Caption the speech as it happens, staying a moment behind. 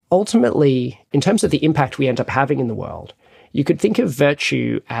ultimately, in terms of the impact we end up having in the world, you could think of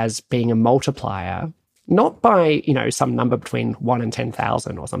virtue as being a multiplier, not by, some number between 1 and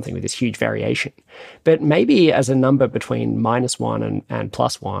 10,000 or something with this huge variation, but maybe as a number between -1 and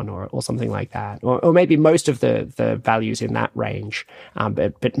 +1 or something like that, or maybe most of the values in that range.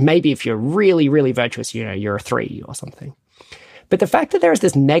 But maybe if you're really, really virtuous, you're a 3 or something. But the fact that there is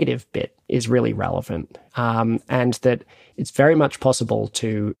this negative bit is really relevant, and that it's very much possible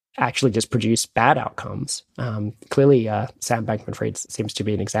to actually just produce bad outcomes. Clearly, Sam Bankman-Fried seems to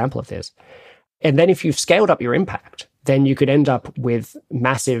be an example of this. And then if you've scaled up your impact, then you could end up with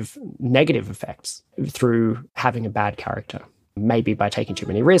massive negative effects through having a bad character. Maybe by taking too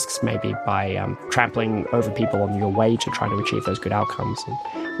many risks, maybe by trampling over people on your way to try to achieve those good outcomes,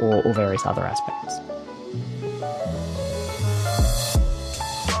 or various other aspects.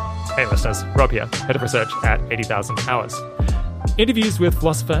 Hey listeners, Rob here, Head of Research at 80,000 Hours. Interviews with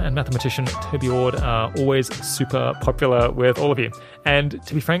philosopher and mathematician Toby Ord are always super popular with all of you. And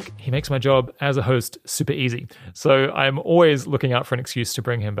to be frank, he makes my job as a host super easy. So I'm always looking out for an excuse to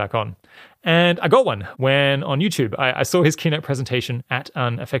bring him back on. And I got one when on YouTube, I saw his keynote presentation at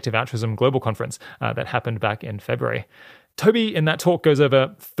an Effective Altruism Global Conference that happened back in February. Toby, in that talk, goes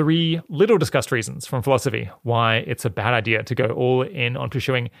over 3 little discussed reasons from philosophy why it's a bad idea to go all in on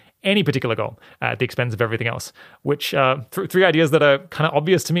pursuing any particular goal at the expense of everything else, which 3 ideas that are kind of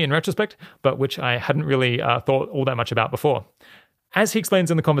obvious to me in retrospect, but which I hadn't really thought all that much about before. As he explains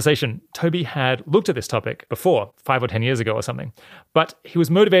in the conversation, Toby had looked at this topic before, 5 or 10 years ago or something, but he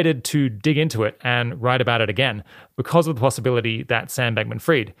was motivated to dig into it and write about it again because of the possibility that Sam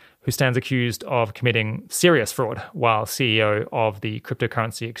Bankman-Fried, who stands accused of committing serious fraud while CEO of the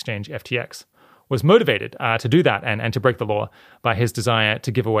cryptocurrency exchange FTX, was motivated to do that and to break the law by his desire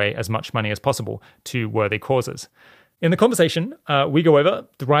to give away as much money as possible to worthy causes. In the conversation, we go over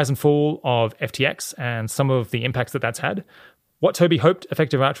the rise and fall of FTX and some of the impacts that that's had, what Toby hoped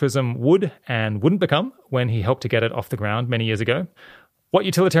effective altruism would and wouldn't become when he helped to get it off the ground many years ago, what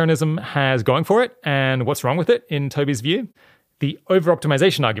utilitarianism has going for it and what's wrong with it in Toby's view, the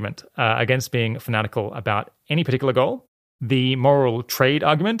over-optimization argument against being fanatical about any particular goal, the moral trade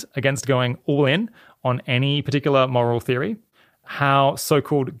argument against going all in on any particular moral theory, how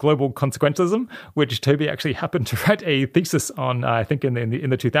so-called global consequentialism, which Toby actually happened to write a thesis on, I think in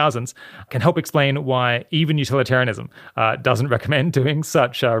the 2000s, can help explain why even utilitarianism doesn't recommend doing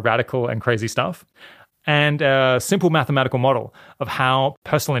such radical and crazy stuff, and a simple mathematical model of how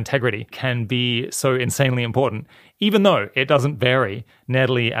personal integrity can be so insanely important, even though it doesn't vary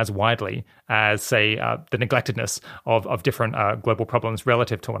nearly as widely as, say, the neglectedness of different global problems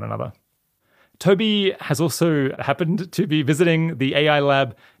relative to one another. Toby has also happened to be visiting the AI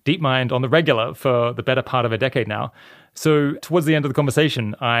lab DeepMind on the regular for the better part of a decade now. So towards the end of the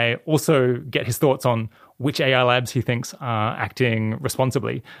conversation, I also get his thoughts on which AI labs he thinks are acting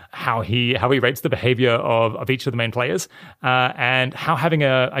responsibly, how he rates the behavior of each of the main players, and how having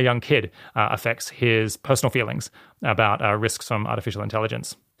a young kid affects his personal feelings about risks from artificial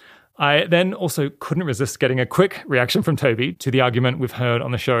intelligence. I then also couldn't resist getting a quick reaction from Toby to the argument we've heard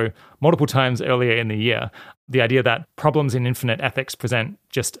on the show multiple times earlier in the year, the idea that problems in infinite ethics present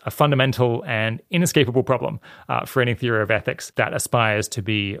just a fundamental and inescapable problem for any theory of ethics that aspires to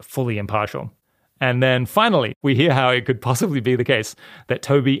be fully impartial. And then finally, we hear how it could possibly be the case that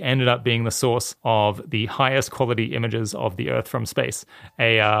Toby ended up being the source of the highest quality images of the Earth from space,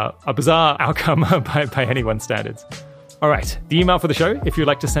 a bizarre outcome by anyone's standards. All right, the email for the show, if you'd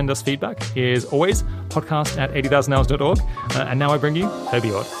like to send us feedback, is always podcast@80,000hours.org. And now I bring you Toby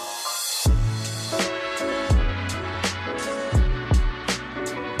Ord.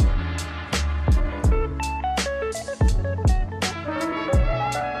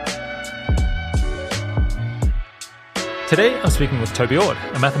 Today, I'm speaking with Toby Ord,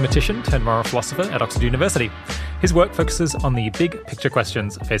 a mathematician turned moral philosopher at Oxford University. His work focuses on the big picture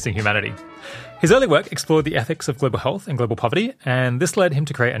questions facing humanity. His early work explored the ethics of global health and global poverty, and this led him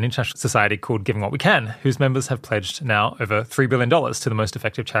to create an international society called Giving What We Can, whose members have pledged now over $3 billion to the most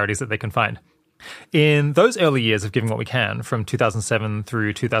effective charities that they can find. In those early years of Giving What We Can, from 2007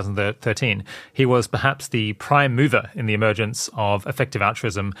 through 2013, he was perhaps the prime mover in the emergence of effective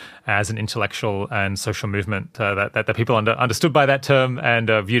altruism as an intellectual and social movement that people understood by that term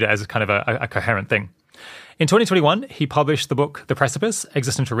and viewed it as kind of a coherent thing. In 2021, he published the book The Precipice,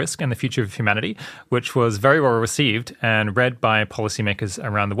 Existential Risk and the Future of Humanity, which was very well received and read by policymakers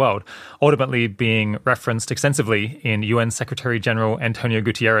around the world, ultimately being referenced extensively in UN Secretary-General Antonio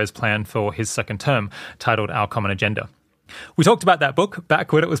Guterres' plan for his second term, titled Our Common Agenda. We talked about that book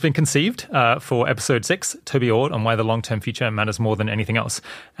back when it was being conceived for episode 6, Toby Ord, on why the long-term future matters more than anything else.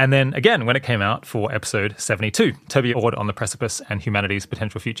 And then again, when it came out for episode 72, Toby Ord on the precipice and humanity's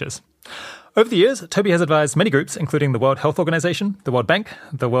potential futures. Over the years, Toby has advised many groups, including the World Health Organization, the World Bank,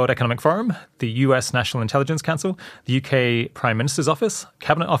 the World Economic Forum, the US National Intelligence Council, the UK Prime Minister's Office,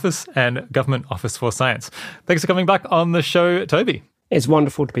 Cabinet Office, and Government Office for Science. Thanks for coming back on the show, Toby. It's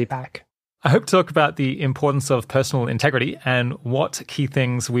wonderful to be back. I hope to talk about the importance of personal integrity and what key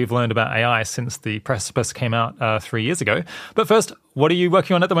things we've learned about AI since the precipice came out 3 years ago. But first, what are you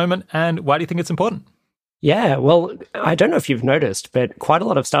working on at the moment, and why do you think it's important? Yeah, well, I don't know if you've noticed, but quite a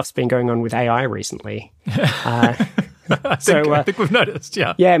lot of stuff's been going on with AI recently. I think we've noticed,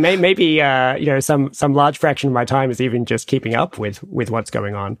 yeah. Yeah, maybe some large fraction of my time is even just keeping up with what's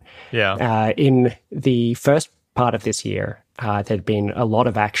going on. Yeah. In the first part of this year, there'd been a lot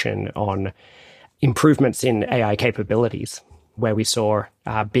of action on improvements in AI capabilities, where we saw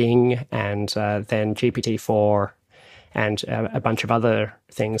Bing and then GPT-4 and a bunch of other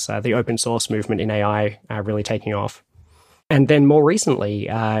things, the open source movement in AI really taking off. And then more recently,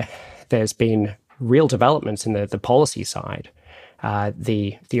 there's been real developments in the policy side.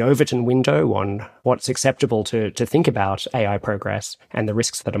 The Overton window on what's acceptable to think about AI progress and the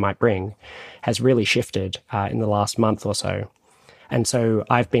risks that it might bring has really shifted in the last month or so. And so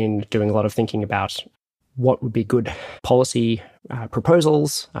I've been doing a lot of thinking about what would be good policy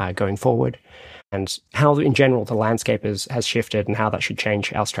proposals going forward, and how in general the landscape has shifted and how that should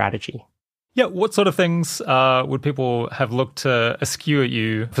change our strategy. Yeah, what sort of things would people have looked askew at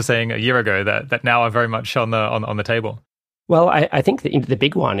you for saying a year ago that now are very much on the table? Well, I think the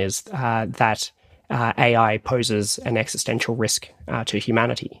big one is that AI poses an existential risk to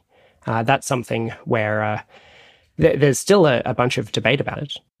humanity. That's something where there's still a bunch of debate about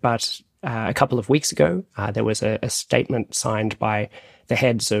it. But a couple of weeks ago, there was a statement signed by the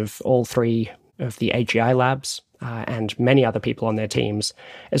heads of all three of the AGI labs and many other people on their teams,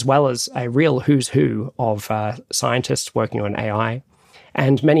 as well as a real who's who of scientists working on AI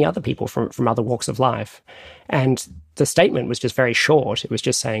and many other people from other walks of life. And the statement was just very short. It was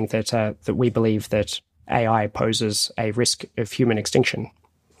just saying that we believe that AI poses a risk of human extinction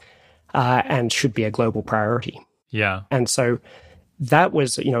and should be a global priority. Yeah. And so that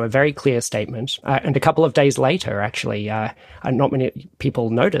was, a very clear statement. And a couple of days later, actually, not many people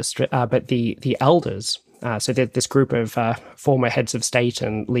noticed, but the elders, so this group of former heads of state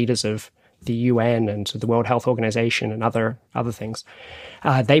and leaders of the UN and the World Health Organization and other things,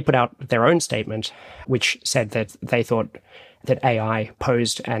 they put out their own statement, which said that they thought that AI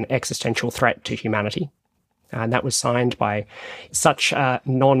posed an existential threat to humanity. And that was signed by such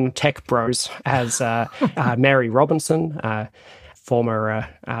non-tech bros as Mary Robinson, former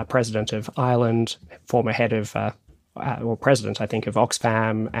president of Ireland, former head of, or president, I think, of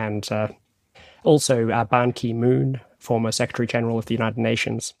Oxfam, and also Ban Ki-moon, former Secretary General of the United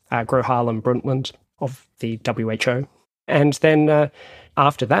Nations, Gro Harlem Brundtland of the WHO. And then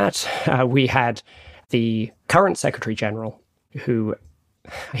after that, we had the current Secretary General, who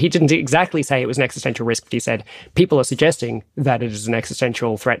he didn't exactly say it was an existential risk, but he said, people are suggesting that it is an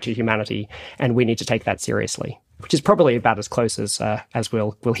existential threat to humanity, and we need to take that seriously, which is probably about as close as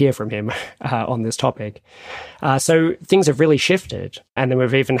we'll hear from him on this topic. So things have really shifted. And then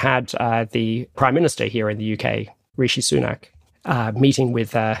we've even had the Prime Minister here in the UK, Rishi Sunak, meeting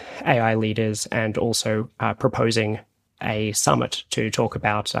with AI leaders and also proposing a summit to talk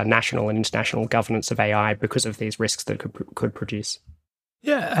about national and international governance of AI because of these risks that could produce.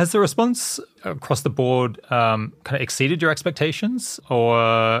 Yeah, has the response across the board kind of exceeded your expectations,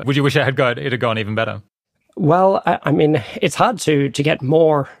 or would you wish it had gone even better? Well, I mean, it's hard to get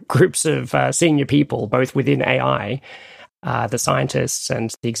more groups of senior people, both within AI, the scientists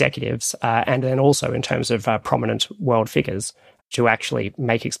and the executives, and then also in terms of prominent world figures, to actually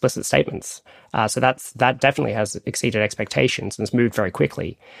make explicit statements. So that definitely has exceeded expectations and has moved very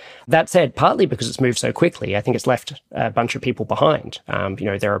quickly. That said, partly because it's moved so quickly, I think it's left a bunch of people behind.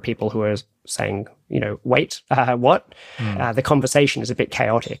 There are people who are saying, wait, what? The conversation is a bit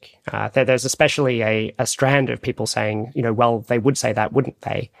chaotic. There's especially a strand of people saying, well, they would say that, wouldn't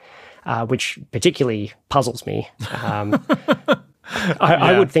they? Which particularly puzzles me.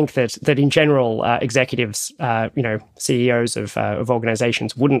 I would think that in general, executives, CEOs of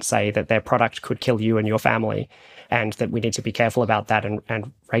organizations wouldn't say that their product could kill you and your family, and that we need to be careful about that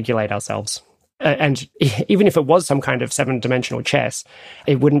and regulate ourselves. And even if it was some kind of 7-dimensional chess,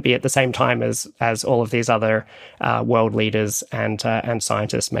 it wouldn't be at the same time as all of these other world leaders and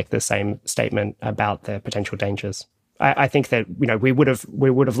scientists make the same statement about the potential dangers. I think that we would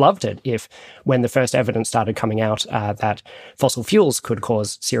have loved it if, when the first evidence started coming out that fossil fuels could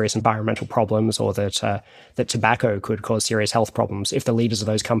cause serious environmental problems, or that tobacco could cause serious health problems, if the leaders of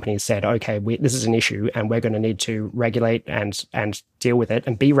those companies said, "Okay, this is an issue, and we're going to need to regulate and deal with it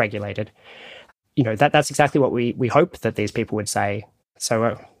and be regulated." That's exactly what we hope that these people would say.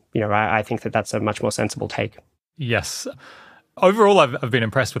 So, I think that that's a much more sensible take. Yes. Overall, I've been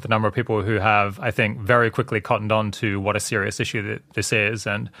impressed with the number of people who have, I think, very quickly cottoned on to what a serious issue that this is,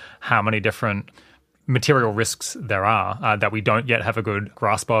 and how many different material risks there are that we don't yet have a good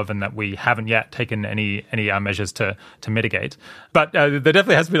grasp of, and that we haven't yet taken any measures to mitigate. But there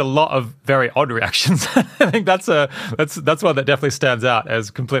definitely has been a lot of very odd reactions. I think that's one that definitely stands out as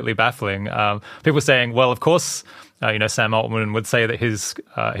completely baffling. People saying, well, of course, Sam Altman would say that his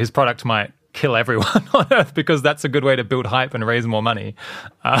product might kill everyone on Earth because that's a good way to build hype and raise more money.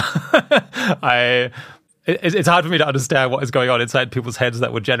 It's hard for me to understand what is going on inside people's heads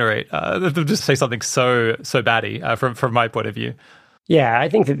that would generate them just say something so batty from my point of view. Yeah, I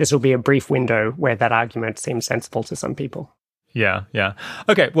think that this will be a brief window where that argument seems sensible to some people. Yeah.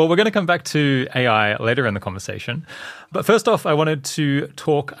 Okay, well, we're going to come back to AI later in the conversation. But first off, I wanted to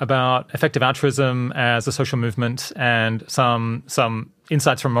talk about effective altruism as a social movement, and some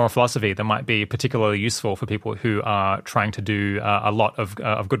insights from moral philosophy that might be particularly useful for people who are trying to do a lot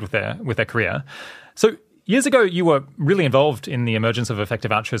of good with their career. So, years ago, you were really involved in the emergence of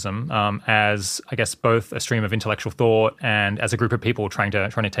effective altruism as, I guess, both a stream of intellectual thought and as a group of people trying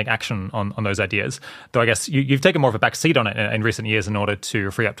to take action on those ideas. Though I guess you've taken more of a back seat on it in recent years in order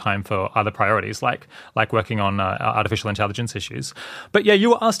to free up time for other priorities, like working on artificial intelligence issues. But yeah, you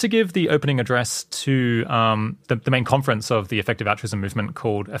were asked to give the opening address to the main conference of the effective altruism movement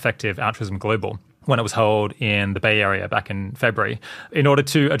called Effective Altruism Global, when it was held in the Bay Area back in February, in order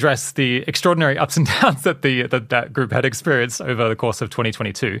to address the extraordinary ups and downs that that group had experienced over the course of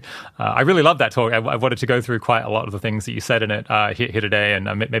 2022. I really loved that talk. I wanted to go through quite a lot of the things that you said in it here today, and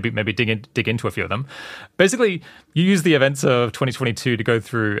maybe dig into a few of them. Basically, you used the events of 2022 to go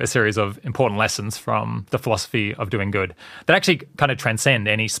through a series of important lessons from the philosophy of doing good that actually kind of transcend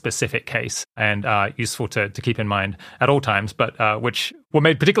any specific case, and are useful to keep in mind at all times, but which were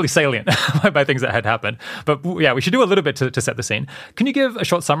made particularly salient by things that had happened. But yeah, we should do a little bit to set the scene. Can you give a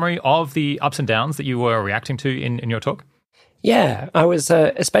short summary of the ups and downs that you were reacting to in your talk? Yeah, I was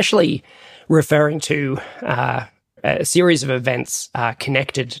especially referring to a series of events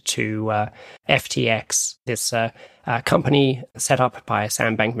connected to FTX, this company set up by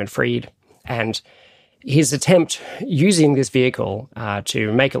Sam Bankman-Fried, and his attempt using this vehicle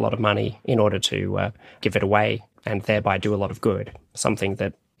to make a lot of money in order to give it away and thereby do a lot of good, something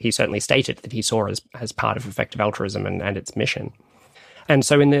that he certainly stated that he saw as part of effective altruism and its mission. And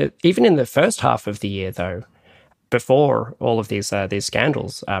so even in the first half of the year, though, before all of these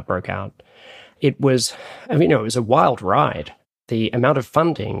scandals broke out, it was a wild ride. The amount of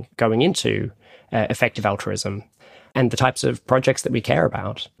funding going into effective altruism and the types of projects that we care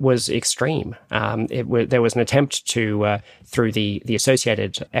about was extreme. There was an attempt to, through the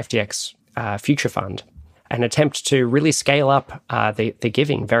associated FTX Future Fund, an attempt to really scale up the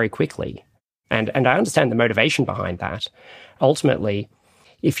giving very quickly. And I understand the motivation behind that. Ultimately,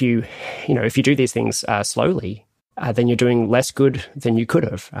 if you do these things slowly, then you're doing less good than you could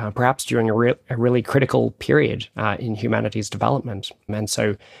have, perhaps during a really critical period in humanity's development. And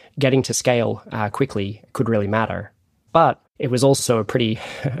so getting to scale quickly could really matter. But it was also a pretty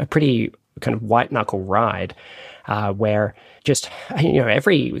kind of white-knuckle ride where just,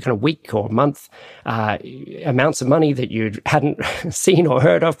 every kind of week or month, amounts of money that you hadn't seen or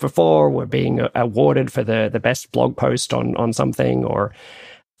heard of before were being awarded for the best blog post on something, or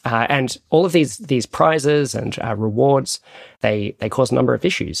and all of these prizes and rewards, they cause a number of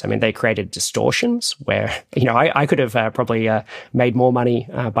issues. I mean, they created distortions where, I could have probably made more money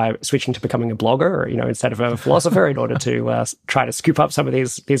by switching to becoming a blogger, instead of a philosopher, in order to try to scoop up some of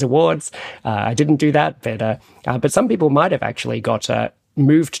these awards. I didn't do that, but some people might have actually got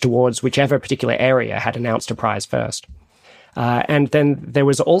moved towards whichever particular area had announced a prize first. And then there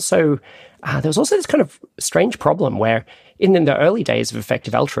was also this kind of strange problem where in the early days of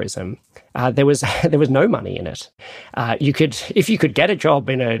effective altruism, there was no money in it. If you could get a job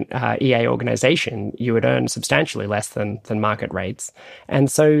in an EA organization, you would earn substantially less than market rates. And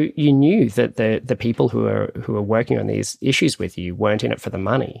so you knew that the people who were working on these issues with you weren't in it for the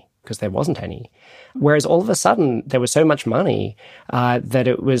money, because there wasn't any. Whereas all of a sudden there was so much money that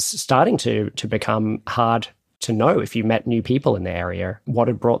it was starting to become hard to know, if you met new people in the area, what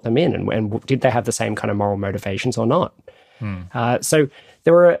had brought them in, and did they have the same kind of moral motivations or not. So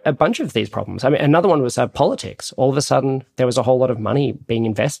there were a bunch of these problems. I mean, another one was politics. All of a sudden, there was a whole lot of money being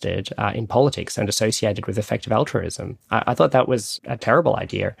invested in politics and associated with effective altruism. I thought that was a terrible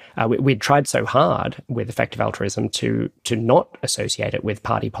idea. We'd tried so hard with effective altruism to not associate it with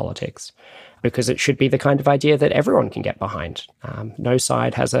party politics, because it should be the kind of idea that everyone can get behind. No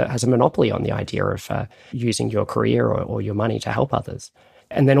side has a monopoly on the idea of using your career or your money to help others.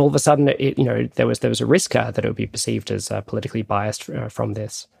 And then all of a sudden, there was a risk that it would be perceived as politically biased from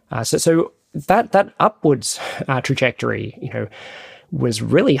this. So that upwards trajectory, was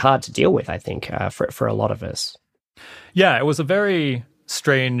really hard to deal with, I think, for a lot of us. Yeah, it was a very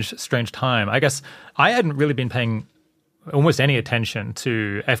strange time. I guess I hadn't really been paying almost any attention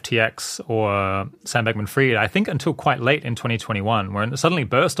to FTX or Sam Bankman-Fried, I think, until quite late in 2021, where it suddenly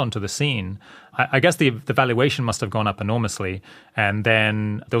burst onto the scene. I guess the valuation must have gone up enormously. And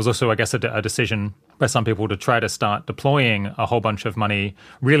then there was also, I guess, a decision by some people to try to start deploying a whole bunch of money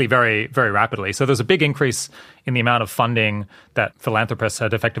really very, very rapidly. So there's a big increase in the amount of funding that philanthropists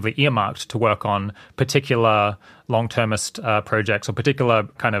had effectively earmarked to work on particular long-termist projects or particular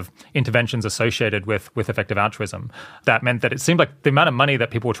kind of interventions associated with effective altruism. That meant that it seemed like the amount of money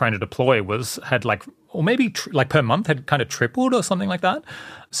that people were trying to deploy had or maybe per month had kind of tripled or something like that.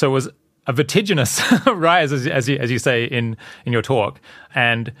 So it was a vertiginous rise, as you say in your talk,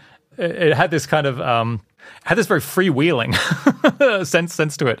 and it had this kind of had this very freewheeling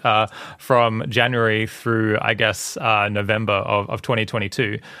sense to it from January through, I guess, November of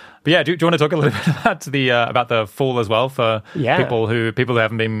 2022. But yeah, do you want to talk a little bit about the fall as well for people who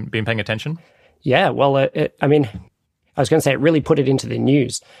haven't been paying attention? Yeah, well, I was going to say it really put it into the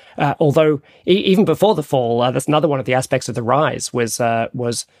news. Although even before the fall, that's another one of the aspects of the rise was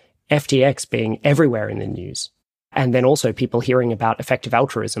FTX being everywhere in the news. And then also people hearing about effective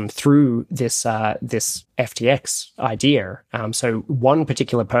altruism through this FTX idea. So one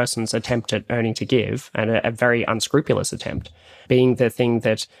particular person's attempt at earning to give, and a very unscrupulous attempt, being the thing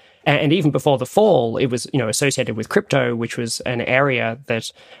that, and even before the fall, it was associated with crypto, which was an area that,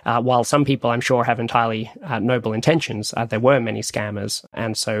 while some people I'm sure have entirely noble intentions, there were many scammers,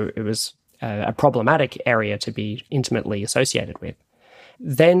 and so it was a problematic area to be intimately associated with.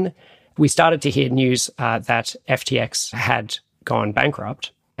 Then we started to hear news that FTX had gone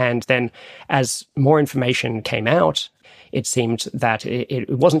bankrupt. And then as more information came out, it seemed that it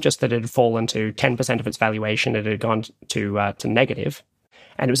wasn't just that it had fallen to 10% of its valuation, it had gone to negative.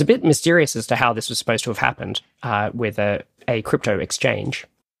 And it was a bit mysterious as to how this was supposed to have happened with a crypto exchange.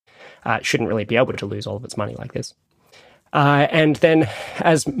 It shouldn't really be able to lose all of its money like this. And then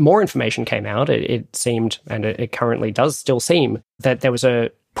as more information came out, it seemed, and it currently does still seem, that there was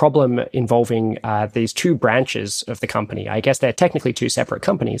a problem involving these two branches of the company. I guess they're technically two separate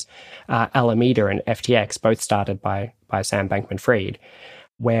companies, Alameda and FTX, both started by Sam Bankman-Fried,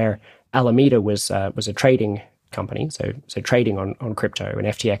 where Alameda was a trading company, so trading on crypto, and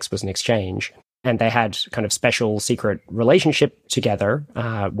FTX was an exchange. And they had kind of special secret relationship together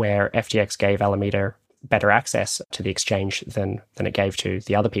where FTX gave Alameda better access to the exchange than it gave to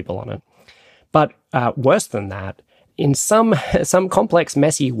the other people on it. But worse than that, in some complex,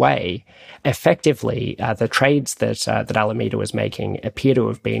 messy way, effectively, the trades that Alameda was making appear to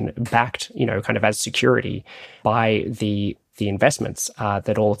have been backed, kind of as security by the investments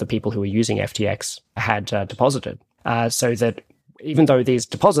that all of the people who were using FTX had deposited. So that even though these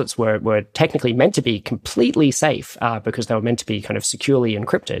deposits were technically meant to be completely safe because they were meant to be kind of securely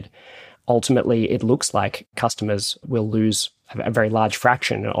encrypted, ultimately it looks like customers will lose a very large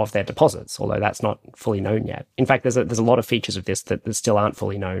fraction of their deposits, although that's not fully known yet. In fact, there's a lot of features of this that still aren't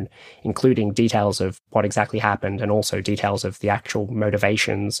fully known, including details of what exactly happened and also details of the actual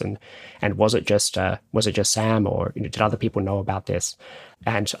motivations and was it just Sam, or did other people know about this?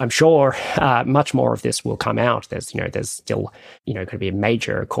 And I'm sure much more of this will come out. There's still going to be a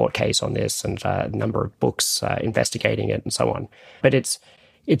major court case on this and a number of books investigating it and so on. But it's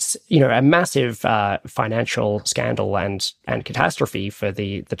a massive financial scandal and catastrophe for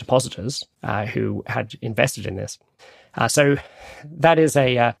the depositors who had invested in this. So that is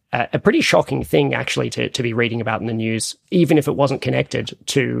a pretty shocking thing, actually, to be reading about in the news, even if it wasn't connected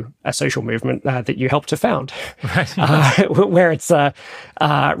to a social movement that you helped to found. Right. Where it's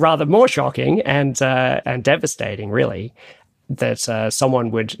rather more shocking and devastating, really, that someone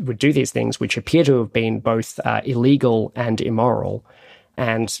would do these things which appear to have been both illegal and immoral.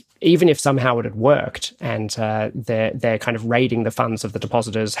 And even if somehow it had worked and they're kind of raiding the funds of the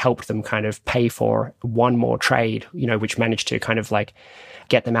depositors helped them kind of pay for one more trade, which managed to kind of like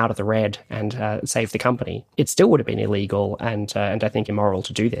get them out of the red and save the company, it still would have been illegal and I think immoral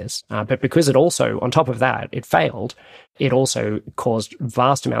to do this. But because it also, on top of that, it failed, it also caused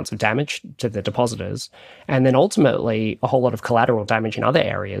vast amounts of damage to the depositors, and then ultimately a whole lot of collateral damage in other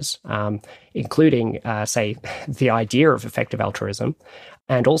areas, including, say, the idea of effective altruism,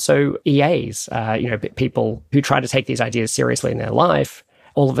 and also EAs, people who try to take these ideas seriously in their life.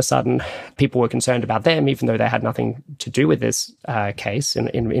 All of a sudden, people were concerned about them, even though they had nothing to do with this case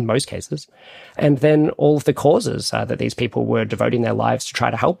in most cases. And then all of the causes that these people were devoting their lives to try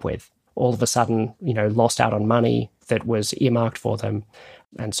to help with, all of a sudden, lost out on money that was earmarked for them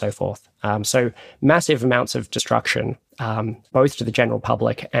and so forth. So massive amounts of destruction, both to the general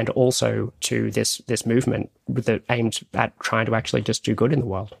public and also to this movement that aimed at trying to actually just do good in the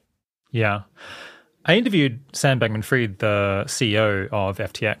world. Yeah. I interviewed Sam Bankman-Fried, the CEO of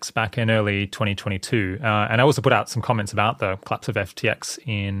FTX, back in early 2022, and I also put out some comments about the collapse of FTX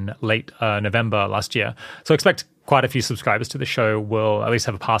in late November last year. So I expect quite a few subscribers to the show will at least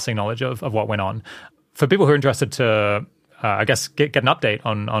have a passing knowledge of what went on. For people who are interested to, get an update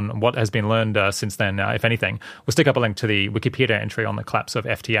on what has been learned since then, if anything, we'll stick up a link to the Wikipedia entry on the collapse of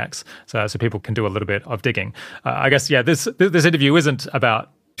FTX so people can do a little bit of digging. This interview isn't about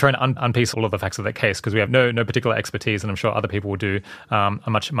trying to unpiece all of the facts of that case because we have no particular expertise, and I'm sure other people will do a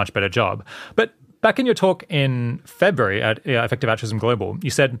much better job. But back in your talk in February at Effective Altruism Global, you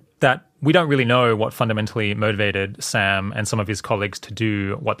said that we don't really know what fundamentally motivated Sam and some of his colleagues to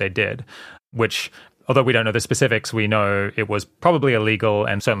do what they did, which, although we don't know the specifics, we know it was probably illegal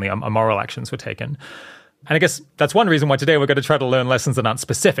and certainly immoral actions were taken. And I guess that's one reason why today we're going to try to learn lessons that aren't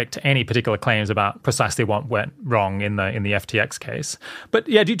specific to any particular claims about precisely what went wrong in the FTX case. But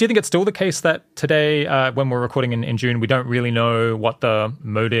yeah, do you think it's still the case that today, when we're recording in June, we don't really know what the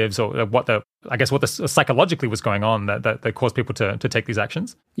motives or what the psychologically was going on that caused people to take these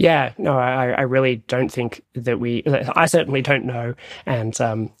actions? Yeah, no, I really don't think that I certainly don't know. And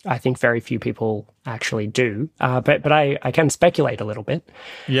I think very few people actually do. But I can speculate a little bit.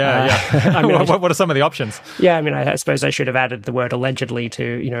 Yeah. I mean, what are some of the options? Yeah, I mean, I suppose I should have added the word allegedly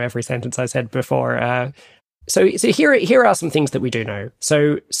to, every sentence I said before. So here are some things that we do know.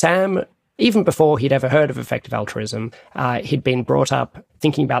 So Sam, even before he'd ever heard of effective altruism, he'd been brought up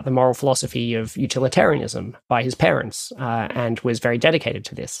thinking about the moral philosophy of utilitarianism by his parents and was very dedicated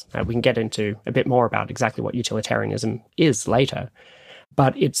to this. We can get into a bit more about exactly what utilitarianism is later.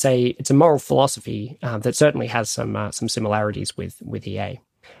 But it's a moral philosophy that certainly has some similarities with EA.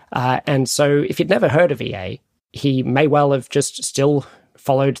 And so if he'd never heard of EA, he may well have just still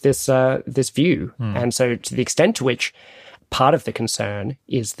followed this view. And so to the extent to which part of the concern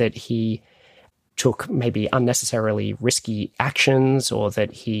is that he took maybe unnecessarily risky actions, or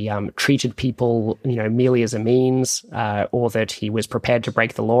that he treated people, merely as a means, or that he was prepared to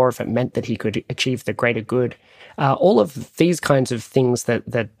break the law if it meant that he could achieve the greater good. All of these kinds of things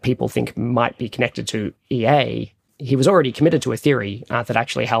that people think might be connected to EA, he was already committed to a theory that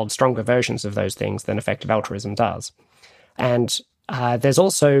actually held stronger versions of those things than effective altruism does. And there's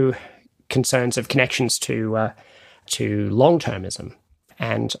also concerns of connections to long-termism.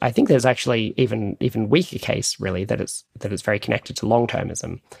 And I think there's actually even weaker case, really, that it's very connected to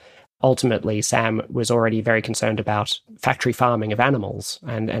long-termism. Ultimately, Sam was already very concerned about factory farming of animals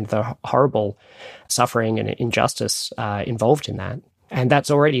and the horrible suffering and injustice involved in that. And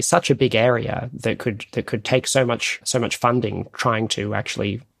that's already such a big area that could take so much funding trying to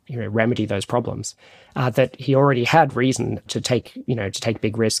actually remedy those problems, that he already had reason to take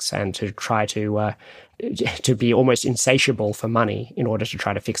big risks and to try to be almost insatiable for money in order to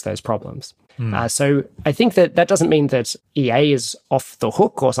try to fix those problems. So I think that doesn't mean that EA is off the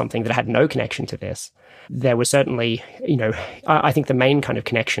hook or something, that had no connection to this. There were certainly, I think the main kind of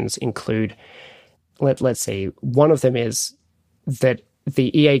connections include, let's see, one of them is that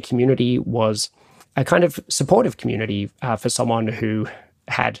the EA community was a kind of supportive community for someone who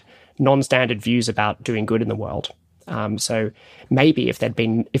had non-standard views about doing good in the world. So maybe if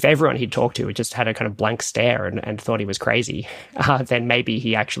everyone he'd talked to had just had a kind of blank stare and thought he was crazy, then maybe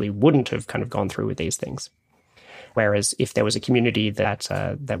he actually wouldn't have kind of gone through with these things. Whereas if there was a community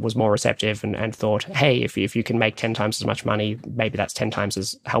that was more receptive and thought, hey, if you can make 10 times as much money, maybe that's 10 times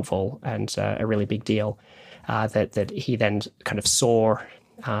as helpful and a really big deal, that he then kind of saw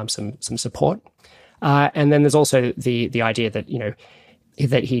some support. And then there's also the idea that,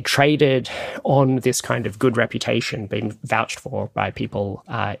 that he traded on this kind of good reputation being vouched for by people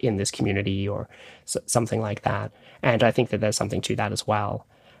in this community or something like that. And I think that there's something to that as well.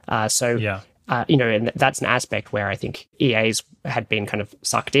 And that's an aspect where I think EAs had been kind of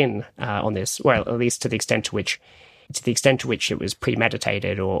sucked in on this, well, at least to the extent to which it was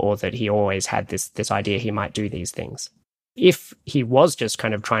premeditated, or that he always had this idea he might do these things. If he was just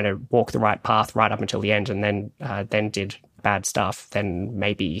kind of trying to walk the right path right up until the end and then did bad stuff, then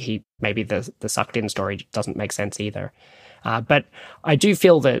maybe the sucked in story doesn't make sense either. But I do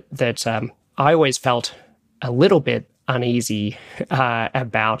feel that I always felt a little bit uneasy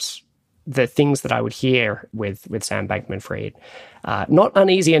about the things that I would hear with Sam Bankman-Fried. Not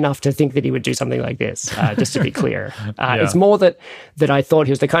uneasy enough to think that he would do something like this, just to be clear. It's more that I thought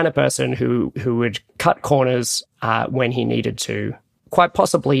he was the kind of person who would cut corners when he needed to, quite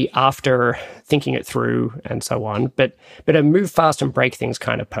possibly after thinking it through and so on, but a move fast and break things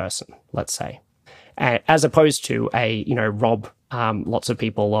kind of person, let's say, as opposed to a, rob lots of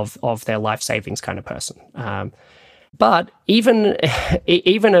people of their life savings kind of person. But even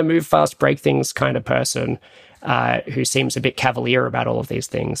a move fast, break things kind of person who seems a bit cavalier about all of these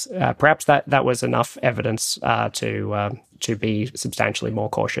things, perhaps that was enough evidence to be substantially more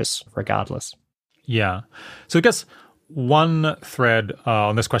cautious regardless. Yeah. So I guess one thread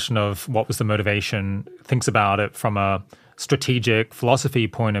on this question of what was the motivation thinks about it from a strategic philosophy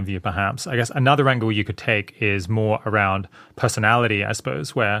point of view, perhaps. I guess another angle you could take is more around personality, I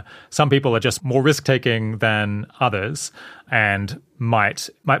suppose, where some people are just more risk-taking than others and might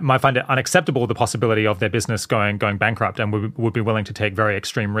find it unacceptable, the possibility of their business going bankrupt, and would be willing to take very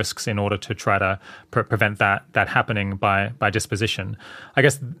extreme risks in order to try to prevent that happening by disposition. I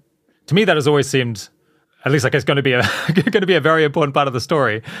guess to me that has always seemed, at least, I guess, going to be a very important part of the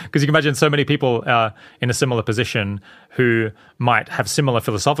story, because you can imagine so many people in a similar position who might have similar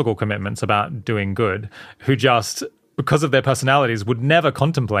philosophical commitments about doing good, who just, because of their personalities, would never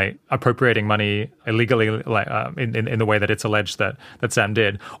contemplate appropriating money illegally, like in the way that it's alleged that Sam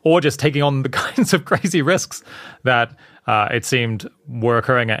did, or just taking on the kinds of crazy risks that it seemed were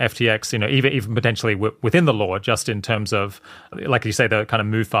occurring at FTX, even potentially within the law, just in terms of, like you say, the kind of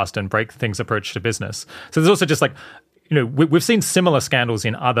move fast and break things approach to business. So there's also just like, we've seen similar scandals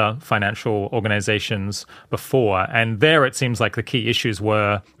in other financial organizations before, and there it seems like the key issues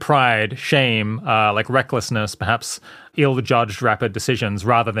were pride, shame, like recklessness, perhaps ill-judged rapid decisions,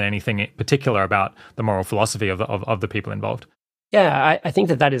 rather than anything in particular about the moral philosophy of the people involved. Yeah, I think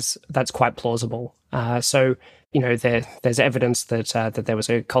that's quite plausible. So, there's evidence that there was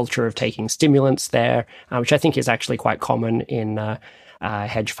a culture of taking stimulants there, which I think is actually quite common in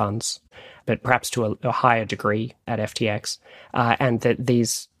hedge funds, but perhaps to a higher degree at FTX, and that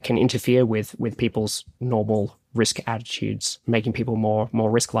these can interfere with people's normal risk attitudes, making people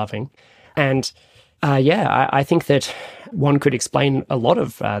more risk-loving. And I think that one could explain a lot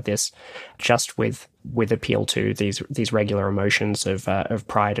of this just with appeal to these regular emotions of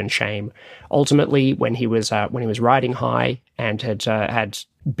pride and shame. Ultimately, when he was riding high and had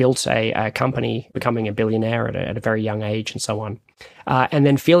built a company, becoming a billionaire at a very young age and so on, and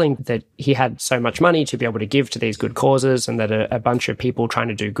then feeling that he had so much money to be able to give to these good causes, and that a bunch of people trying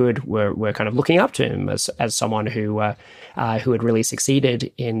to do good were kind of looking up to him as someone who had really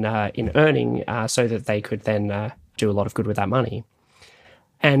succeeded in earning, so that they could then do a lot of good with that money.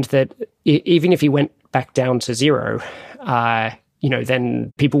 And that even if he went back down to zero,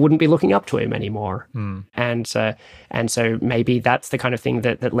 then people wouldn't be looking up to him anymore. And so maybe that's the kind of thing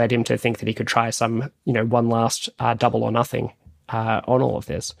that led him to think that he could try some, one last double or nothing on all of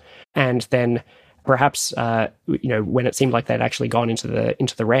this. And then perhaps, when it seemed like they'd actually gone into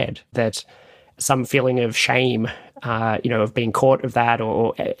the red, that some feeling of shame, of being caught of that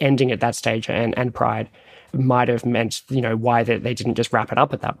or ending at that stage and pride might have meant, why they didn't just wrap it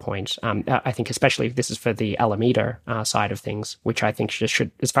up at that point. I think especially if this is for the Alameda side of things, which I think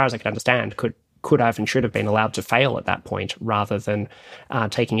should, as far as I can understand, could have and should have been allowed to fail at that point, rather than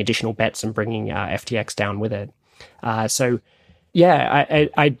taking additional bets and bringing FTX down with it.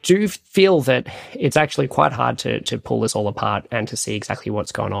 I do feel that it's actually quite hard to pull this all apart and to see exactly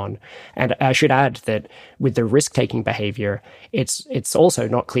what's going on. And I should add that with the risk-taking behavior, it's also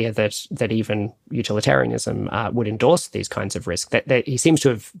not clear that even utilitarianism would endorse these kinds of risks. That he seems to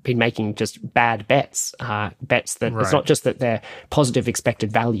have been making just bad bets that right. It's not just that they're positive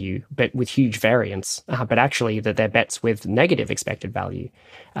expected value, but with huge variance, but actually that they're bets with negative expected value.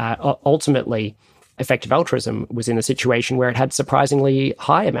 Ultimately, effective altruism was in a situation where it had surprisingly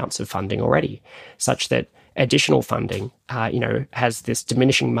high amounts of funding already, such that additional funding, has this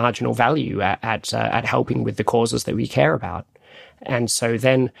diminishing marginal value at helping with the causes that we care about. And so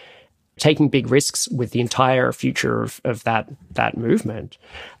then taking big risks with the entire future of that movement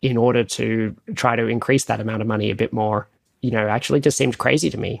in order to try to increase that amount of money a bit more actually just seemed crazy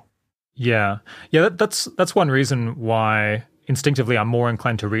to me. Yeah. That's one reason why instinctively I'm more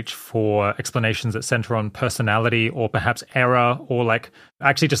inclined to reach for explanations that center on personality or perhaps error, or like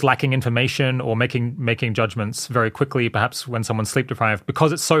actually just lacking information or making judgments very quickly, perhaps when someone's sleep deprived,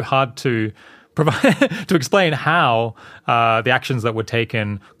 because it's so hard to provide to explain how the actions that were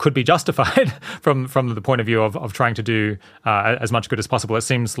taken could be justified from the point of view of trying to do as much good as possible. It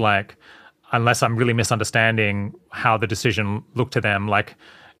seems like, unless I'm really misunderstanding how the decision looked to them, like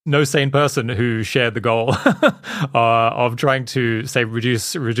no sane person who shared the goal of trying to, say,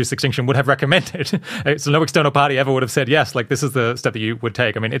 reduce extinction would have recommended. So no external party ever would have said, yes, like this is the step that you would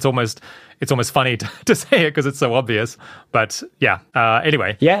take. I mean, it's almost funny to say it because it's so obvious. But yeah,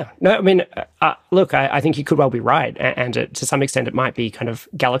 anyway. Yeah. No, I mean, look, I think you could well be right. And to some extent, it might be kind of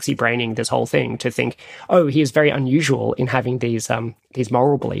galaxy braining this whole thing to think, oh, he is very unusual in having these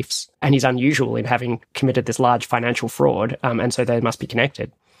moral beliefs, and he's unusual in having committed this large financial fraud, and so they must be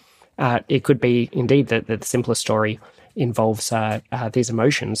connected. It could be indeed that the simplest story involves these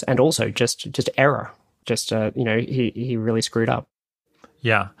emotions, and also just error. He really screwed up.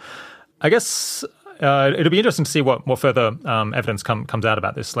 Yeah, I guess it'll be interesting to see what further evidence comes out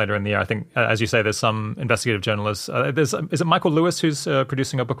about this later in the year. I think, as you say, there's some investigative journalists. Is it Michael Lewis who's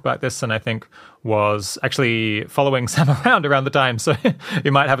producing a book about this, and I think was actually following Sam around the time, so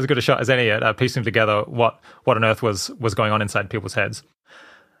he might have as good a shot as any at piecing together what on earth was going on inside people's heads.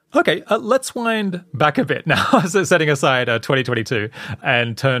 Okay, let's wind back a bit now, setting aside 2022,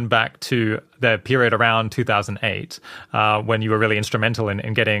 and turn back to the period around 2008, when you were really instrumental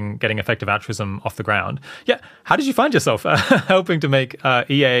in getting effective altruism off the ground. Yeah, how did you find yourself helping to make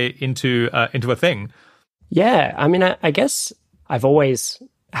EA into a thing? Yeah, I mean, I guess I've always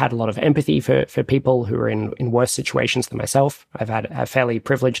had a lot of empathy for people who are in worse situations than myself. I've had a fairly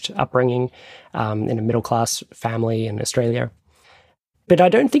privileged upbringing in a middle-class family in Australia. But I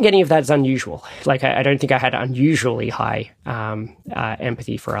don't think any of that is unusual. Like, I don't think I had unusually high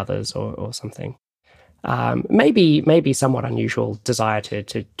empathy for others or something. Maybe somewhat unusual desire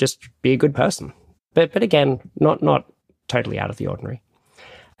to just be a good person. But again, not totally out of the ordinary.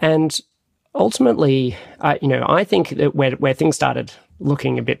 And ultimately, I think that where things started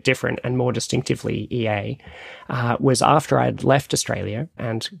looking a bit different and more distinctively EA was after I'd left Australia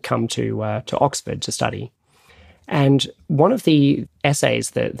and come to Oxford to study. And one of the essays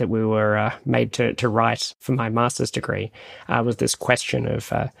that we were made to write for my master's degree was this question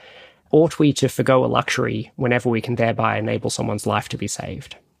of, ought we to forgo a luxury whenever we can thereby enable someone's life to be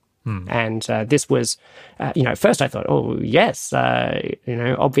saved? And this was, at first I thought, oh, yes,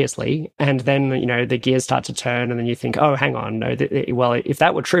 obviously. And then, the gears start to turn, and then you think, oh, hang on, no, well, if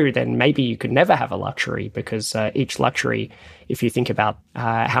that were true, then maybe you could never have a luxury, because each luxury, if you think about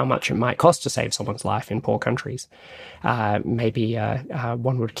how much it might cost to save someone's life in poor countries, maybe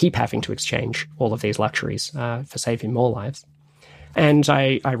one would keep having to exchange all of these luxuries for saving more lives. And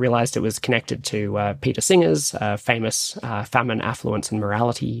I realized it was connected to Peter Singer's famous Famine, Affluence and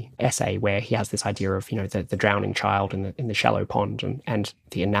Morality essay, where he has this idea of, the drowning child in the shallow pond, and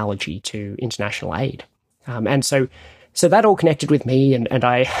the analogy to international aid. And so that all connected with me, and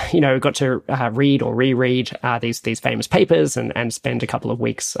I, got to read or reread these famous papers and spend a couple of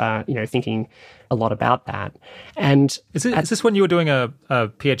weeks, thinking a lot about that. And is this when you were doing a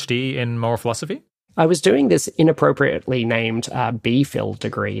PhD in moral philosophy? I was doing this inappropriately named BPhil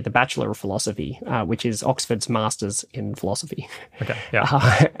degree, the Bachelor of Philosophy, which is Oxford's Masters in Philosophy. Okay,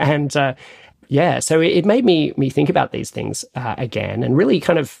 yeah. So it made me think about these things again, and really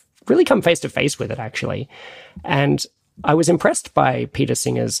come face to face with it, actually. And I was impressed by Peter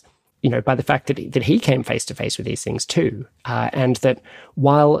Singer's, by the fact that he came face to face with these things too, and that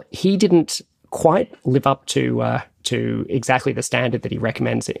while he didn't quite live up to exactly the standard that he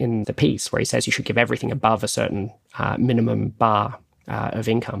recommends in the piece, where he says you should give everything above a certain minimum bar of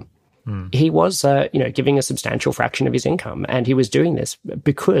income. He was, giving a substantial fraction of his income, and he was doing this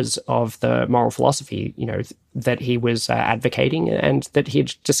because of the moral philosophy, that he was advocating and that he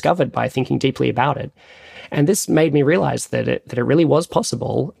had discovered by thinking deeply about it. And this made me realize that it really was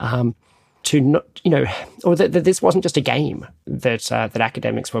possible to not, or that this wasn't just a game that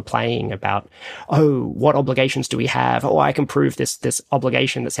academics were playing about, oh, what obligations do we have? Oh, I can prove this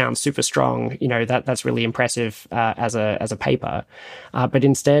obligation that sounds super strong. That's really impressive as a paper. But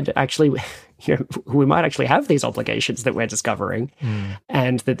instead, actually, we might actually have these obligations that we're discovering,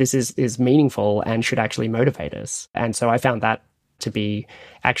 and that this is meaningful and should actually motivate us. And so I found that to be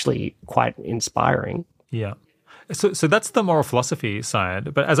actually quite inspiring. Yeah. So that's the moral philosophy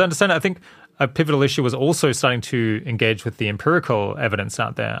side. But as I understand it, I think a pivotal issue was also starting to engage with the empirical evidence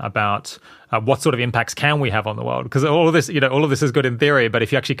out there about what sort of impacts can we have on the world? Because all of this is good in theory, but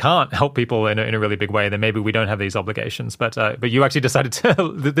if you actually can't help people in a really big way, then maybe we don't have these obligations. But you actually decided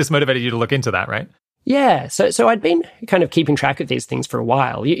to this motivated you to look into that, right? Yeah. So I'd been kind of keeping track of these things for a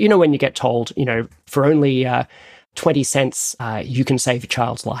while. You know, when you get told, for only 20 cents, you can save a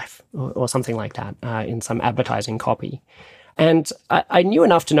child's life or something like that in some advertising copy. And I knew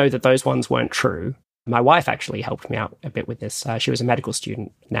enough to know that those ones weren't true. My wife actually helped me out a bit with this. She was a medical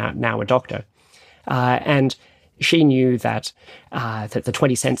student, now a doctor. And she knew that the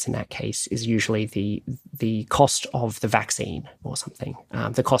 20 cents in that case is usually the cost of the vaccine or something,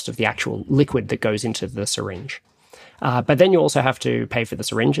 the cost of the actual liquid that goes into the syringe. But then you also have to pay for the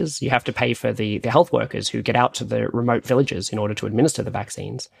syringes. You have to pay for the health workers who get out to the remote villages in order to administer the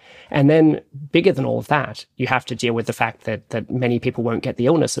vaccines. And then, bigger than all of that, you have to deal with the fact that many people won't get the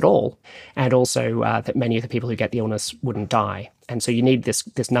illness at all, and also that many of the people who get the illness wouldn't die. And so you need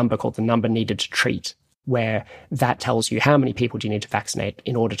this number called the number needed to treat, where that tells you how many people do you need to vaccinate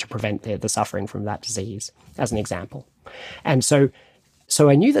in order to prevent the suffering from that disease, as an example. And so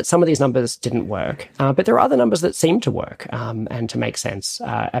I knew that some of these numbers didn't work, but there are other numbers that seem to work and to make sense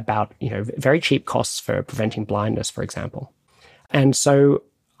about, very cheap costs for preventing blindness, for example. And so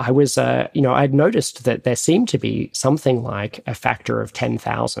I was, I'd noticed that there seemed to be something like a factor of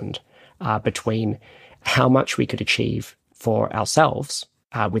 10,000 between how much we could achieve for ourselves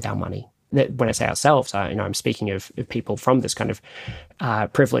with our money. When I say ourselves, I'm speaking of people from this kind of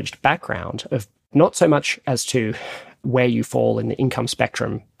privileged background of not so much as to where you fall in the income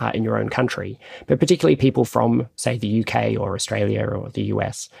spectrum in your own country, but particularly people from, say, the UK or Australia or the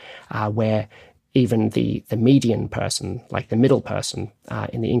US, where even the median person, like the middle person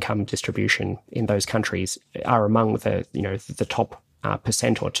in the income distribution in those countries are among the top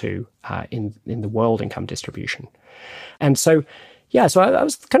percent or two in the world income distribution. And so, I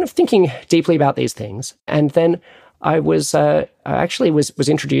was kind of thinking deeply about these things. And then I was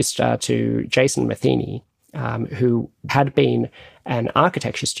introduced to Jason Matheny, who had been an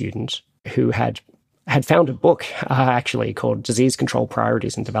architecture student who had found a book actually called Disease Control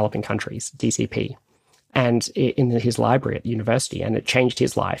Priorities in Developing Countries, DCP, and in his library at the university, and it changed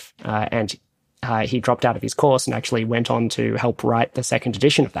his life. And he dropped out of his course and actually went on to help write the second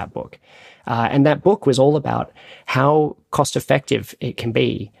edition of that book. And that book was all about how cost-effective it can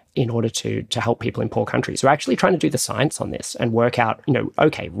be in order to help people in poor countries. So actually trying to do the science on this and work out,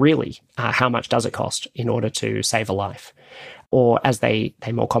 really, how much does it cost in order to save a life? Or as they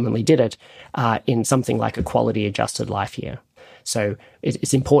more commonly did it, in something like a quality-adjusted life year. So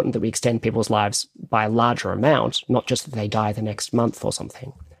it's important that we extend people's lives by a larger amount, not just that they die the next month or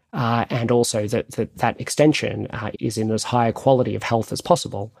something. And also that extension is in as high a quality of health as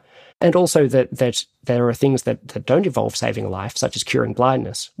possible. And also that there are things that don't involve saving a life, such as curing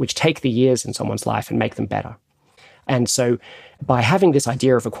blindness, which take the years in someone's life and make them better. And so by having this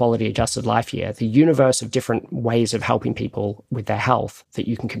idea of a quality-adjusted life year, the universe of different ways of helping people with their health that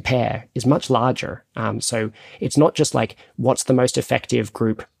you can compare is much larger. So it's not just like, what's the most effective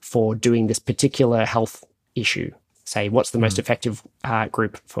group for doing this particular health issue? Say, what's the most effective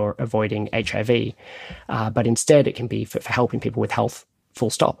group for avoiding HIV? But instead, it can be for helping people with health, full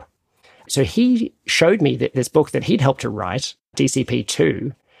stop. So he showed me this book that he'd helped to write,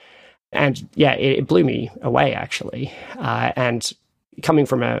 DCP2, and it blew me away, actually. And coming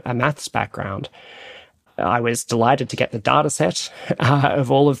from a maths background, I was delighted to get the data set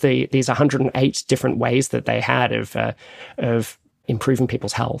of all of these 108 different ways that they had of improving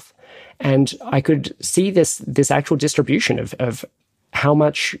people's health. And I could see this actual distribution of how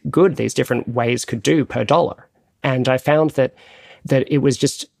much good these different ways could do per dollar. And I found that it was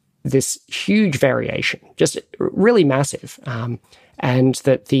just this huge variation, just really massive. And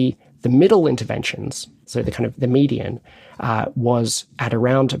that the middle interventions, so the median, was at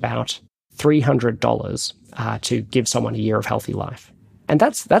around about $300 to give someone a year of healthy life. And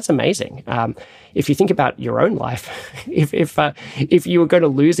that's amazing. If you think about your own life, if you were going to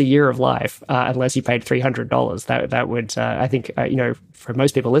lose a year of life unless you paid $300, that would, I think, for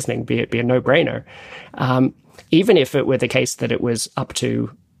most people listening, be a no-brainer. Even if it were the case that it was up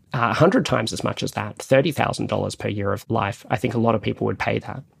to 100 times as much as that, $30,000 per year of life, I think a lot of people would pay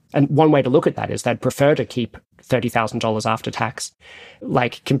that. And one way to look at that is they'd prefer to keep $30,000 after tax,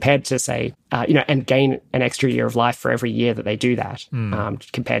 like compared to, say, and gain an extra year of life for every year that they do that,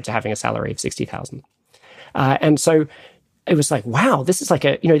 compared to having a salary of $60,000. And so it was like, wow, this is like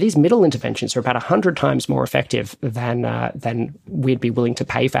these middle interventions are about 100 times more effective than we'd be willing to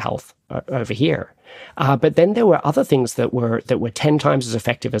pay for health over here. But then there were other things that were 10 times as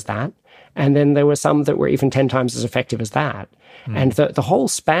effective as that. And then there were some that were even 10 times as effective as that. And the whole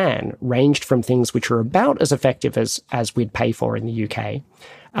span ranged from things which were about as effective as we'd pay for in the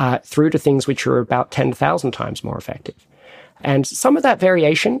UK, through to things which are about 10,000 times more effective. And some of that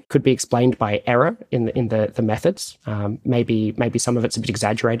variation could be explained by error in the methods. Maybe some of it's a bit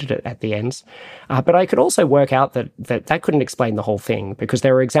exaggerated at the ends. But I could also work out that couldn't explain the whole thing, because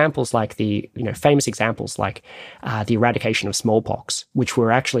there were examples like famous examples like the eradication of smallpox, which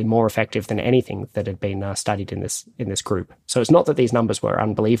were actually more effective than anything that had been studied in this group. So it's not that these numbers were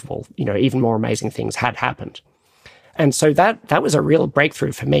unbelievable. Even more amazing things had happened. And so that was a real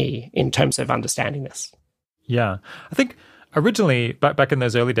breakthrough for me in terms of understanding this. Yeah, I think originally, back in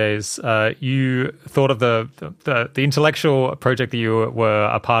those early days, you thought of the intellectual project that you were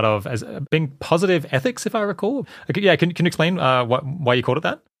a part of as being positive ethics, if I recall. Yeah, can you explain why you called it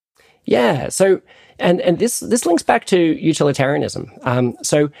that? Yeah, so and this links back to utilitarianism.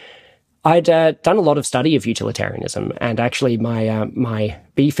 So I'd done a lot of study of utilitarianism, and actually my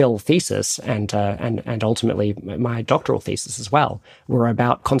BPhil thesis and ultimately my doctoral thesis as well were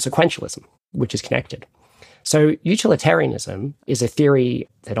about consequentialism, which is connected. So utilitarianism is a theory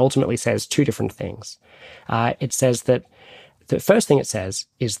that ultimately says two different things. It says that the first thing it says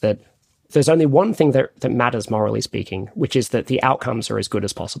is that there's only one thing that matters, morally speaking, which is that the outcomes are as good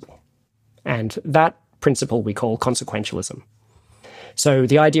as possible. And that principle we call consequentialism. So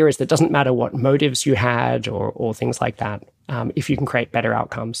the idea is that it doesn't matter what motives you had or things like that. If you can create better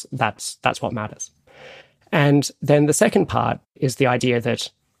outcomes, that's what matters. And then the second part is the idea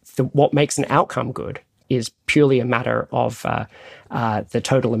that what makes an outcome good is purely a matter of the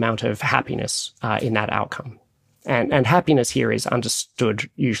total amount of happiness in that outcome. And happiness here is understood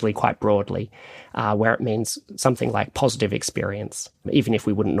usually quite broadly, where it means something like positive experience, even if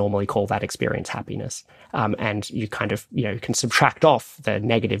we wouldn't normally call that experience happiness. And you kind of, can subtract off the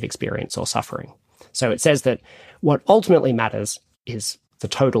negative experience or suffering. So it says that what ultimately matters is the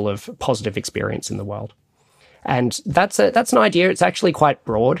total of positive experience in the world. And that's an idea. It's actually quite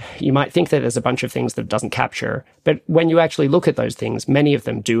broad. You might think that there's a bunch of things that it doesn't capture, but when you actually look at those things, many of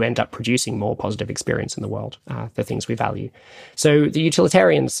them do end up producing more positive experience in the world, the things we value. So the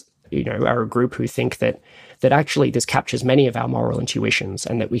utilitarians, are a group who think that actually this captures many of our moral intuitions,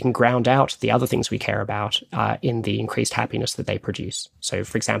 and that we can ground out the other things we care about in the increased happiness that they produce. So,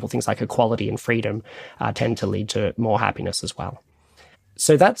 for example, things like equality and freedom tend to lead to more happiness as well.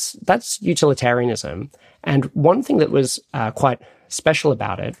 So that's utilitarianism. And one thing that was quite special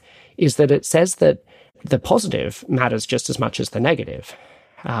about it is that it says that the positive matters just as much as the negative.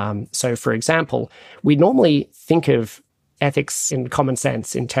 So, for example, we normally think of ethics in common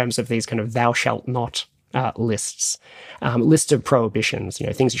sense in terms of these kind of thou shalt not lists, list of prohibitions,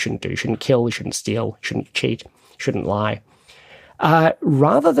 things you shouldn't do. You shouldn't kill, you shouldn't steal, you shouldn't cheat, you shouldn't lie.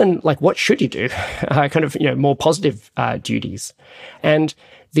 Rather than like, what should you do? Kind of, more positive duties. And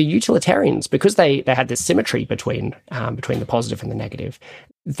the utilitarians, because they had this symmetry between the positive and the negative,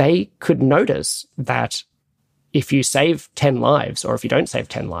 they could notice that if you save 10 lives or if you don't save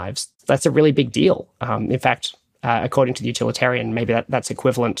 10 lives, that's a really big deal. In fact, according to the utilitarian, maybe that's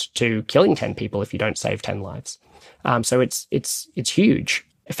equivalent to killing 10 people if you don't save 10 lives. So it's huge.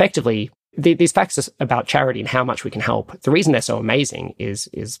 Effectively, these facts about charity and how much we can help, the reason they're so amazing is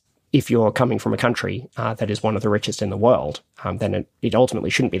if you're coming from a country that is one of the richest in the world, then it ultimately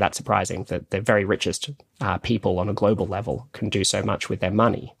shouldn't be that surprising that the very richest people on a global level can do so much with their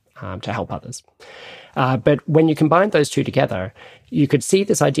money to help others. But when you combine those two together, you could see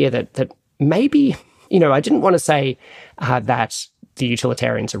this idea that maybe, I didn't want to say that the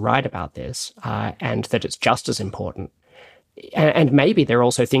utilitarians are right about this and that it's just as important. And maybe there are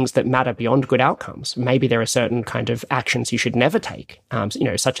also things that matter beyond good outcomes. Maybe there are certain kind of actions you should never take,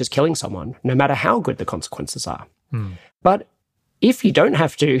 such as killing someone, no matter how good the consequences are. But if you don't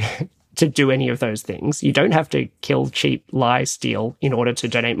have to do any of those things, you don't have to kill, cheat, lie, steal in order to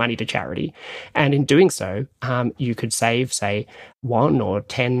donate money to charity. And in doing so, you could save, say, 1 or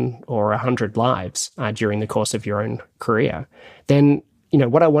 10 or 100 lives during the course of your own career. Then,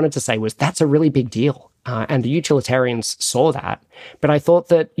 what I wanted to say was that's a really big deal. And the utilitarians saw that. But I thought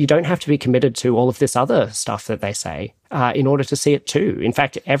that you don't have to be committed to all of this other stuff that they say in order to see it too. In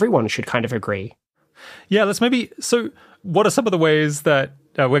fact, everyone should kind of agree. Yeah, so what are some of the ways that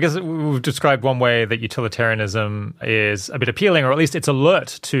I guess we've described one way that utilitarianism is a bit appealing, or at least it's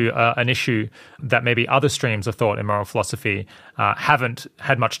alert to an issue that maybe other streams of thought in moral philosophy haven't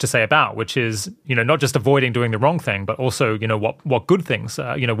had much to say about, which is, not just avoiding doing the wrong thing, but also, what good things,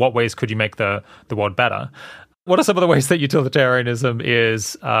 what ways could you make the world better? What are some of the ways that utilitarianism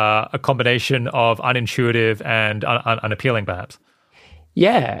is a combination of unintuitive and unappealing, perhaps?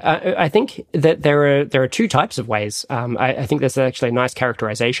 Yeah, I think that there are two types of ways. I think there's actually a nice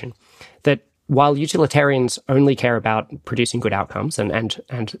characterization that while utilitarians only care about producing good outcomes and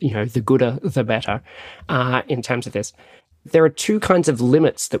the gooder the better in terms of this, there are two kinds of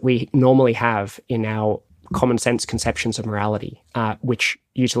limits that we normally have in our common sense conceptions of morality, which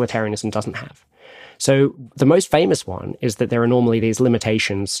utilitarianism doesn't have. So the most famous one is that there are normally these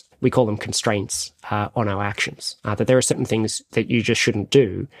limitations, we call them constraints, on our actions, that there are certain things that you just shouldn't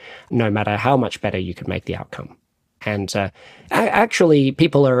do, no matter how much better you could make the outcome. And actually,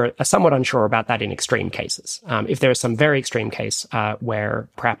 people are somewhat unsure about that in extreme cases. If there is some very extreme case where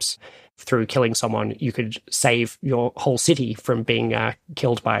perhaps through killing someone, you could save your whole city from being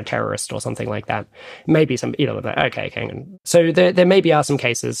killed by a terrorist or something like that, maybe some, okay, hang on. So there maybe are some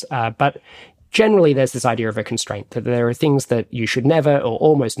cases, but generally, there's this idea of a constraint, that there are things that you should never or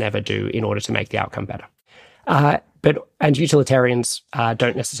almost never do in order to make the outcome better. And utilitarians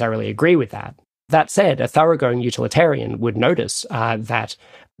don't necessarily agree with that. That said, a thoroughgoing utilitarian would notice that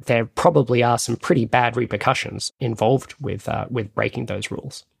there probably are some pretty bad repercussions involved with breaking those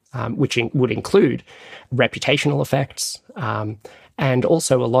rules, which would include reputational effects, and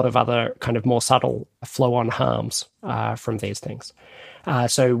also a lot of other kind of more subtle flow-on harms from these things.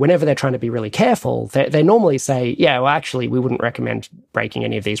 So whenever they're trying to be really careful, they normally say, actually, we wouldn't recommend breaking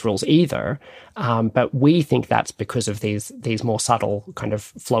any of these rules either. But we think that's because of these more subtle kind of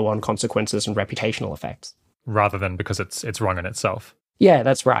flow-on consequences and reputational effects. Rather than because it's wrong in itself. Yeah,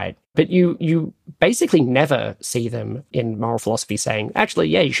 that's right. But you basically never see them in moral philosophy saying,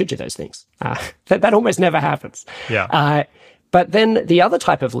 actually, you should do those things. That almost never happens. Yeah. But then the other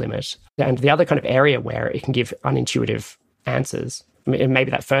type of limit and the other kind of area where it can give unintuitive answers,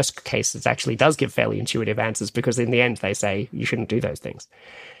 maybe that first case it actually does give fairly intuitive answers because in the end they say you shouldn't do those things.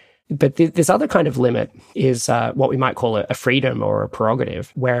 But this other kind of limit is what we might call a freedom or a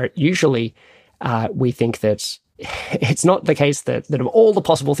prerogative, where usually we think that it's not the case that of all the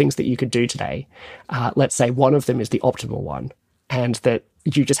possible things that you could do today, let's say one of them is the optimal one, and that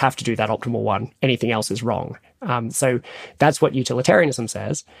you just have to do that optimal one. Anything else is wrong. So that's what utilitarianism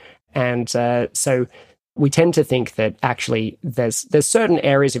says. And so we tend to think that actually there's certain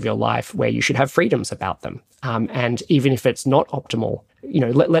areas of your life where you should have freedoms about them. And even if it's not optimal,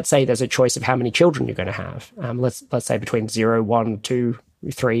 let's say there's a choice of how many children you're going to have. Let's say between 0, 1, 2,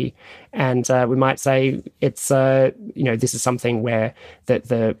 3. And we might say it's, this is something where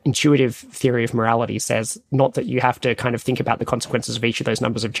the intuitive theory of morality says not that you have to kind of think about the consequences of each of those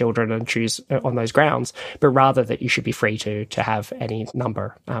numbers of children and choose on those grounds, but rather that you should be free to have any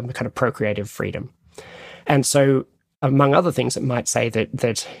number, kind of procreative freedom. And so, among other things, it might say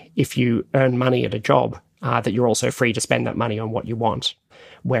that if you earn money at a job, that you're also free to spend that money on what you want.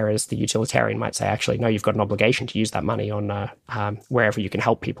 Whereas the utilitarian might say, actually, no, you've got an obligation to use that money on wherever you can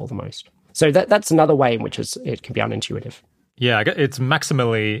help people the most. So that's another way in which it can be unintuitive. Yeah, it's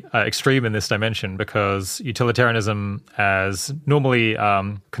maximally extreme in this dimension because utilitarianism, as normally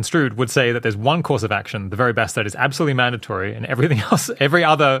construed, would say that there's one course of action, the very best, that is absolutely mandatory, and everything else, every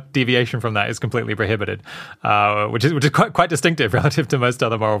other deviation from that is completely prohibited, which is quite distinctive relative to most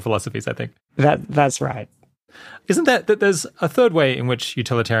other moral philosophies, I think. That's right. Isn't that there's a third way in which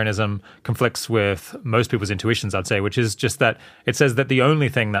utilitarianism conflicts with most people's intuitions, I'd say, which is just that it says that the only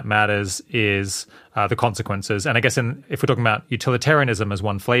thing that matters is the consequences. And I guess if we're talking about utilitarianism as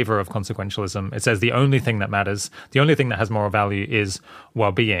one flavor of consequentialism, it says the only thing that matters, the only thing that has moral value is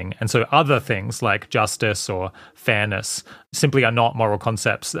well-being. And so other things like justice or fairness simply are not moral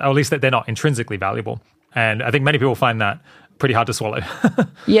concepts, or at least that they're not intrinsically valuable. And I think many people find that pretty hard to swallow.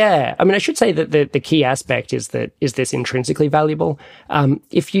 Yeah. I mean, I should say that the key aspect is this intrinsically valuable?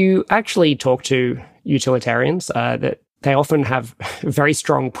 If you actually talk to utilitarians, that they often have very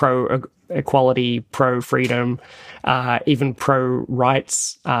strong pro-equality, pro-freedom, even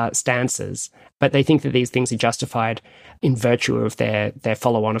pro-rights stances, but they think that these things are justified in virtue of their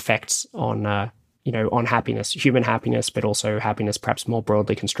follow-on effects on on happiness, human happiness, but also happiness perhaps more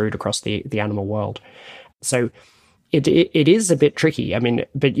broadly construed across the animal world. So It is a bit tricky. I mean,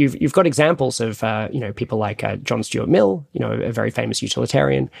 but you've got examples of people like John Stuart Mill, a very famous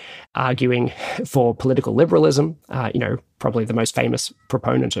utilitarian, arguing for political liberalism. Probably the most famous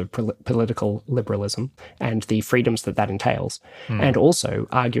proponent of political liberalism and the freedoms that entails, and also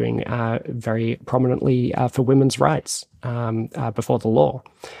arguing very prominently for women's rights before the law.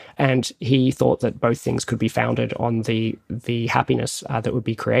 And he thought that both things could be founded on the happiness that would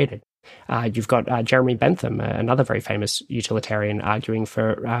be created. You've got Jeremy Bentham, another very famous utilitarian, arguing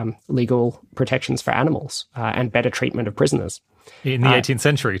for legal protections for animals and better treatment of prisoners. In the 18th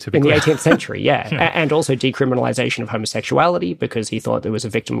century, to be clear. In the 18th century, yeah. And also decriminalization of homosexuality, because he thought it was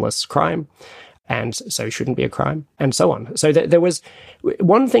a victimless crime, and so shouldn't be a crime, and so on. So there was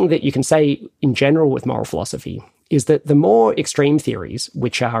one thing that you can say in general with moral philosophy is that the more extreme theories,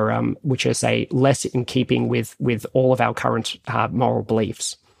 which are say less in keeping with all of our current moral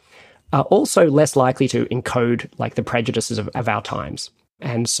beliefs, are also less likely to encode like the prejudices of our times.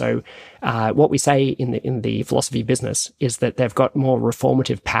 And so what we say in the philosophy business is that they've got more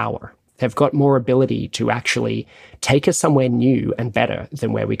reformative power. They've got more ability to actually take us somewhere new and better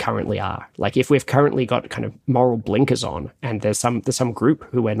than where we currently are. Like if we've currently got kind of moral blinkers on and there's some group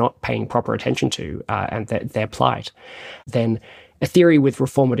who we're not paying proper attention to and their glight, then a theory with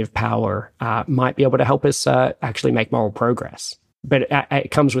reformative power might be able to help us actually make moral progress. But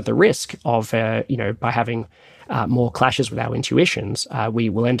it comes with the risk of, by having more clashes with our intuitions, we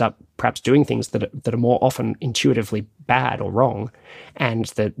will end up perhaps doing things that are more often intuitively bad or wrong, and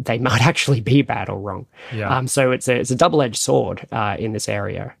that they might actually be bad or wrong. Yeah. So it's a double-edged sword in this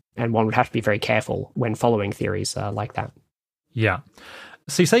area, and one would have to be very careful when following theories like that. Yeah.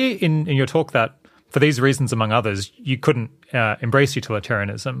 So you say in your talk that for these reasons, among others, you couldn't embrace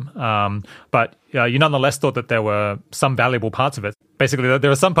utilitarianism, but you nonetheless thought that there were some valuable parts of it. Basically, there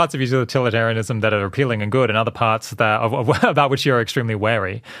are some parts of utilitarianism that are appealing and good, and other parts that about which you're extremely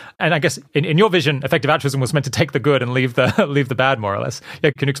wary. And I guess in your vision, effective altruism was meant to take the good and leave the bad, more or less.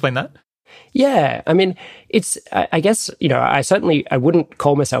 Yeah, can you explain that? Yeah, I mean, it's. I guess I wouldn't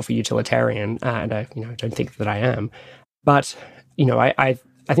call myself a utilitarian, and I don't think that I am, but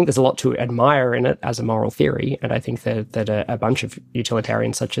I think there's a lot to admire in it as a moral theory, and I think that a bunch of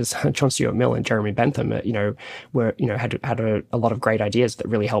utilitarians such as John Stuart Mill and Jeremy Bentham, had a lot of great ideas that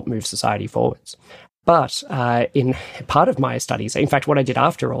really helped move society forwards. But in part of my studies, in fact, what I did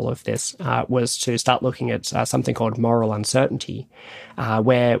after all of this was to start looking at something called moral uncertainty,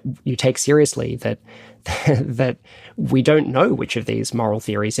 where you take seriously that that we don't know which of these moral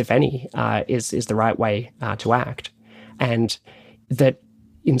theories, if any, is the right way to act, and that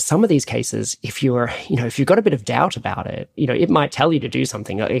in some of these cases, if you've got a bit of doubt about it, it might tell you to do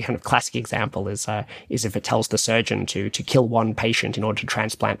something. A kind of classic example is if it tells the surgeon to kill one patient in order to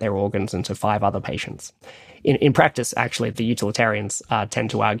transplant their organs into 5 other patients. In practice, actually, the utilitarians tend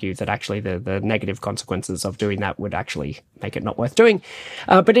to argue that actually the negative consequences of doing that would actually make it not worth doing.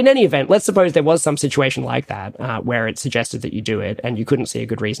 But in any event, let's suppose there was some situation like that where it suggested that you do it and you couldn't see a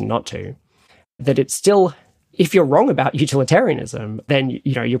good reason not to, that it's still... If you're wrong about utilitarianism, then,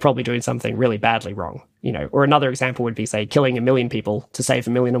 you're probably doing something really badly wrong, or another example would be, say, killing 1 million people to save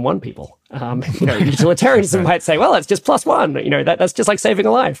 1,000,001 people. Utilitarianism might say, well, that's just +1, that's just like saving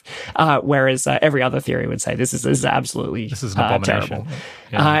a life. Whereas every other theory would say, this is absolutely this is an abomination. Terrible.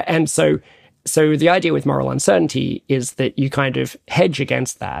 Yeah. And so the idea with moral uncertainty is that you kind of hedge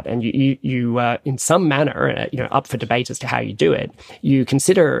against that, and you in some manner, up for debate as to how you do it. You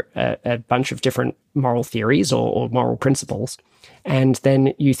consider a bunch of different moral theories or moral principles, and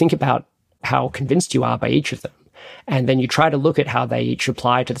then you think about how convinced you are by each of them, and then you try to look at how they each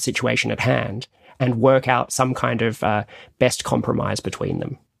apply to the situation at hand and work out some kind of best compromise between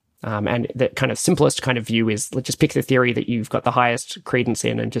them. And the kind of simplest kind of view is, let's just pick the theory that you've got the highest credence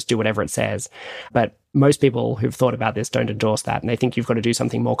in and just do whatever it says. But most people who've thought about this don't endorse that, and they think you've got to do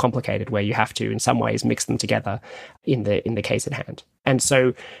something more complicated where you have to, in some ways, mix them together in the case at hand. And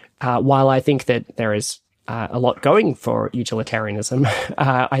so while I think that there is a lot going for utilitarianism,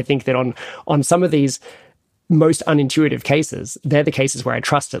 I think that on some of these most unintuitive cases, they're the cases where I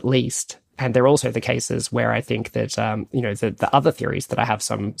trust at least. And they're also the cases where I think that, the other theories that I have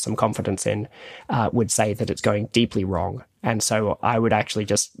some confidence in would say that it's going deeply wrong. And so I would actually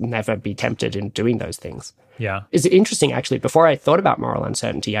just never be tempted in doing those things. Yeah. It's interesting, actually. Before I thought about moral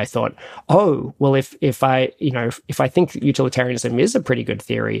uncertainty, I thought, oh, well, if I think utilitarianism is a pretty good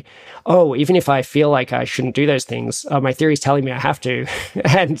theory, even if I feel like I shouldn't do those things, my theory is telling me I have to,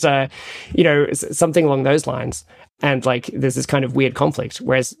 and something along those lines. And there's this kind of weird conflict,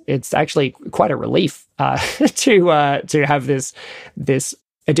 whereas it's actually quite a relief to have this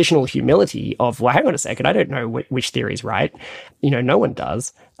additional humility of, well, hang on a second, I don't know which theory is right. No one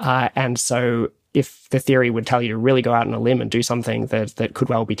does. And so if the theory would tell you to really go out on a limb and do something that could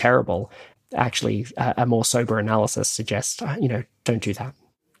well be terrible, actually a more sober analysis suggests, don't do that.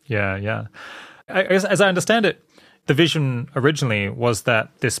 Yeah. As I understand it, the vision originally was that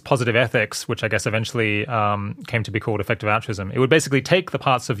this positive ethics, which I guess eventually came to be called effective altruism, it would basically take the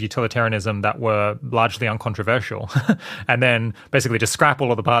parts of utilitarianism that were largely uncontroversial and then basically just scrap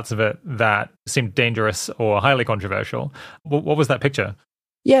all of the parts of it that seemed dangerous or highly controversial. What was that picture?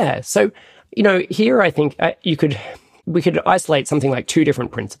 Yeah. So, here I think we could isolate something like two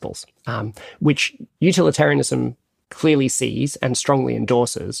different principles, which utilitarianism clearly sees and strongly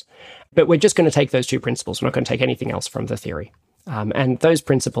endorses. But we're just going to take those two principles. We're not going to take anything else from the theory. And those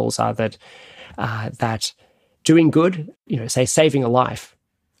principles are that doing good, say saving a life,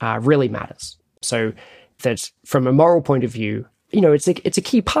 really matters. So that from a moral point of view, it's a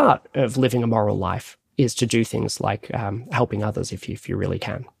key part of living a moral life is to do things like helping others if you really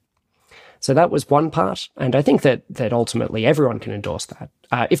can. So that was one part, and I think that ultimately everyone can endorse that.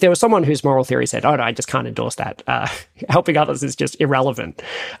 If there was someone whose moral theory said, "Oh no, I just can't endorse that. Helping others is just irrelevant,"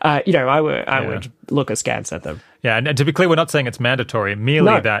 I would look askance at them. Yeah, and to be clear, we're not saying it's mandatory.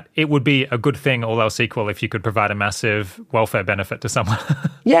 Merely that it would be a good thing, all else equal, if you could provide a massive welfare benefit to someone.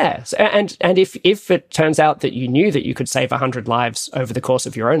 Yes, and if it turns out that you knew that you could save 100 lives over the course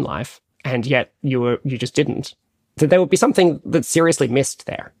of your own life, and yet you just didn't, that there would be something that's seriously missed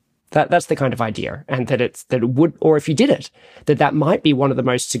there. That's the kind of idea, and that it would, or if you did it, that might be one of the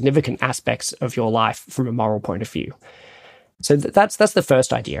most significant aspects of your life from a moral point of view. So that's the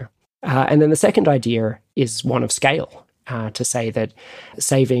first idea. And then the second idea is one of scale, to say that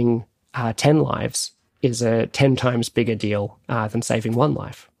saving 10 lives is a 10 times bigger deal than saving one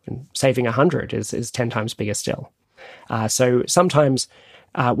life. And saving 100 is 10 times bigger still. So sometimes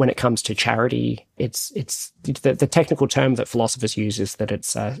when it comes to charity, it's the technical term that philosophers use is that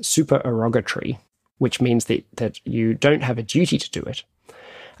it's supererogatory, which means that you don't have a duty to do it.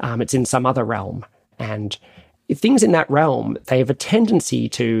 It's in some other realm. And things in that realm, they have a tendency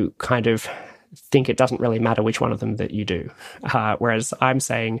to kind of think it doesn't really matter which one of them that you do. Whereas I'm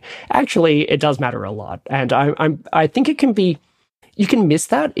saying, actually, it does matter a lot. And I think it can be, you can miss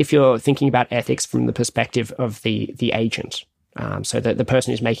that if you're thinking about ethics from the perspective of the agent. So the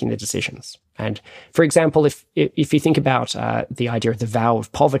person who's making the decisions. And for example, if you think about the idea of the vow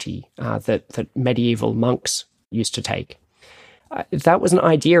of poverty that medieval monks used to take, that was an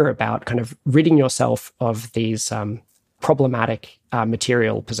idea about kind of ridding yourself of these problematic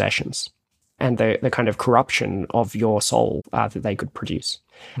material possessions and the kind of corruption of your soul that they could produce,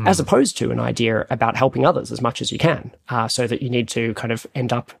 as opposed to an idea about helping others as much as you can, so that you need to kind of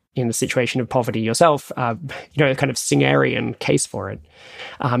end up in a situation of poverty yourself, a kind of Singerian case for it.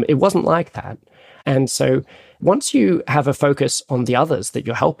 It wasn't like that. And so once you have a focus on the others that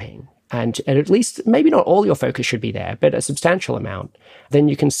you're helping, and at least maybe not all your focus should be there, but a substantial amount, then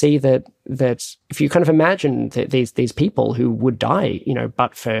you can see that if you kind of imagine these people who would die,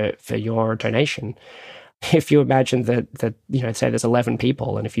 but for your donation, if you imagine that say there's 11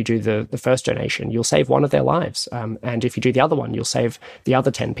 people, and if you do the first donation, you'll save one of their lives. And if you do the other one, you'll save the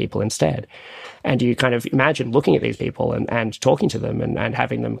other 10 people instead. And you kind of imagine looking at these people and talking to them and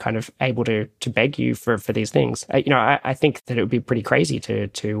having them kind of able to beg you for these things. I think that it would be pretty crazy to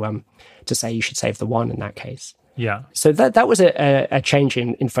say you should save the one in that case. Yeah. So that was a change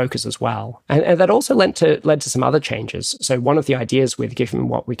in focus as well. And that also led to some other changes. So one of the ideas with Giving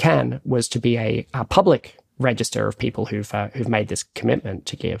What We Can was to be a public register of people who've made this commitment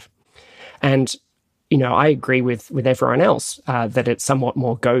to give. And I agree with everyone else that it's somewhat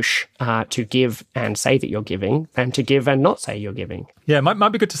more gauche to give and say that you're giving than to give and not say you're giving. Yeah, it might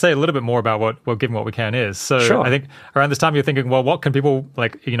be good to say a little bit more about what Giving What We Can is. So sure. I think around this time you're thinking, well, what can people,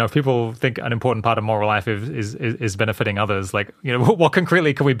 if people think an important part of moral life is benefiting others, what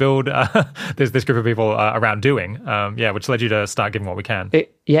concretely can we build this group of people around doing? Which led you to start Giving What We Can.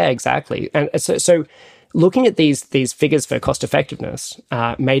 Yeah, exactly. And so looking at these figures for cost effectiveness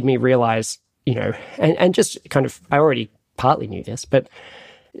made me realize, and just kind of, I already partly knew this, but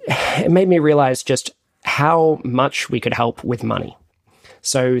it made me realize just how much we could help with money.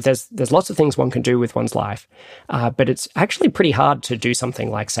 So there's lots of things one can do with one's life, but it's actually pretty hard to do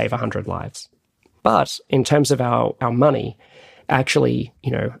something like save 100 lives. But in terms of our money, actually,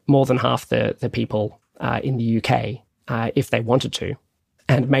 more than half the people in the UK, if they wanted to,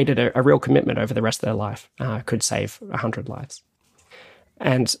 and made it a real commitment over the rest of their life, could save 100 lives.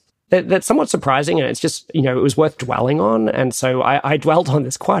 And that's somewhat surprising, and it's just, it was worth dwelling on. And so I dwelled on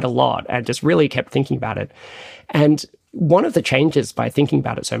this quite a lot and just really kept thinking about it. And one of the changes by thinking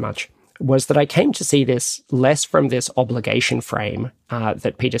about it so much was that I came to see this less from this obligation frame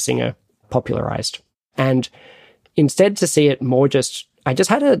that Peter Singer popularized, and instead to see it more I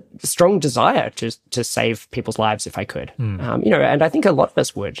just had a strong desire to save people's lives if I could. And I think a lot of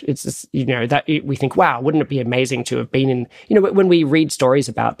us would. It's just, that we think, wow, wouldn't it be amazing to have been in, when we read stories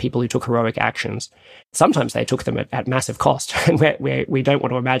about people who took heroic actions, sometimes they took them at massive cost, and we don't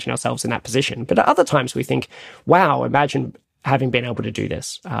want to imagine ourselves in that position. But at other times we think, wow, imagine having been able to do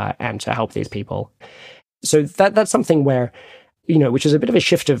this and to help these people. So that's something where, which is a bit of a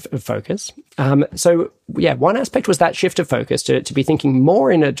shift of focus. One aspect was that shift of focus to be thinking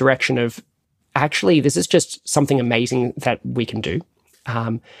more in a direction of, actually, this is just something amazing that we can do.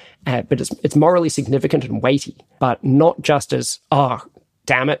 But it's morally significant and weighty, but not just as, oh,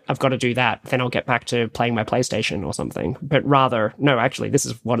 damn it, I've got to do that. Then I'll get back to playing my PlayStation or something. But rather, no, actually, this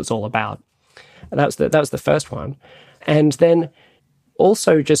is what it's all about. That was the first one. And then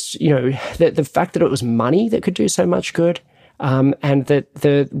also just, the fact that it was money that could do so much good. And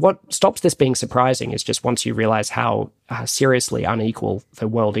that what stops this being surprising is just once you realize how seriously unequal the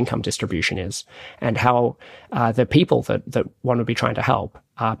world income distribution is, and how the people that one would be trying to help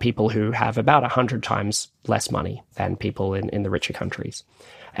are people who have about 100 times less money than people in the richer countries.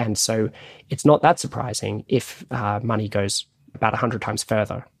 And so it's not that surprising if money goes about 100 times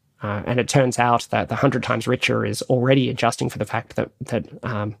further. And it turns out that the 100 times richer is already adjusting for the fact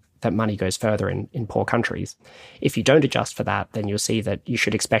that money goes further in poor countries. If you don't adjust for that, then you'll see that you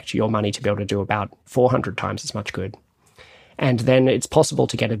should expect your money to be able to do about 400 times as much good. And then it's possible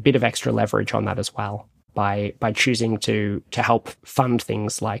to get a bit of extra leverage on that as well by choosing to help fund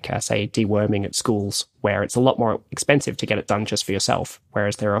things like, say, deworming at schools, where it's a lot more expensive to get it done just for yourself,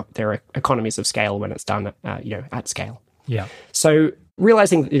 whereas there are economies of scale when it's done at scale. Yeah. So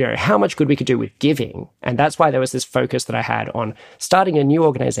realizing, how much good we could do with giving. And that's why there was this focus that I had on starting a new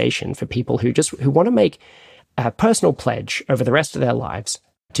organization for people who want to make a personal pledge over the rest of their lives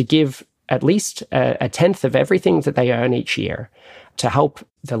to give at least a tenth of everything that they earn each year to help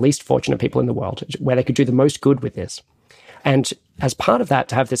the least fortunate people in the world, where they could do the most good with this. And as part of that,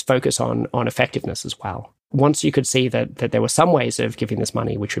 to have this focus on effectiveness as well. Once you could see that there were some ways of giving this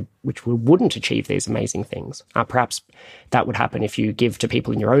money which wouldn't achieve these amazing things, perhaps that would happen if you give to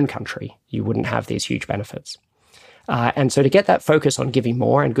people in your own country. You wouldn't have these huge benefits. And so to get that focus on giving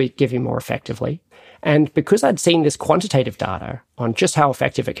more and giving more effectively, and because I'd seen this quantitative data on just how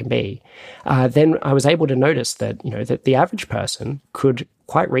effective it can be, then I was able to notice that, that the average person could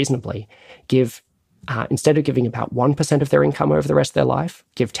quite reasonably give, instead of giving about 1% of their income over the rest of their life,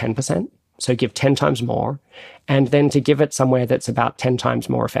 give 10%. So give 10 times more, and then to give it somewhere that's about 10 times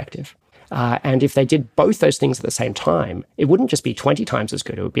more effective. And if they did both those things at the same time, it wouldn't just be 20 times as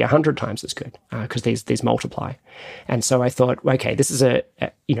good, it would be 100 times as good, because these multiply. And so I thought, okay, this is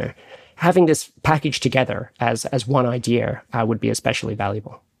having this packaged together as one idea would be especially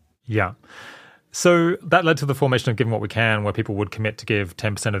valuable. Yeah. So that led to the formation of Giving What We Can, where people would commit to give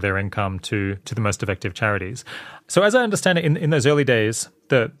 10% of their income to the most effective charities. So as I understand it, in those early days,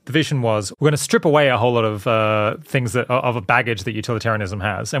 the vision was we're going to strip away a whole lot of things of a baggage that utilitarianism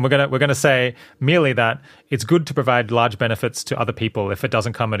has, and we're going to say merely that it's good to provide large benefits to other people if it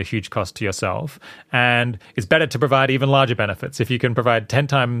doesn't come at a huge cost to yourself, and it's better to provide even larger benefits. If you can provide 10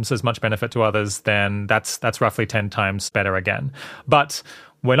 times as much benefit to others, then that's roughly 10 times better again. But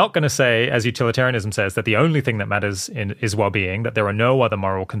we're not going to say, as utilitarianism says, that the only thing that matters is well-being, that there are no other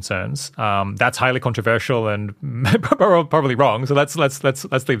moral concerns. That's highly controversial and probably wrong. So let's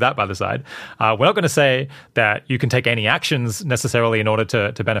leave that by the side. We're not going to say that you can take any actions necessarily in order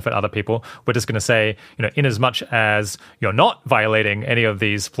to benefit other people. We're just going to say, in as much as you're not violating any of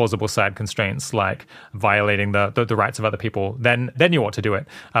these plausible side constraints, like violating the rights of other people, then you ought to do it.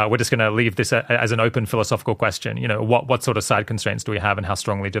 We're just going to leave this as an open philosophical question. What sort of side constraints do we have, and how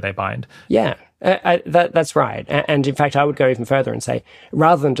strongly do they bind? Yeah, that's right. And in fact, I would go even further and say,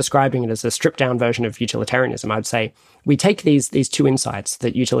 rather than describing it as a stripped down version of utilitarianism, I would say we take these two insights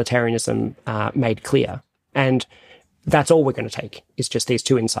that utilitarianism made clear, and that's all we're going to take is just these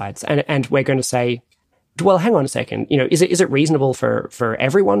two insights. And we're going to say, well, hang on a second, is it reasonable for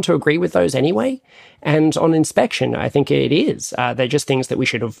everyone to agree with those anyway? And on inspection, I think it is. They're just things that we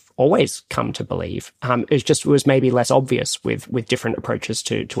should have always come to believe. It was maybe less obvious with different approaches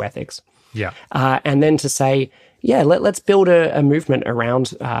to ethics. Yeah. And then to say, yeah, let's build a movement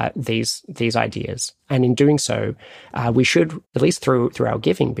around these ideas. And in doing so, we should, at least through our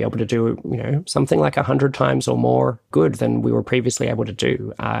giving, be able to do something like 100 times or more good than we were previously able to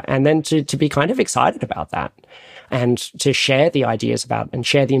do. And then to be kind of excited about that. and to share the ideas about and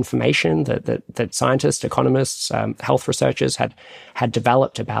share the information that scientists, economists, health researchers had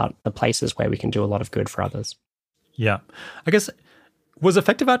developed about the places where we can do a lot of good for others. Yeah. I guess, was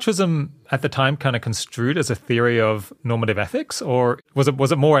effective altruism at the time kind of construed as a theory of normative ethics, or was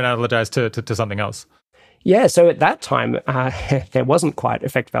it more analogized to something else? Yeah, so at that time, there wasn't quite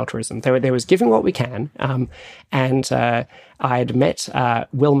effective altruism. There was giving what we can. And I'd met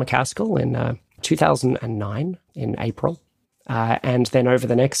Will MacAskill in 2009 in April. And then over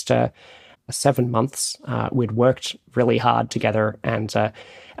the next 7 months, we'd worked really hard together and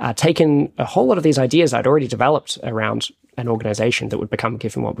taken a whole lot of these ideas I'd already developed around an organization that would become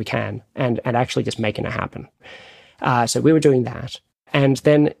Giving What We Can and actually just making it happen. So we were doing that. And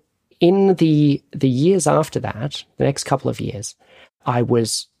then in the years after that, the next couple of years, I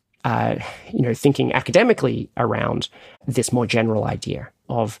was, thinking academically around this more general idea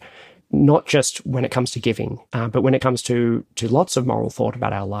of not just when it comes to giving, but when it comes to lots of moral thought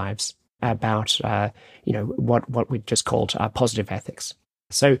about our lives, about what we just called positive ethics.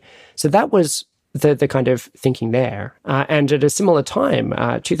 So that was the kind of thinking there. And at a similar time,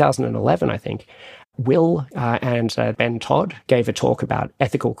 2011, I think, Will and Ben Todd gave a talk about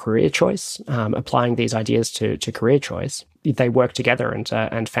ethical career choice, applying these ideas to career choice. They worked together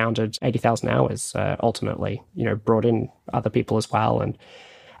and founded 80,000 Hours, ultimately, brought in other people as well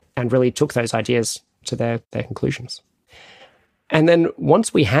and really took those ideas to their conclusions. And then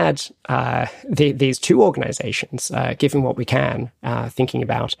once we had these two organizations, Giving What We Can, thinking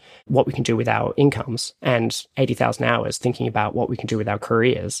about what we can do with our incomes, and 80,000 Hours, thinking about what we can do with our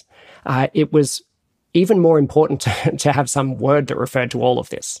careers, it was even more important to have some word that referred to all of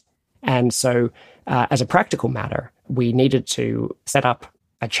this. And so as a practical matter, we needed to set up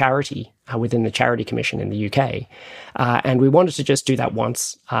a charity within the Charity Commission in the UK. And we wanted to just do that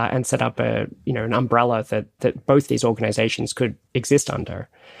once and set up an umbrella that both these organizations could exist under.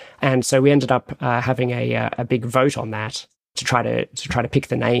 And so we ended up having a big vote on that to try to pick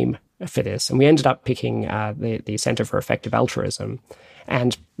the name for this. And we ended up picking the Center for Effective Altruism.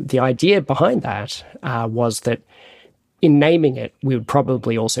 And the idea behind that was that in naming it, we would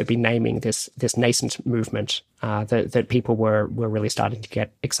probably also be naming this nascent movement that people were really starting to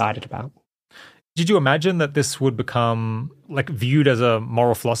get excited about. Did you imagine that this would become viewed as a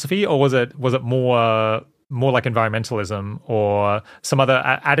moral philosophy, or was it more like environmentalism or some other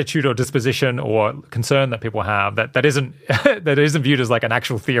attitude or disposition or concern that people have that isn't that isn't viewed as like an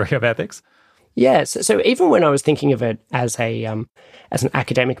actual theory of ethics? Yes. So even when I was thinking of it as an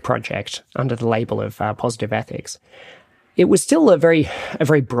academic project under the label of positive ethics, it was still a very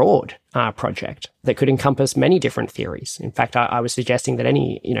broad project that could encompass many different theories. In fact, I was suggesting that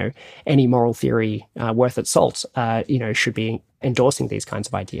any moral theory worth its salt, should be endorsing these kinds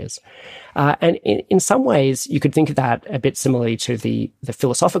of ideas. And in some ways, you could think of that a bit similarly to the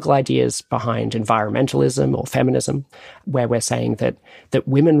philosophical ideas behind environmentalism or feminism, where we're saying that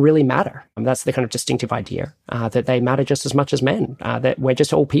women really matter. And that's the kind of distinctive idea, that they matter just as much as men, that we're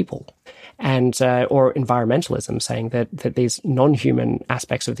just all people. And or environmentalism, saying that these non-human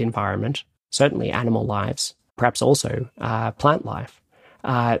aspects of the environment, certainly animal lives, perhaps also plant life,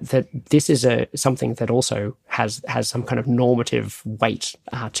 that this is something that also has some kind of normative weight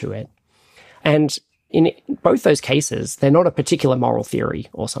to it. And in both those cases, they're not a particular moral theory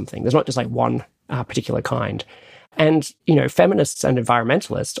or something. There's not just like one particular kind. And, feminists and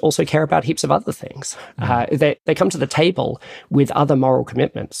environmentalists also care about heaps of other things. They come to the table with other moral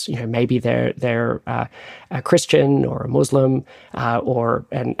commitments. Maybe they're a Christian or a Muslim or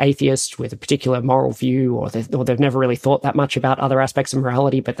an atheist with a particular moral view, or they've never really thought that much about other aspects of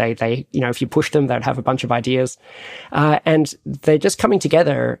morality, but they if you push them, they'd have a bunch of ideas. And they're just coming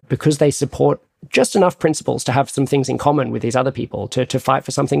together because they support just enough principles to have some things in common with these other people to fight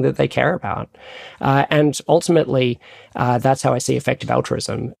for something that they care about. And ultimately, that's how I see effective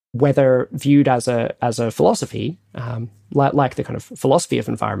altruism, whether viewed as a philosophy, like the kind of philosophy of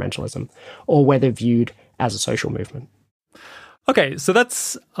environmentalism, or whether viewed as a social movement. Okay, so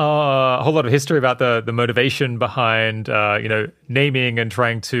that's a whole lot of history about the motivation behind naming and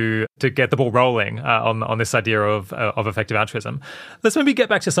trying to get the ball rolling on this idea of effective altruism. Let's maybe get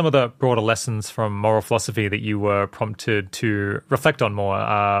back to some of the broader lessons from moral philosophy that you were prompted to reflect on more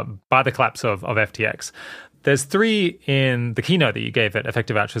by the collapse of FTX. There's 3 in the keynote that you gave at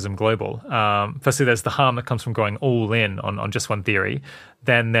Effective Altruism Global. Firstly, there's the harm that comes from going all in on just one theory.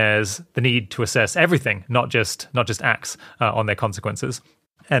 Then there's the need to assess everything, not just acts, on their consequences.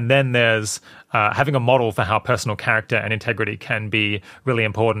 And then there's having a model for how personal character and integrity can be really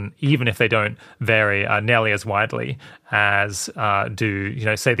important, even if they don't vary nearly as widely as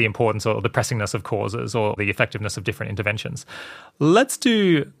do, say, the importance or the pressingness of causes or the effectiveness of different interventions. Let's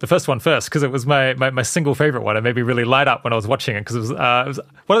do the first one first, because it was my single favorite one. It made me really light up when I was watching it, because it was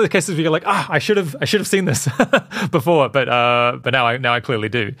one of the cases where you're like, I should have seen this before, but now I clearly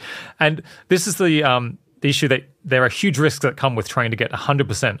do. And this is the issue that there are huge risks that come with trying to get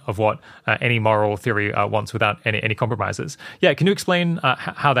 100% of what any moral theory wants without any compromises. Yeah, can you explain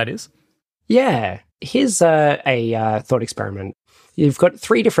how that is? Yeah, here's a thought experiment. You've got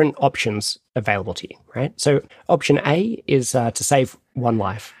 3 different options available to you, right? So option A is to save 1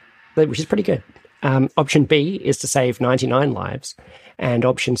 life, which is pretty good. Option B is to save 99 lives, and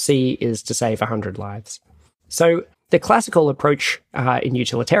option C is to save 100 lives. So the classical approach in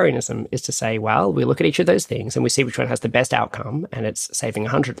utilitarianism is to say, well, we look at each of those things and we see which one has the best outcome, and it's saving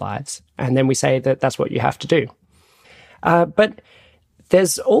 100 lives. And then we say that that's what you have to do. But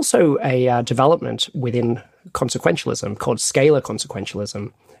there's also a development within consequentialism called scalar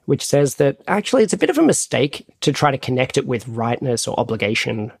consequentialism, which says that actually it's a bit of a mistake to try to connect it with rightness or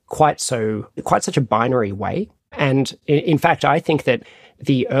obligation quite such a binary way. And in fact, I think that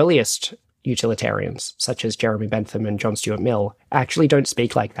the earliest utilitarians, such as Jeremy Bentham and John Stuart Mill, actually don't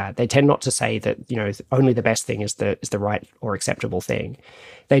speak like that. They tend not to say that, only the best thing is the right or acceptable thing.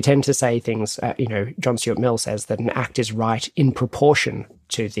 They tend to say things, John Stuart Mill says that an act is right in proportion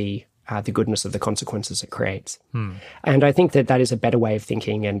to the goodness of the consequences it creates. And I think that is a better way of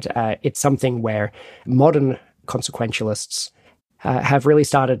thinking, and it's something where modern consequentialists have really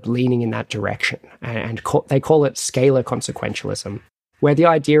started leaning in that direction, and they call it scalar consequentialism, where the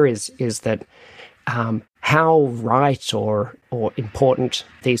idea is that how right or important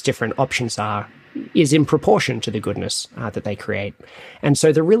these different options are is in proportion to the goodness that they create. And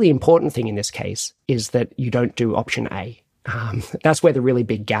so the really important thing in this case is that you don't do option A. That's where the really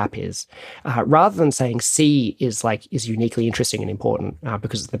big gap is. Rather than saying C is uniquely interesting and important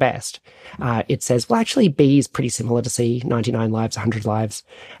because it's the best, it says, well, actually B is pretty similar to C, 99 lives, 100 lives,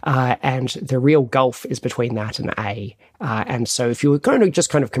 and the real gulf is between that and A. And so if you were going to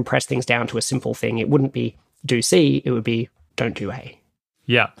just kind of compress things down to a simple thing, it wouldn't be do C, it would be don't do A.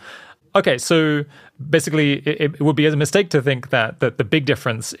 Yeah. Okay, so basically it would be a mistake to think that the big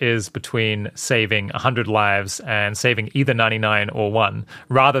difference is between saving 100 lives and saving either 99 or 1.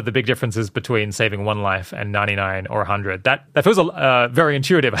 Rather, the big difference is between saving 1 life and 99 or 100. That feels very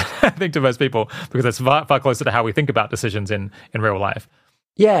intuitive, I think, to most people, because it's far closer to how we think about decisions in real life.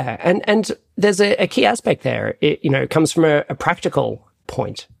 Yeah, and there's a key aspect there. It comes from a practical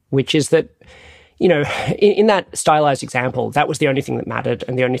point, which is that in that stylized example, that was the only thing that mattered,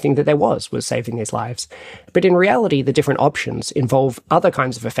 and the only thing that there was saving these lives. But in reality, the different options involve other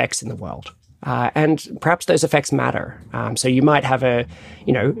kinds of effects in the world. And perhaps those effects matter. So you might have a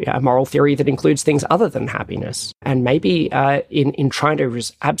moral theory that includes things other than happiness. And maybe in trying to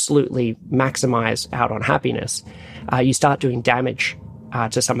absolutely maximize out on happiness, you start doing damage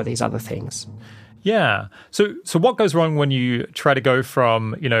to some of these other things. Yeah. So what goes wrong when you try to go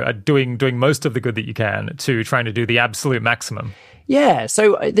from, doing most of the good that you can to trying to do the absolute maximum? Yeah.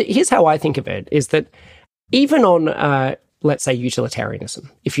 So here's how I think of it, is that even on, let's say, utilitarianism,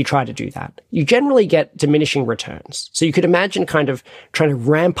 if you try to do that, you generally get diminishing returns. So you could imagine kind of trying to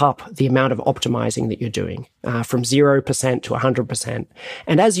ramp up the amount of optimizing that you're doing from 0% to 100%.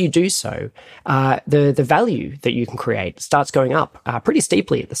 And as you do so, the value that you can create starts going up pretty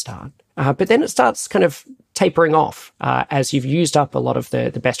steeply at the start. But then it starts kind of tapering off as you've used up a lot of the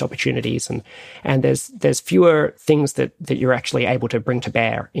best opportunities, and there's fewer things that you're actually able to bring to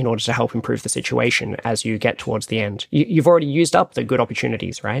bear in order to help improve the situation as you get towards the end. You've already used up the good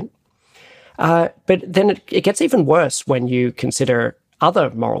opportunities, right? But then it gets even worse when you consider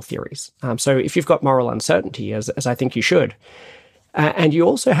other moral theories. So if you've got moral uncertainty, as I think you should, and you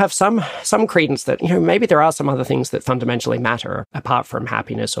also have some credence that, maybe there are some other things that fundamentally matter apart from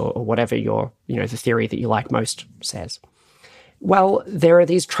happiness or whatever the theory that you like most says. Well, there are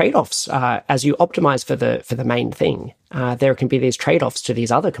these trade-offs as you optimize for the main thing. There can be these trade-offs to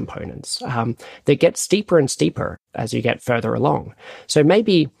these other components that get steeper and steeper as you get further along. So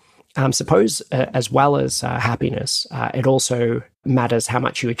maybe suppose as well as happiness, it also matters how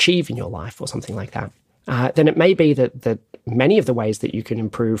much you achieve in your life or something like that. Then it may be that many of the ways that you can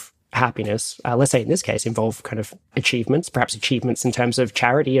improve happiness, let's say in this case, involve kind of achievements, perhaps achievements in terms of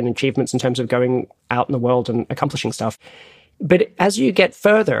charity and achievements in terms of going out in the world and accomplishing stuff. But as you get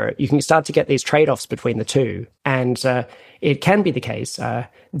further, you can start to get these trade-offs between the two. And it can be the case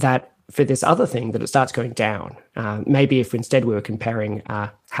that for this other thing that it starts going down. Maybe if instead we were comparing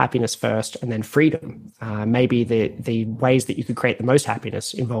happiness first and then freedom, maybe the ways that you could create the most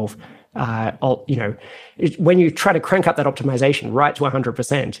happiness involve, when you try to crank up that optimization right to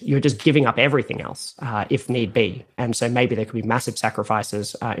 100%, you're just giving up everything else if need be. And so maybe there could be massive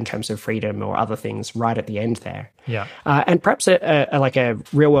sacrifices in terms of freedom or other things right at the end there. Yeah. And perhaps a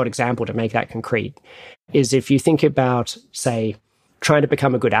real world example to make that concrete is if you think about, say, trying to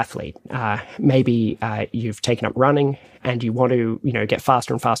become a good athlete. Maybe you've taken up running and you want to, get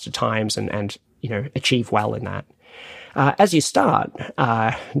faster and faster times and achieve well in that. As you start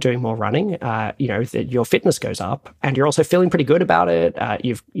doing more running, your fitness goes up and you're also feeling pretty good about it.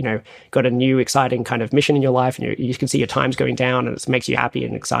 You've, got a new exciting kind of mission in your life and you can see your times going down and it makes you happy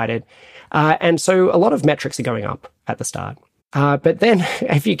and excited. And so a lot of metrics are going up at the start. But then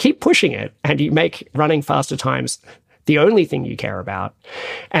if you keep pushing it and you make running faster times the only thing you care about,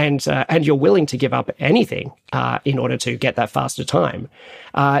 and you're willing to give up anything in order to get that faster time,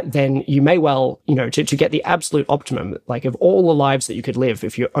 then you may well, to get the absolute optimum, like of all the lives that you could live,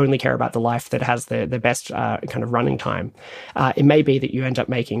 if you only care about the life that has the best kind of running time, it may be that you end up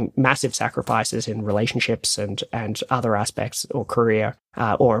making massive sacrifices in relationships and other aspects or career,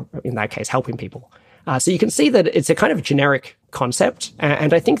 or in that case, helping people. So you can see that it's a kind of generic concept.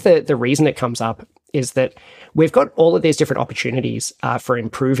 And I think that the reason it comes up is that we've got all of these different opportunities for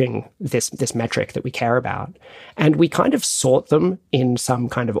improving this metric that we care about. And we kind of sort them in some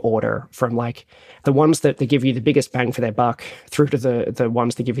kind of order from like the ones that give you the biggest bang for their buck through to the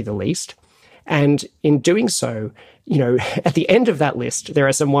ones that give you the least. And in doing so, at the end of that list, there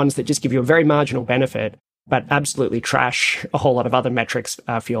are some ones that just give you a very marginal benefit, but absolutely trash a whole lot of other metrics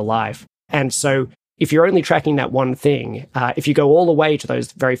for your life. And so if you're only tracking that one thing, if you go all the way to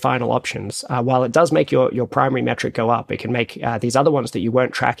those very final options, while it does make your primary metric go up, it can make these other ones that you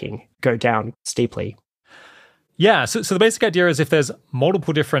weren't tracking go down steeply. Yeah, so the basic idea is if there's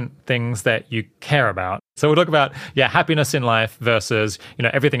multiple different things that you care about. So we'll talk about, happiness in life versus,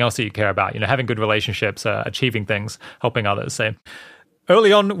 everything else that you care about, having good relationships, achieving things, helping others, say.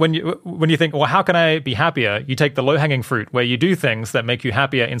 Early on, when you think, well, how can I be happier? You take the low-hanging fruit where you do things that make you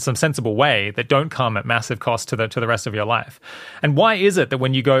happier in some sensible way that don't come at massive cost to the rest of your life. And why is it that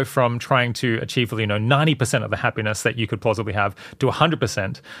when you go from trying to achieve, 90% of the happiness that you could plausibly have to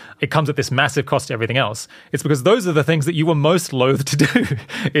 100%, it comes at this massive cost to everything else? It's because those are the things that you were most loath to do,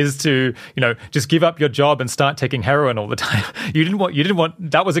 is to, just give up your job and start taking heroin all the time. You didn't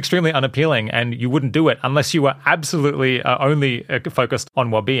want, that was extremely unappealing, and you wouldn't do it unless you were absolutely only focused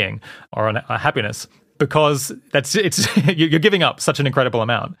on well-being or on happiness, because you're giving up such an incredible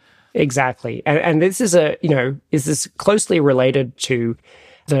amount. Exactly. And this is is this closely related to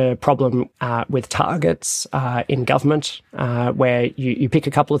the problem with targets in government, where you pick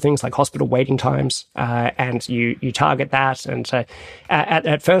a couple of things like hospital waiting times, and you target that. And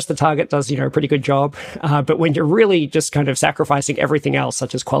at first, the target does a pretty good job, but when you're really just kind of sacrificing everything else,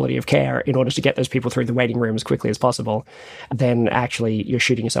 such as quality of care, in order to get those people through the waiting room as quickly as possible, then actually you're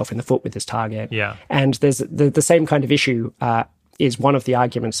shooting yourself in the foot with this target. Yeah. And there's the same kind of issue is one of the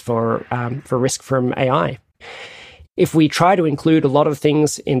arguments for risk from AI. If we try to include a lot of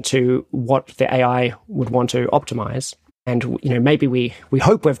things into what the AI would want to optimize, and maybe we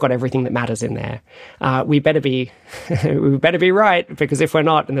hope we've got everything that matters in there, we better be right, because if we're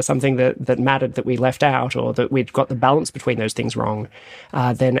not, and there's something that mattered that we left out, or that we've got the balance between those things wrong,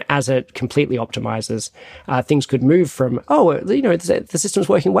 then as it completely optimizes, things could move from the system's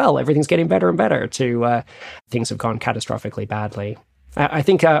working well, everything's getting better and better, to things have gone catastrophically badly. I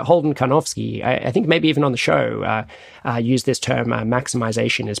think Holden Karnofsky, I think maybe even on the show, used this term,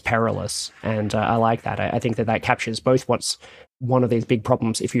 maximization is perilous. And I like that. I think that captures both what's one of these big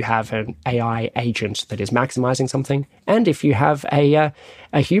problems if you have an AI agent that is maximizing something, and if you have a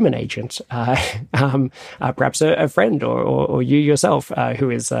human agent, perhaps a friend or you yourself, who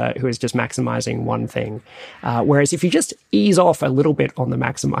is just maximizing one thing. Whereas if you just ease off a little bit on the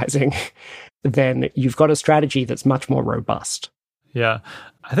maximizing, then you've got a strategy that's much more robust. Yeah.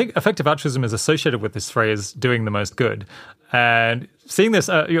 I think effective altruism is associated with this phrase, doing the most good. And seeing this,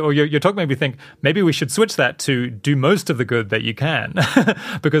 your talk made me think, maybe we should switch that to do most of the good that you can,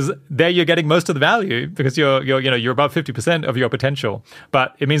 because there you're getting most of the value, because you're above 50% of your potential.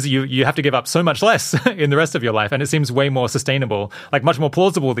 But it means that you have to give up so much less in the rest of your life. And it seems way more sustainable, like much more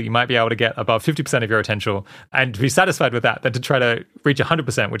plausible that you might be able to get above 50% of your potential and to be satisfied with that than to try to reach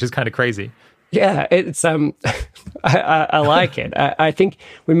 100%, which is kind of crazy. Yeah, it's I like it. I think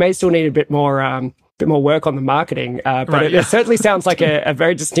we may still need a bit more bit more work on the marketing, but right, it certainly sounds like a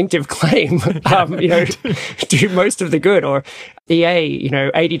very distinctive claim. Do most of the good, or EA,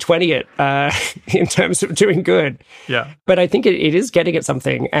 80-20 it in terms of doing good. Yeah. But I think it is getting at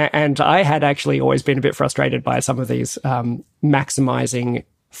something. And I had actually always been a bit frustrated by some of these maximizing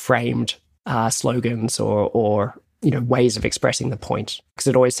framed slogans or ways of expressing the point. Because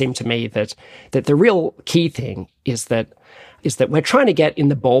it always seemed to me that the real key thing is that we're trying to get in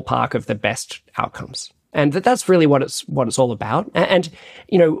the ballpark of the best outcomes. And that's really what it's all about. And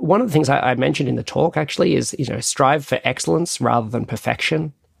one of the things I mentioned in the talk actually is, strive for excellence rather than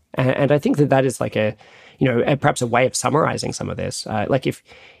perfection. And I think that is like perhaps a way of summarizing some of this. Like if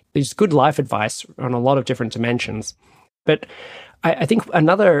there's good life advice on a lot of different dimensions. But I think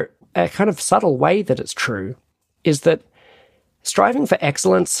another kind of subtle way that it's true is that striving for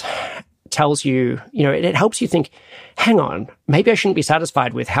excellence tells you, it helps you think, hang on, maybe I shouldn't be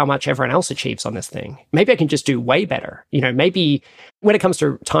satisfied with how much everyone else achieves on this thing. Maybe I can just do way better. Maybe when it comes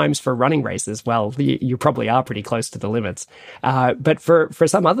to times for running races, well, you probably are pretty close to the limits. But for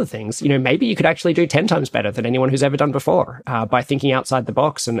some other things, maybe you could actually do 10 times better than anyone who's ever done before by thinking outside the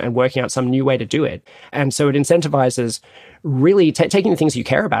box and working out some new way to do it. And so it incentivizes really taking the things you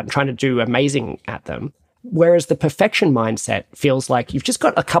care about and trying to do amazing at them. Whereas the perfection mindset feels like you've just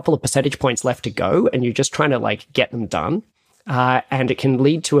got a couple of percentage points left to go and you're just trying to get them done. And it can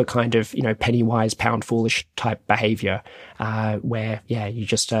lead to a kind of, penny wise, pound foolish type behavior where, you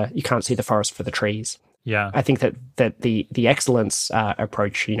just, you can't see the forest for the trees. Yeah. I think that the excellence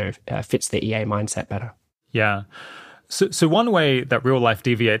approach, fits the EA mindset better. Yeah. So one way that real life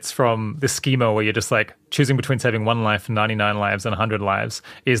deviates from this schema where you're just choosing between saving one life, 99 lives, and 100 lives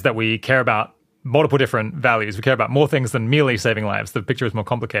is that we care about multiple different values. We care about more things than merely saving lives. The picture is more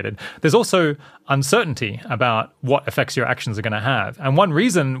complicated. There's also uncertainty about what effects your actions are going to have. And one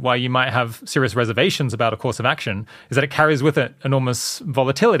reason why you might have serious reservations about a course of action is that it carries with it enormous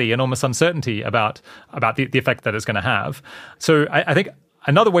volatility, enormous uncertainty about the effect that it's going to have. So I think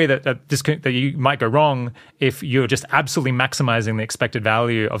another way that you might go wrong if you're just absolutely maximizing the expected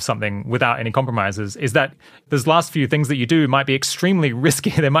value of something without any compromises is that those last few things that you do might be extremely risky.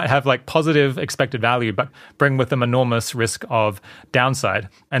 They might have positive expected value, but bring with them enormous risk of downside.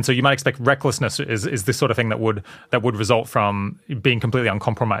 And so you might expect recklessness is the sort of thing that would result from being completely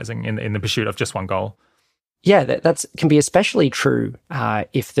uncompromising in the pursuit of just one goal. Yeah, that can be especially true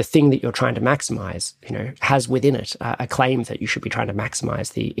if the thing that you're trying to maximize, has within it a claim that you should be trying to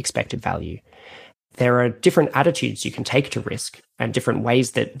maximize the expected value. There are different attitudes you can take to risk and different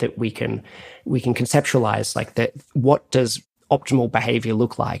ways that we can conceptualize what does optimal behavior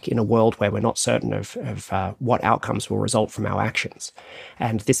look like in a world where we're not certain of what outcomes will result from our actions.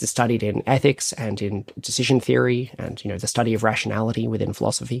 And this is studied in ethics and in decision theory and, the study of rationality within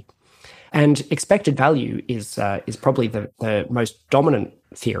philosophy. And expected value is probably the most dominant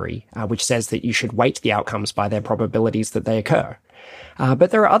theory, which says that you should weight the outcomes by their probabilities that they occur.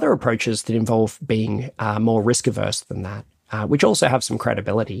 But there are other approaches that involve being more risk-averse than that, which also have some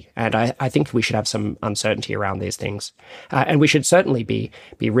credibility. And I think we should have some uncertainty around these things. And we should certainly be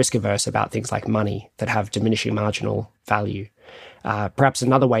risk-averse about things like money that have diminishing marginal value. Perhaps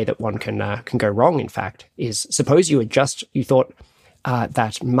another way that one can go wrong, in fact, is suppose you thought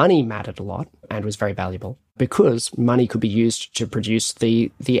that money mattered a lot and was very valuable because money could be used to produce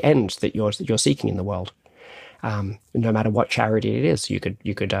the end that you're seeking in the world. No matter what charity it is, you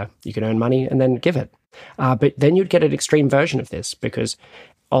could earn money and then give it. But then you'd get an extreme version of this because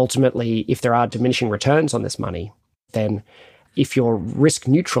ultimately, if there are diminishing returns on this money, then if you're risk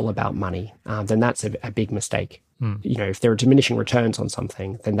neutral about money, then that's a big mistake. If there are diminishing returns on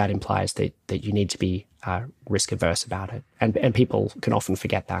something, then that implies that you need to be risk averse about it. And people can often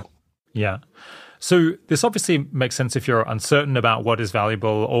forget that. Yeah. So this obviously makes sense if you're uncertain about what is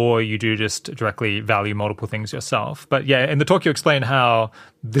valuable or you do just directly value multiple things yourself. But yeah, in the talk you explain how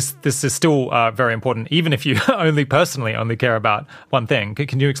this is still very important, even if you only care about one thing.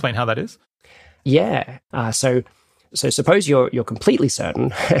 Can you explain how that is? Yeah. So suppose you're completely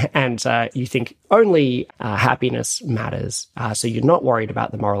certain and you think only happiness matters. So you're not worried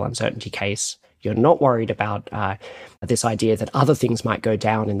about the moral uncertainty case. You're not worried about this idea that other things might go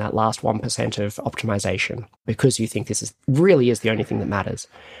down in that last 1% of optimization because you think this really is the only thing that matters.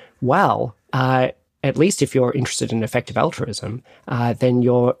 Well, at least if you're interested in effective altruism, then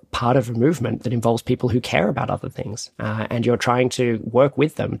you're part of a movement that involves people who care about other things, and you're trying to work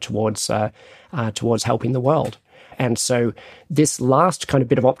with them towards helping the world. And so this last kind of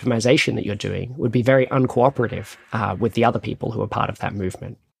bit of optimization that you're doing would be very uncooperative with the other people who are part of that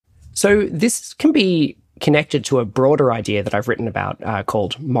movement. So this can be connected to a broader idea that I've written about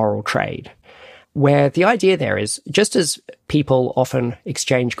called moral trade. where the idea there is just as people often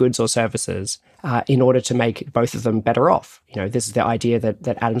exchange goods or services in order to make both of them better off. This is the idea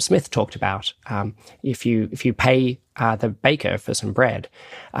that Adam Smith talked about. If you pay the baker for some bread,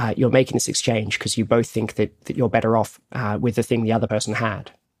 you're making this exchange because you both think that you're better off with the thing the other person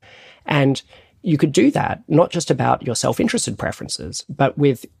had. And you could do that not just about your self-interested preferences, but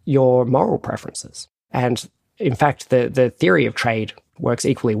with your moral preferences. And in fact, the theory of trade works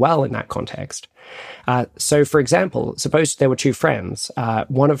equally well in that context. So, for example, suppose there were two friends,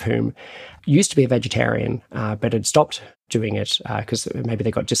 one of whom used to be a vegetarian, but had stopped doing it because maybe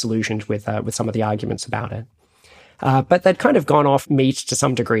they got disillusioned with some of the arguments about it. But they'd kind of gone off meat to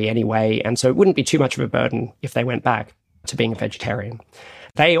some degree anyway, and so it wouldn't be too much of a burden if they went back to being a vegetarian.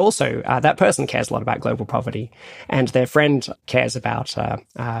 They also, that person cares a lot about global poverty, and their friend cares about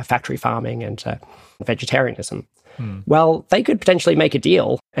factory farming and vegetarianism. Well, they could potentially make a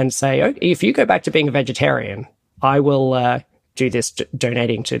deal and say, okay, if you go back to being a vegetarian, I will do this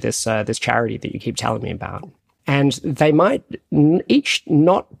donating to this charity that you keep telling me about. And they might each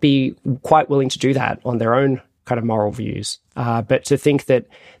not be quite willing to do that on their own kind of moral views, but to think that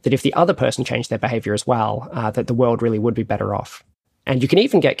if the other person changed their behavior as well, that the world really would be better off. And you can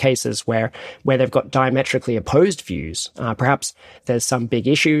even get cases where they've got diametrically opposed views. Perhaps there's some big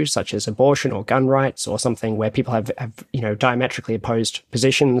issue, such as abortion or gun rights or something, where people have diametrically opposed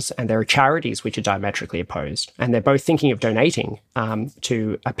positions, and there are charities which are diametrically opposed. And they're both thinking of donating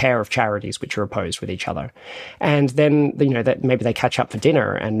to a pair of charities which are opposed with each other. And then, that maybe they catch up for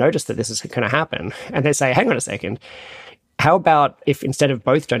dinner and notice that this is going to happen. And they say, hang on a second. How about if instead of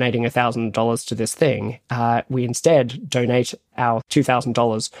both donating $1,000 to this thing, we instead donate our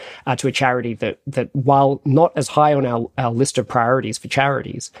 $2,000 to a charity that while not as high on our list of priorities for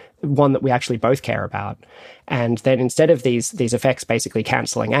charities, one that we actually both care about. And then instead of these effects basically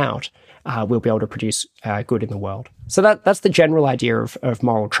cancelling out, we'll be able to produce good in the world. So that's the general idea of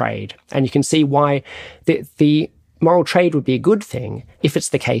moral trade. And you can see why the moral trade would be a good thing if it's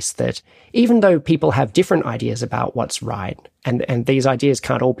the case that even though people have different ideas about what's right, and these ideas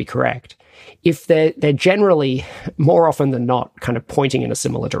can't all be correct, if they're generally, more often than not, kind of pointing in a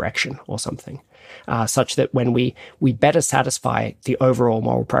similar direction or something, such that when we better satisfy the overall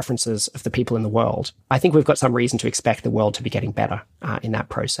moral preferences of the people in the world, I think we've got some reason to expect the world to be getting better in that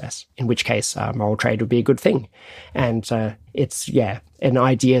process, in which case moral trade would be a good thing. And it's an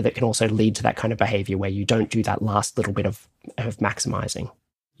idea that can also lead to that kind of behavior where you don't do that last little bit of maximizing.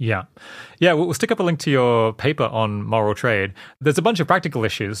 Yeah. We'll stick up a link to your paper on moral trade. There's a bunch of practical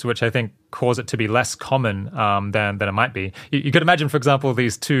issues which I think cause it to be less common than it might be. You could imagine, for example,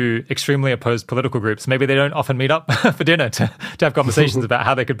 these two extremely opposed political groups. Maybe they don't often meet up for dinner to have conversations about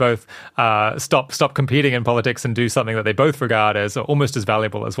how they could both stop competing in politics and do something that they both regard as almost as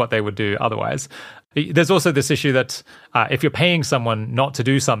valuable as what they would do otherwise. There's also this issue that if you're paying someone not to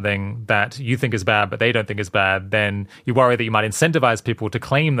do something that you think is bad but they don't think is bad, then you worry that you might incentivize people to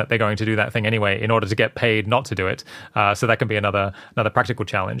claim that they're going to do that thing anyway in order to get paid not to do it. So that can be another practical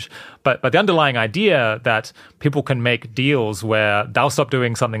challenge. But the underlying idea that people can make deals where they'll stop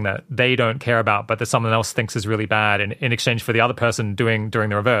doing something that they don't care about but that someone else thinks is really bad in exchange for the other person doing the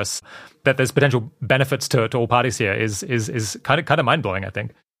reverse, that there's potential benefits to all parties here is kind of mind-blowing, I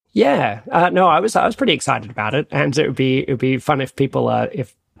think. Yeah, no, I was pretty excited about it, and it would be fun if people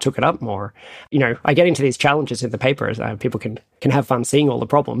took it up more. I get into these challenges in the papers. People can have fun seeing all the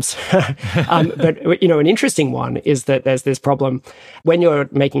problems. But an interesting one is that there's this problem when you're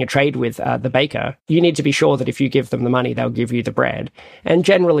making a trade with the baker. You need to be sure that if you give them the money, they'll give you the bread. And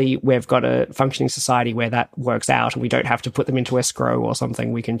generally, we've got a functioning society where that works out, and we don't have to put them into escrow or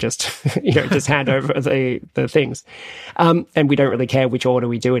something. We can just just hand over the things, and we don't really care which order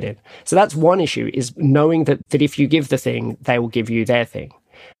we do it in. So that's one issue: is knowing that if you give the thing, they will give you their thing.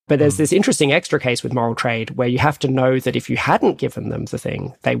 But there's this interesting extra case with moral trade where you have to know that if you hadn't given them the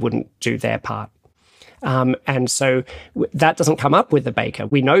thing, they wouldn't do their part. And so that doesn't come up with the baker.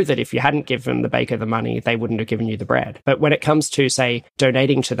 We know that if you hadn't given the baker the money, they wouldn't have given you the bread. But when it comes to, say,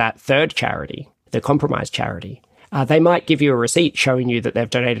 donating to that third charity, the compromise charity, they might give you a receipt showing you that they've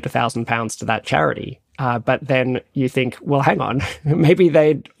donated £1,000 to that charity. But then you think, well, hang on, maybe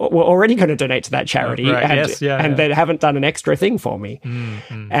they were already going to donate to that charity and they haven't done an extra thing for me.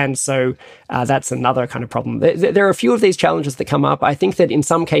 Mm-hmm. And so that's another kind of problem. There are a few of these challenges that come up. I think that in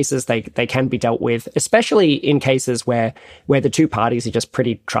some cases they can be dealt with, especially in cases where the two parties are just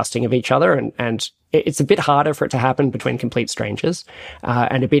pretty trusting of each other. And it's a bit harder for it to happen between complete strangers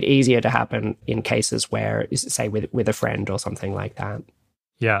and a bit easier to happen in cases where, say, with a friend or something like that.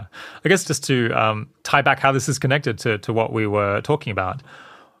 Yeah. I guess just to tie back how this is connected to what we were talking about.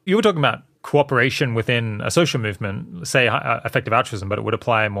 You were talking about cooperation within a social movement, say effective altruism, but it would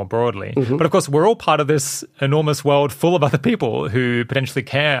apply more broadly. But of course, we're all part of this enormous world full of other people who potentially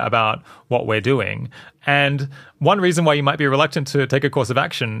care about what we're doing. And one reason why you might be reluctant to take a course of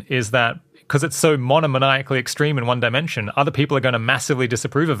action is that because it's so monomaniacally extreme in one dimension, other people are going to massively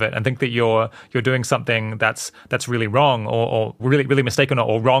disapprove of it and think that you're doing something that's really wrong or really mistaken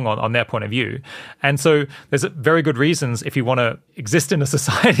or wrong on their point of view. And so there's very good reasons if you want to exist in a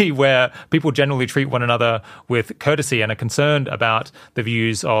society where people generally treat one another with courtesy and are concerned about the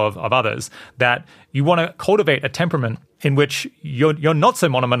views of others, that you want to cultivate a temperament in which you're not so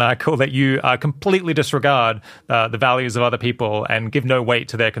monomaniacal that you completely disregard the values of other people and give no weight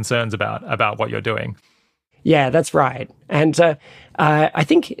to their concerns about what you're doing. Yeah, that's right. And I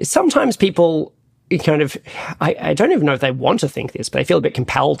think sometimes people kind of, I don't even know if they want to think this, but they feel a bit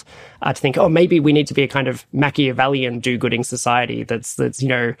compelled to think, oh, maybe we need to be a kind of Machiavellian do-gooding society that's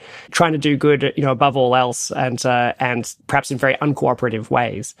trying to do good, above all else and perhaps in very uncooperative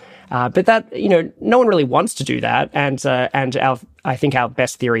ways. But that, no one really wants to do that. And I think our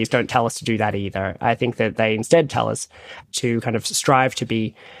best theories don't tell us to do that either. I think that they instead tell us to kind of strive to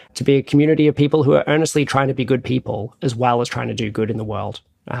be a community of people who are earnestly trying to be good people as well as trying to do good in the world.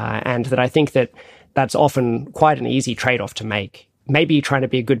 And that I think that's often quite an easy trade-off to make. Maybe trying to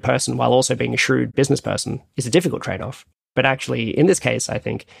be a good person while also being a shrewd business person is a difficult trade-off. But actually, in this case, I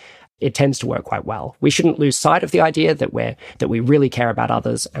think it tends to work quite well. We shouldn't lose sight of the idea that we really care about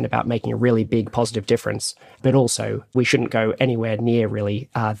others and about making a really big positive difference. But also, we shouldn't go anywhere near really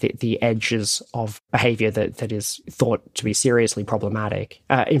the edges of behavior that is thought to be seriously problematic.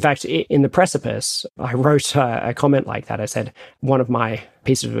 In fact, in the precipice, I wrote a comment like that. I said, one of my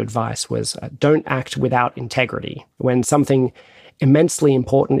pieces of advice was, don't act without integrity. When something immensely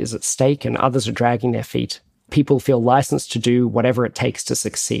important is at stake and others are dragging their feet, people feel licensed to do whatever it takes to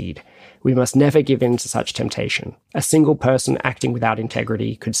succeed. We must never give in to such temptation. A single person acting without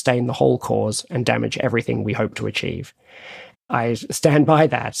integrity could stain the whole cause and damage everything we hope to achieve. I stand by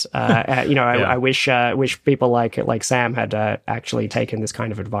that. I wish people like Sam had actually taken this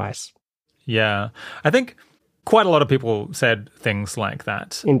kind of advice. Yeah, I think quite a lot of people said things like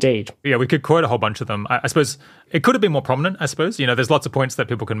that. Indeed. Yeah, we could quote a whole bunch of them. I suppose it could have been more prominent, I suppose. There's lots of points that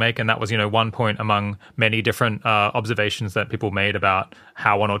people can make, and that was, one point among many different observations that people made about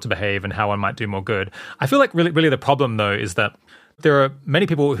how one ought to behave and how one might do more good. I feel like really the problem, though, is that there are many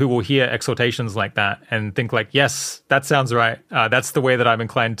people who will hear exhortations like that and think like, yes, that sounds right. That's the way that I'm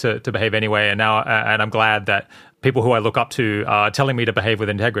inclined to behave anyway. And now, and I'm glad that people who I look up to are telling me to behave with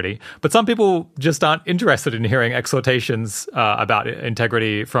integrity. But some people just aren't interested in hearing exhortations about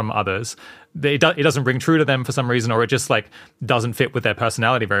integrity from others. It doesn't ring true to them for some reason, or it just doesn't fit with their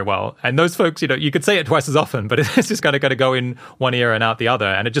personality very well. And those folks, you could say it twice as often, but it's just got to go in one ear and out the other.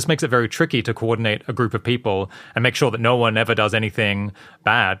 And it just makes it very tricky to coordinate a group of people and make sure that no one ever does anything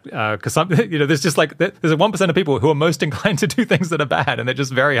bad. Because there's just there's a 1% of people who are most inclined to do things that are bad, and they're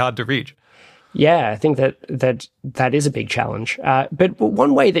just very hard to reach. Yeah, I think that is a big challenge. But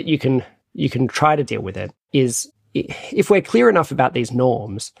one way that you can try to deal with it is, if we're clear enough about these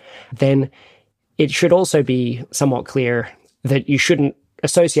norms, then it should also be somewhat clear that you shouldn't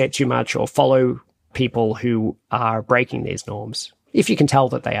associate too much or follow people who are breaking these norms, if you can tell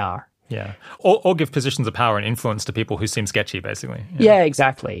that they are. Yeah. Or give positions of power and influence to people who seem sketchy, basically. Yeah,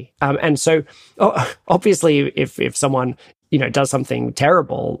 exactly. And so obviously if someone does something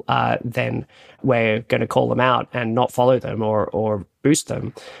terrible, then we're going to call them out and not follow them or boost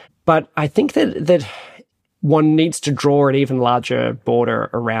them. But I think that one needs to draw an even larger border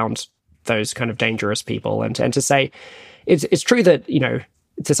around those kind of dangerous people, and to say it's true that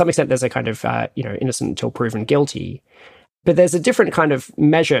to some extent there's a kind of innocent until proven guilty, but there's a different kind of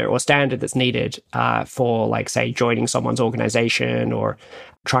measure or standard that's needed for, say, joining someone's organization or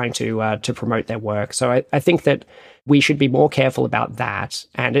trying to promote their work. So I think that we should be more careful about that.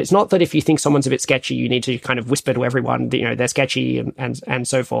 And it's not that if you think someone's a bit sketchy, you need to kind of whisper to everyone that, they're sketchy and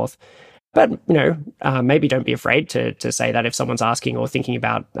so forth. But, maybe don't be afraid to say that if someone's asking or thinking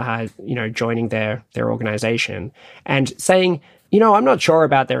about, joining their organization, and saying, I'm not sure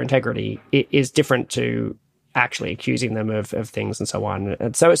about their integrity is different to actually accusing them of things and so on.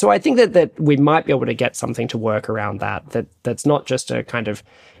 And so I think that we might be able to get something to work around that's not just a kind of,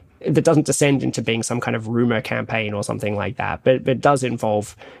 that doesn't descend into being some kind of rumor campaign or something like that, but it does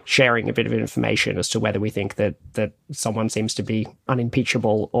involve sharing a bit of information as to whether we think that someone seems to be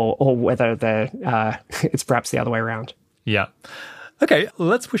unimpeachable or whether it's perhaps the other way around. Yeah. Okay,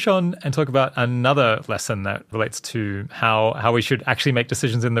 let's push on and talk about another lesson that relates to how we should actually make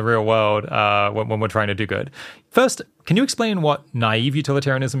decisions in the real world when we're trying to do good. First, can you explain what naive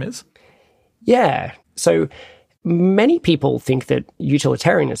utilitarianism is? Yeah. So many people think that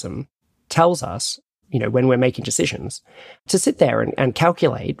utilitarianism tells us, when we're making decisions, to sit there and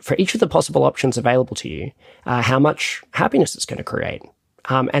calculate for each of the possible options available to you, how much happiness it's going to create,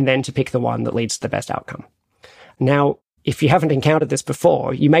 and then to pick the one that leads to the best outcome. Now, if you haven't encountered this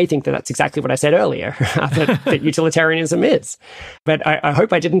before, you may think that that's exactly what I said earlier, that utilitarianism is. But I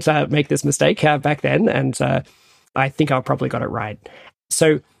hope I didn't make this mistake back then, and I think I probably got it right.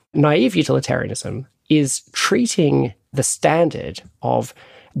 So naive utilitarianism is treating the standard of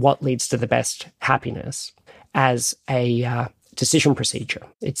what leads to the best happiness as a decision procedure.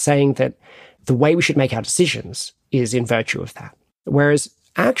 It's saying that the way we should make our decisions is in virtue of that. Whereas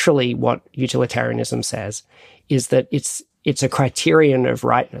actually what utilitarianism says is that it's a criterion of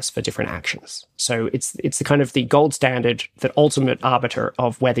rightness for different actions. So it's the kind of the gold standard, the ultimate arbiter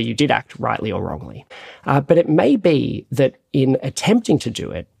of whether you did act rightly or wrongly. But it may be that in attempting to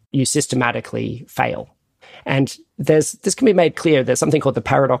do it, you systematically fail. And this can be made clear. There's something called the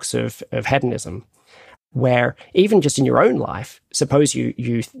paradox of hedonism, where even just in your own life, suppose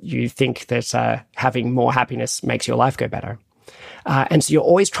you think that having more happiness makes your life go better. And so you're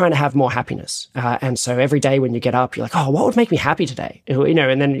always trying to have more happiness. And so every day when you get up, you're like, oh, what would make me happy today?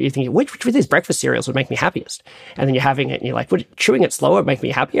 And then you think, which of these breakfast cereals would make me happiest? And then you're having it and you're like, would chewing it slower make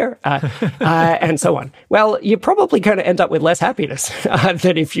me happier? And so on. Well, you're probably going to end up with less happiness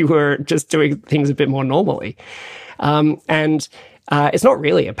than if you were just doing things a bit more normally. And it's not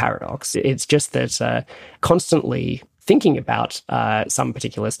really a paradox. It's just that constantly thinking about some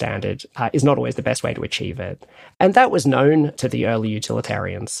particular standard is not always the best way to achieve it. And that was known to the early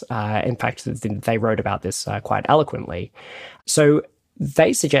utilitarians. In fact, they wrote about this quite eloquently. So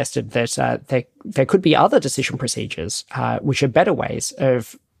they suggested that there could be other decision procedures which are better ways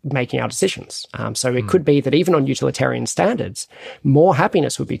of making our decisions. So it could be that even on utilitarian standards, more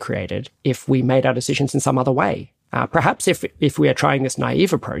happiness would be created if we made our decisions in some other way. Perhaps if we are trying this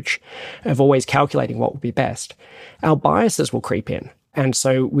naive approach of always calculating what would be best, our biases will creep in. And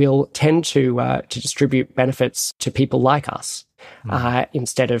so we'll tend to distribute benefits to people like us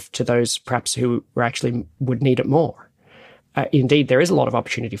instead of to those perhaps who actually would need it more. Indeed, there is a lot of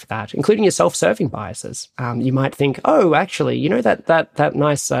opportunity for that, including your self-serving biases. You might think, oh, actually, that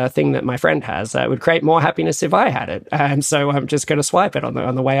nice thing that my friend has would create more happiness if I had it, and so I'm just going to swipe it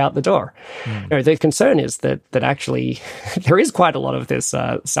on the way out the door. The concern is that actually there is quite a lot of this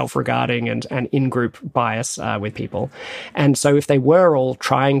self-regarding and in-group bias with people, and so if they were all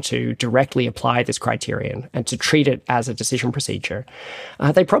trying to directly apply this criterion and to treat it as a decision procedure,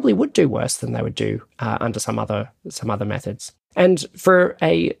 they probably would do worse than they would do under some other methods. And for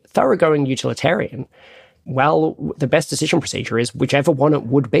a thoroughgoing utilitarian, well, the best decision procedure is whichever one it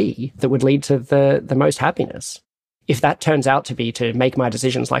would be that would lead to the most happiness. If that turns out to be to make my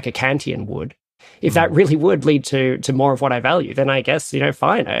decisions like a Kantian would, if that really would lead to more of what I value, then I guess,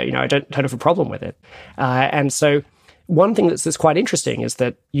 fine. I don't have a problem with it. And so one thing that's quite interesting is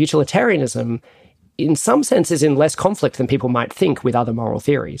that utilitarianism, in some sense, is in less conflict than people might think with other moral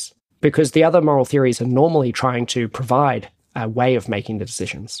theories, because the other moral theories are normally trying to provide a way of making the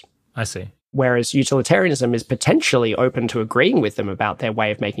decisions. I see. Whereas utilitarianism is potentially open to agreeing with them about their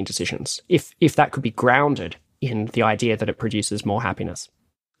way of making decisions, if that could be grounded in the idea that it produces more happiness.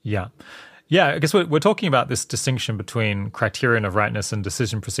 Yeah. Yeah, I guess we're talking about this distinction between criterion of rightness and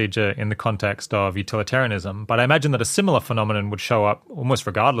decision procedure in the context of utilitarianism. But I imagine that a similar phenomenon would show up almost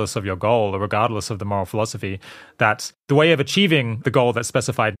regardless of your goal or regardless of the moral philosophy, that the way of achieving the goal that's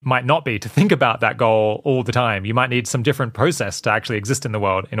specified might not be to think about that goal all the time. You might need some different process to actually exist in the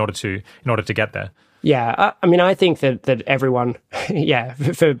world in order to get there. Yeah, I think that everyone,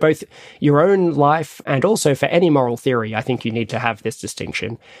 for both your own life and also for any moral theory, I think you need to have this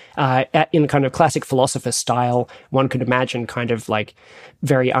distinction. In kind of classic philosopher style, one could imagine kind of like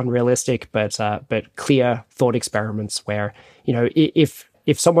very unrealistic but clear thought experiments where,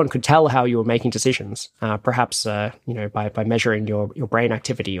 if someone could tell how you were making decisions, perhaps by measuring your brain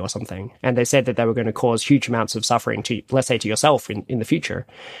activity or something, and they said that they were going to cause huge amounts of suffering to, let's say, to yourself in the future,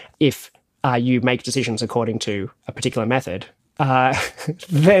 if you make decisions according to a particular method,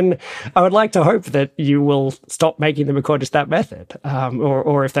 then I would like to hope that you will stop making them according to that method.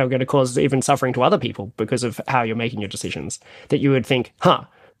 Or if they were going to cause even suffering to other people because of how you're making your decisions, that you would think,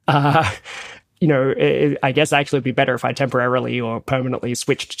 I guess actually it'd be better if I temporarily or permanently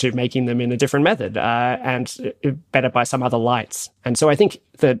switched to making them in a different method and better by some other lights. And so I think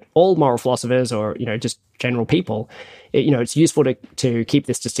that all moral philosophers or, just general people, it's useful to keep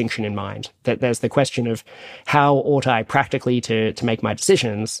this distinction in mind, that there's the question of how ought I practically to make my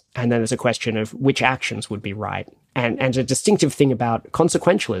decisions, and then there's a question of which actions would be right. And a distinctive thing about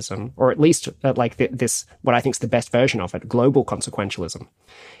consequentialism, or at least this, what I think is the best version of it, global consequentialism,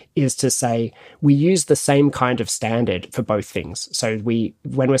 is to say we use the same kind of standard for both things. So when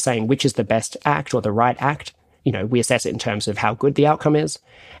we're saying which is the best act or the right act, we assess it in terms of how good the outcome is.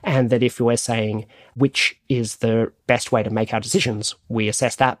 And that if we're saying which is the best way to make our decisions, we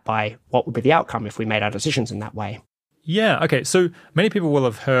assess that by what would be the outcome if we made our decisions in that way. Yeah, okay. So many people will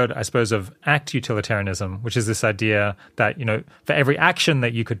have heard, I suppose, of act utilitarianism, which is this idea that, for every action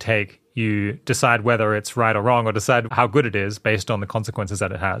that you could take, you decide whether it's right or wrong or decide how good it is based on the consequences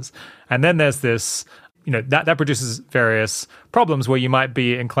that it has. And then there's this, that produces various problems where you might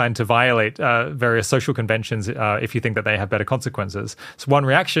be inclined to violate various social conventions if you think that they have better consequences. So one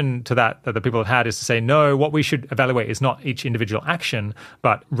reaction to that the people have had is to say, no, what we should evaluate is not each individual action,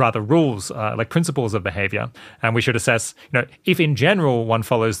 but rather rules, like principles of behavior. And we should assess, if in general one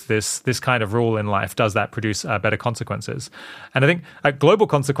follows this kind of rule in life, does that produce better consequences? And I think global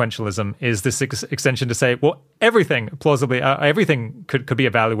consequentialism is this extension to say, well, everything plausibly, everything could be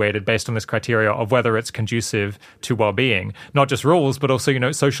evaluated based on this criteria of whether it's conducive to well-being, not just rules, but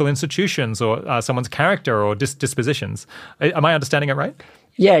also, social institutions or someone's character or dispositions. Am I understanding it right?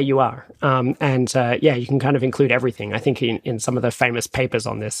 Yeah, you are. You can kind of include everything. I think in some of the famous papers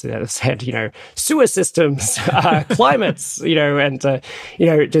on this, said, sewer systems, climates,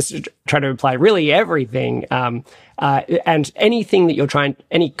 just trying to imply really everything. And anything that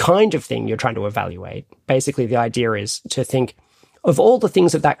any kind of thing you're trying to evaluate. Basically, the idea is to think of all the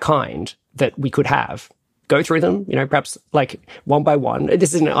things of that kind that we could have, go through them, perhaps like one by one.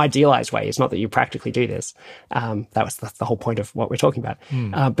 This is an idealized way. It's not that you practically do this. That's the whole point of what we're talking about.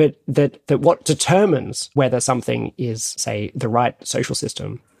 But that what determines whether something is, say, the right social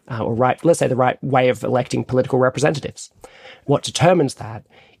system let's say the right way of electing political representatives. What determines that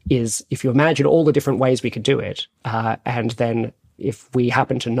is if you imagine all the different ways we could do it, and then if we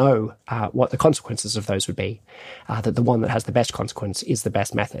happen to know what the consequences of those would be, that the one that has the best consequence is the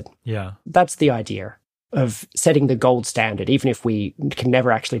best method. Yeah. That's the idea of setting the gold standard, even if we can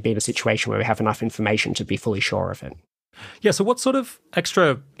never actually be in a situation where we have enough information to be fully sure of it. Yeah, so what sort of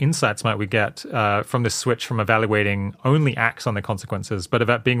extra insights might we get from this switch from evaluating only acts on the consequences, but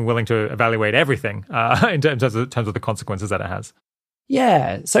about being willing to evaluate everything in terms of the consequences that it has?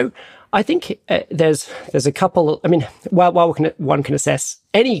 Yeah, so I think there's a couple. I mean, while one can assess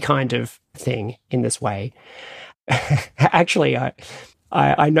any kind of thing in this way, actually,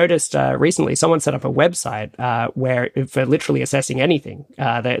 I noticed recently someone set up a website where for literally assessing anything,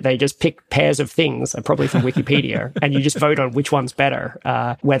 they just pick pairs of things, probably from Wikipedia, and you just vote on which one's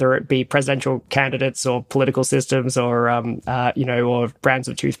better, whether it be presidential candidates or political systems or or brands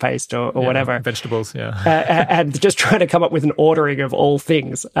of toothpaste or whatever. Vegetables, and just trying to come up with an ordering of all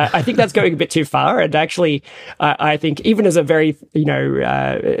things. I think that's going a bit too far. And actually, I think even as a very,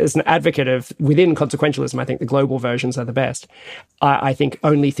 as an advocate of within consequentialism, I think the global versions are the best. I think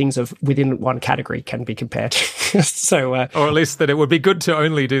only things within one category can be compared. So, or at least that it would be good to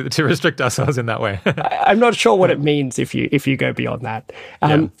only to restrict ourselves in that way. I'm not sure what it means if you go beyond that.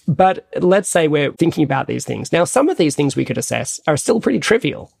 But let's say we're thinking about these things. Now, some of these things we could assess are still pretty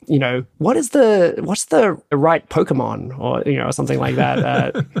trivial. What's the right Pokemon or something like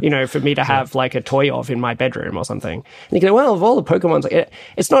that, for me to have like a toy of in my bedroom or something. And you go, well, of all the Pokemons,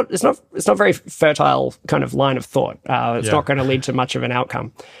 it's not very fertile kind of line of thought. It's not going to lead to much of an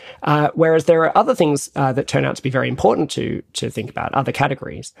outcome. Whereas there are other things that turn out to be very important to think about, other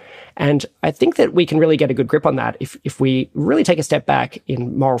categories. And I think that we can really get a good grip on that if we really take a step back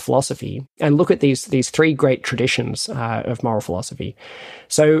in moral philosophy and look at these three great traditions of moral philosophy.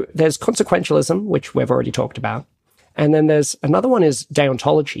 So there's consequentialism, which we've already talked about. And then there's another one is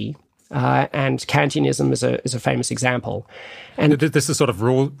deontology. And Kantianism is a famous example. And this is sort of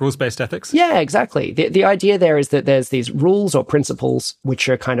rules-based ethics? Yeah, exactly. The idea there is that there's these rules or principles which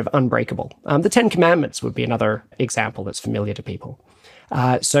are kind of unbreakable. The Ten Commandments would be another example that's familiar to people.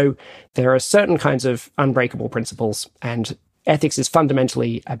 So there are certain kinds of unbreakable principles, and ethics is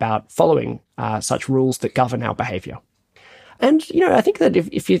fundamentally about following such rules that govern our behavior. And, I think that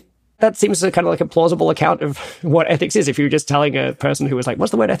if you... That seems kind of like a plausible account of what ethics is. If you were just telling a person who was like,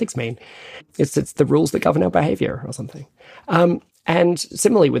 what's the word ethics mean? It's the rules that govern our behavior or something. And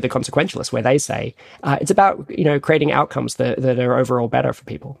similarly with the consequentialists, where they say it's about creating outcomes that are overall better for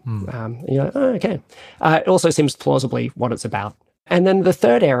people. You're like, oh, okay. It also seems plausibly what it's about. And then the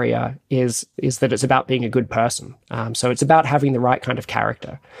third area is that it's about being a good person. So it's about having the right kind of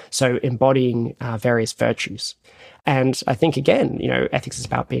character. So embodying various virtues. And I think, again, ethics is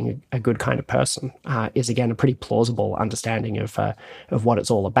about being a good kind of person, is, again, a pretty plausible understanding of what it's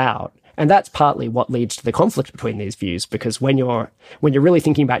all about. And that's partly what leads to the conflict between these views, because when you're really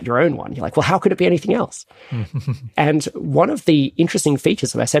thinking about your own one, you're like, well, how could it be anything else? And one of the interesting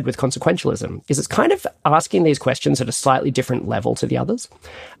features, as I said, with consequentialism is it's kind of asking these questions at a slightly different level to the others,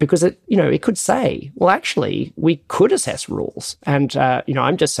 because it could say, well, actually, we could assess rules. And,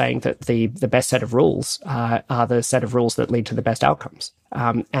 I'm just saying that the best set of rules are the set of rules that lead to the best outcomes.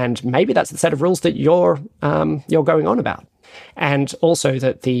 And maybe that's the set of rules that you're going on about. And also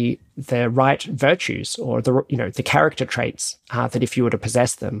that the right virtues or the character traits that if you were to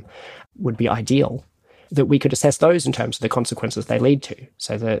possess them would be ideal, that we could assess those in terms of the consequences they lead to.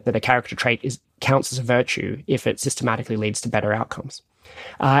 So that a character trait counts as a virtue if it systematically leads to better outcomes.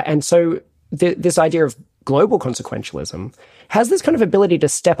 And so this idea of global consequentialism has this kind of ability to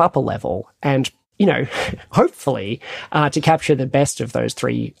step up a level and hopefully to capture the best of those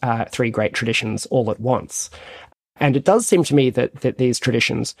three great traditions all at once. And it does seem to me that these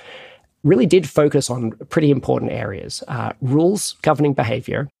traditions really did focus on pretty important areas. Rules governing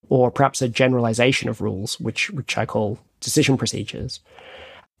behavior, or perhaps a generalization of rules, which I call decision procedures.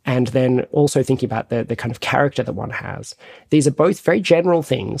 And then also thinking about the kind of character that one has. These are both very general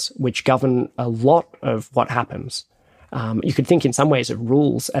things which govern a lot of what happens. You could think in some ways of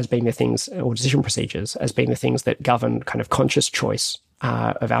rules as being the things, or decision procedures as being the things that govern kind of conscious choice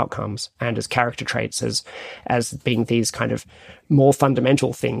of outcomes, and as character traits as being these kind of more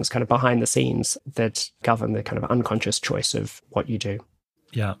fundamental things kind of behind the scenes that govern the kind of unconscious choice of what you do.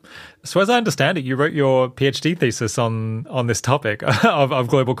 Yeah. So as I understand it, you wrote your PhD thesis on this topic of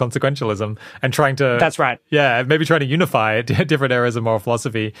global consequentialism and trying to... That's right. Yeah, maybe trying to unify different areas of moral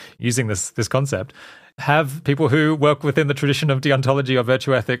philosophy using this concept. Have people who work within the tradition of deontology or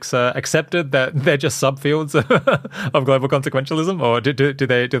virtue ethics accepted that they're just subfields of global consequentialism, or do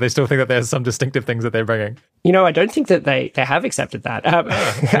they still think that there's some distinctive things that they're bringing? I don't think that they have accepted that.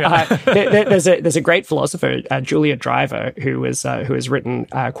 There's a great philosopher, Julia Driver, who has written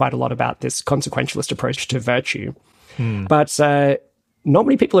quite a lot about this consequentialist approach to virtue, but. Not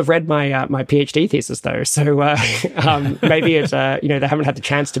many people have read my PhD thesis, though, so maybe they haven't had the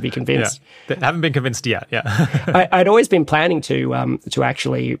chance to be convinced. Yeah. They haven't been convinced yet. Yeah, I'd always been planning to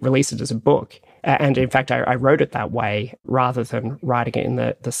actually release it as a book, and in fact, I wrote it that way rather than writing it in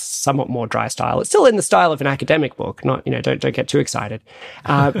the somewhat more dry style. It's still in the style of an academic book. Not don't get too excited,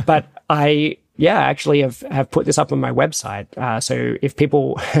 but I. Yeah, actually have put this up on my website. So if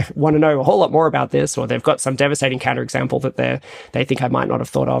people want to know a whole lot more about this, or they've got some devastating counterexample that they think I might not have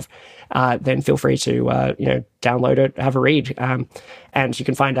thought of, then feel free to download it, have a read, and you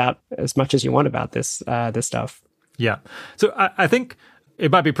can find out as much as you want about this stuff. Yeah. So I think it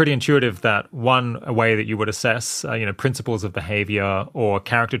might be pretty intuitive that one way that you would assess, principles of behavior or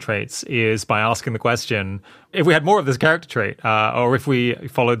character traits is by asking the question, if we had more of this character trait, or if we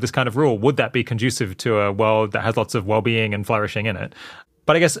followed this kind of rule, would that be conducive to a world that has lots of well-being and flourishing in it?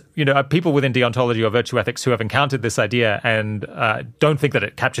 But I guess, people within deontology or virtue ethics who have encountered this idea and don't think that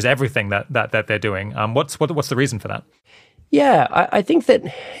it captures everything that they're doing, what's the reason for that? Yeah, I think that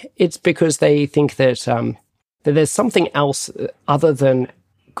it's because they think that there's something else other than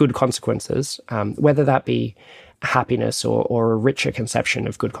good consequences, whether that be happiness or a richer conception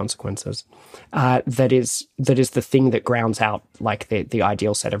of good consequences, that is the thing that grounds out like the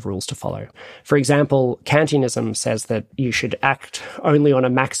ideal set of rules to follow. For example, Kantianism says that you should act only on a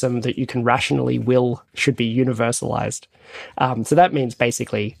maxim that you can rationally will should be universalized. So that means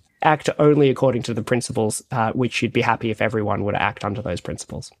basically act only according to the principles which you'd be happy if everyone would act under those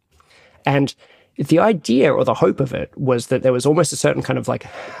principles. And the idea or the hope of it was that there was almost a certain kind of like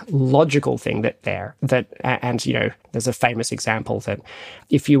logical thing and there's a famous example that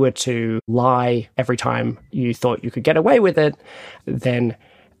if you were to lie every time you thought you could get away with it, then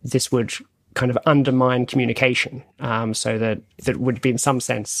this would kind of undermine communication, so that would be in some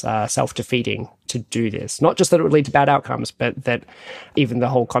sense self-defeating to do this. Not just that it would lead to bad outcomes, but that even the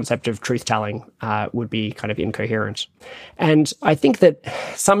whole concept of truth-telling would be kind of incoherent. And I think that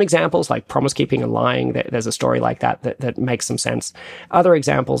some examples like promise-keeping and lying, there's a story like that makes some sense. Other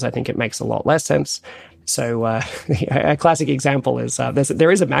examples, I think it makes a lot less sense. So a classic example is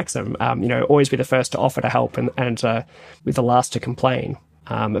there is a maxim, always be the first to offer to help and be the last to complain.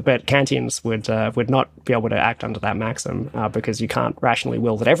 But Kantians would not be able to act under that maxim because you can't rationally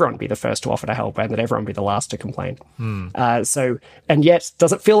will that everyone be the first to offer to help and that everyone be the last to complain. And yet,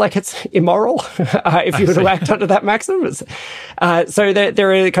 does it feel like it's immoral if you were to act under that maxim? So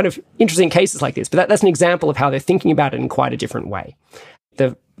there are kind of interesting cases like this, but that's an example of how they're thinking about it in quite a different way.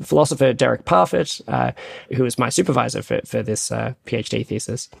 The philosopher Derek Parfit, who was my supervisor for this PhD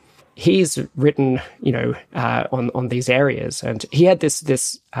thesis, he's written, on these areas, and he had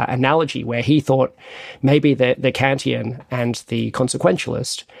this analogy where he thought maybe the Kantian and the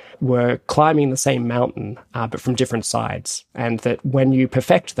consequentialist were climbing the same mountain, but from different sides, and that when you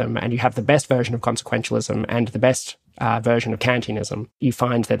perfect them and you have the best version of consequentialism and the best version of Kantianism, you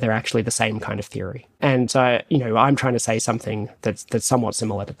find that they're actually the same kind of theory. And I'm trying to say something that's somewhat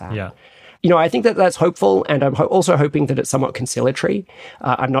similar to that. Yeah. I think that's hopeful, and I'm also hoping that it's somewhat conciliatory.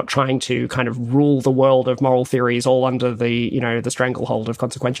 I'm not trying to kind of rule the world of moral theories all under the stranglehold of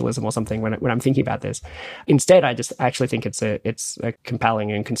consequentialism or something when I'm thinking about this. Instead, I just actually think it's a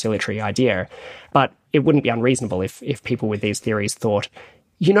compelling and conciliatory idea. But it wouldn't be unreasonable if people with these theories thought,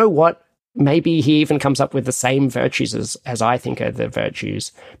 you know what, maybe he even comes up with the same virtues as I think are the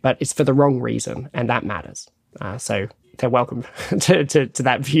virtues, but it's for the wrong reason, and that matters. So they're welcome to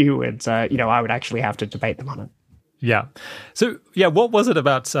that view, and I would actually have to debate them on it. Yeah. So, what was it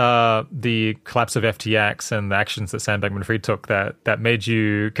about the collapse of FTX and the actions that Sam Bankman-Fried took that made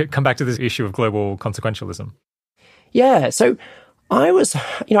you come back to this issue of global consequentialism? Yeah. So I was,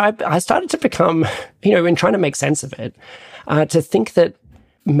 I started to become, in trying to make sense of it, to think that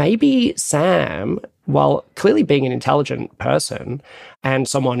maybe Sam, while clearly being an intelligent person and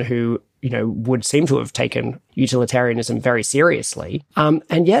someone who would seem to have taken utilitarianism very seriously.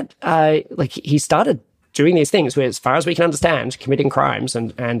 And yet, he started doing these things where, as far as we can understand, committing crimes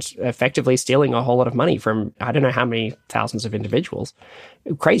and effectively stealing a whole lot of money from I don't know how many thousands of individuals.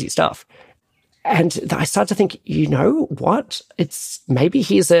 Crazy stuff. And I started to think, you know what? Maybe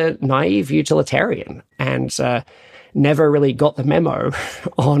he's a naive utilitarian and never really got the memo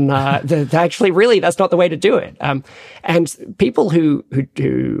on actually really that's not the way to do it. And people who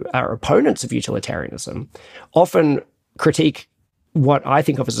are opponents of utilitarianism often critique what I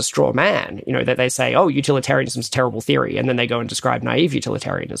think of as a straw man, that they say, oh, utilitarianism is a terrible theory, and then they go and describe naive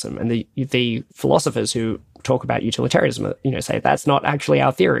utilitarianism. And the philosophers who talk about utilitarianism, say that's not actually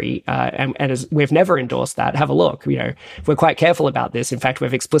our theory, and as we've never endorsed that. Have a look. We're quite careful about this. In fact,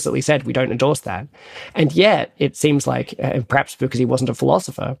 we've explicitly said we don't endorse that. And yet, it seems like, perhaps because he wasn't a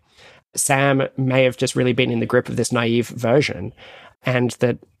philosopher, Sam may have just really been in the grip of this naive version, and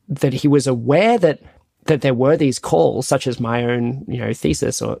that he was aware that there were these calls, such as my own,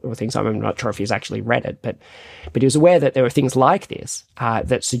 thesis or things. I'm not sure if he's actually read it, but he was aware that there were things like this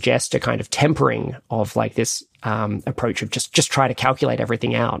that suggest a kind of tempering of like this approach of just try to calculate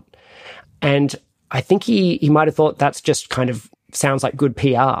everything out. And I think he might have thought that's just kind of sounds like good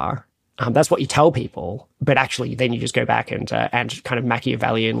PR. That's what you tell people, but actually then you just go back and kind of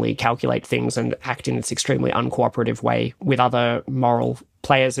Machiavellianly calculate things and act in this extremely uncooperative way with other moral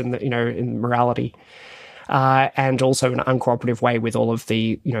players in morality. And also in an uncooperative way with all of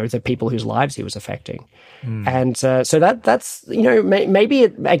the people whose lives he was affecting. And so that's, maybe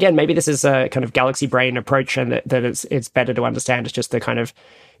this is a kind of galaxy brain approach, and that it's better to understand it's just the kind of,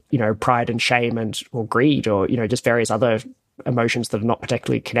 pride and shame or greed or, just various other emotions that are not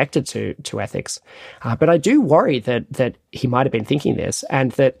particularly connected to ethics. But I do worry that he might have been thinking this,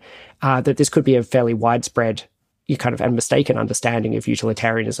 and that this could be a fairly widespread kind of and mistaken understanding of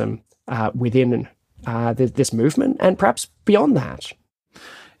utilitarianism within this movement, and perhaps beyond that.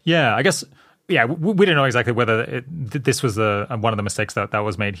 Yeah, I guess. Yeah, we don't know exactly whether this was one of the mistakes that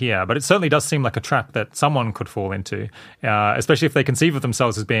was made here, but it certainly does seem like a trap that someone could fall into, especially if they conceive of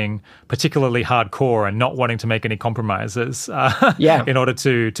themselves as being particularly hardcore and not wanting to make any compromises in order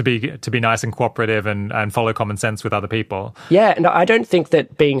to be nice and cooperative and follow common sense with other people. Yeah, and I don't think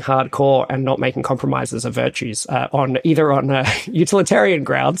that being hardcore and not making compromises are virtues on utilitarian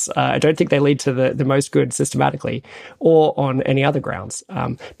grounds. I don't think they lead to the most good systematically, or on any other grounds.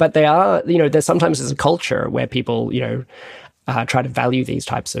 But they are, sometimes there's a culture where people, try to value these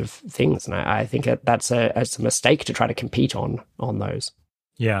types of things. And I think that's a mistake to try to compete on those.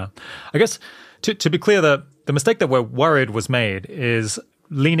 Yeah. I guess to be clear, the mistake that we're worried was made is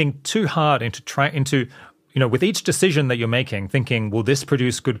leaning too hard into with each decision that you're making, thinking, will this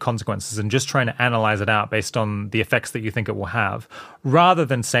produce good consequences, and just trying to analyze it out based on the effects that you think it will have, rather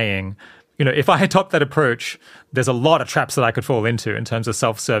than saying, if I adopt that approach, there's a lot of traps that I could fall into in terms of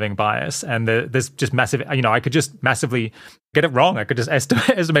self-serving bias. And there's just massive, I could just massively get it wrong. I could just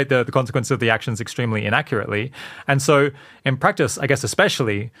estimate the consequences of the actions extremely inaccurately. And so in practice, I guess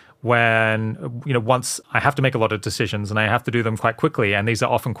especially when, once I have to make a lot of decisions and I have to do them quite quickly, and these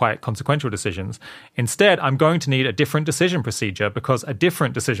are often quite consequential decisions, instead, I'm going to need a different decision procedure, because a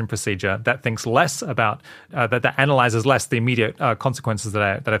different decision procedure that thinks less about, that analyzes less the immediate consequences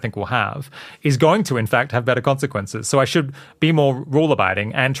that I think will have, is going to, in fact, have better consequences. So I should be more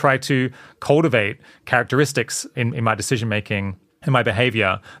rule-abiding and try to cultivate characteristics in my decision-making, in my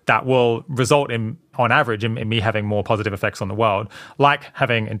behavior, that will result in, on average, in me having more positive effects on the world, like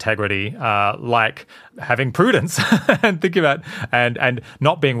having integrity, like having prudence, and thinking about and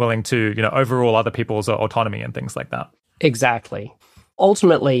not being willing to overrule other people's autonomy and things like that. Exactly.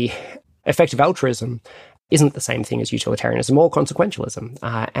 Ultimately, effective altruism isn't the same thing as utilitarianism or consequentialism.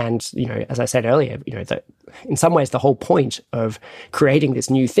 And, as I said earlier, that in some ways the whole point of creating this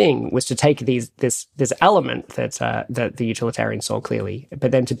new thing was to take this element that the utilitarians saw clearly,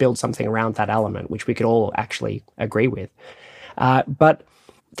 but then to build something around that element, which we could all actually agree with. But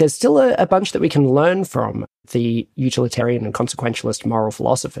there's still a bunch that we can learn from the utilitarian and consequentialist moral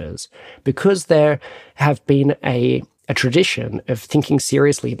philosophers, because there have been a tradition of thinking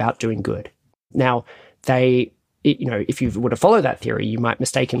seriously about doing good. Now, if you were to follow that theory, you might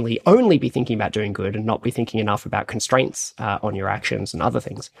mistakenly only be thinking about doing good and not be thinking enough about constraints on your actions and other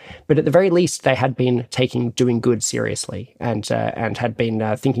things. But at the very least, they had been taking doing good seriously and had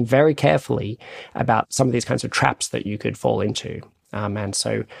been thinking very carefully about some of these kinds of traps that you could fall into. And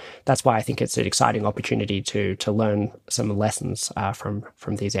so that's why I think it's an exciting opportunity to learn some lessons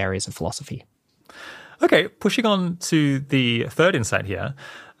from these areas of philosophy. Okay, pushing on to the third insight here.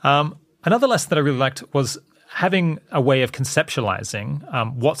 Another lesson that I really liked was having a way of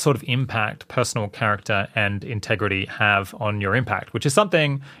conceptualizing what sort of impact personal character and integrity have on your impact, which is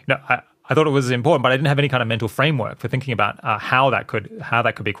something I thought it was important, but I didn't have any kind of mental framework for thinking about how that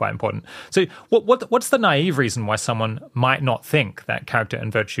could be quite important. So, what's the naive reason why someone might not think that character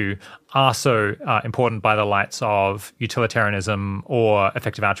and virtue are so important by the lights of utilitarianism or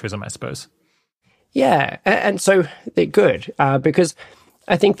effective altruism, I suppose? Yeah, and so they're good because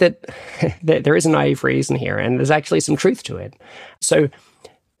I think that there is a naive reason here, and there's actually some truth to it. So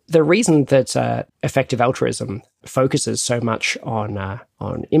the reason that effective altruism focuses so much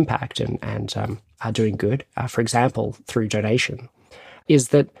on impact and doing good, for example, through donation, is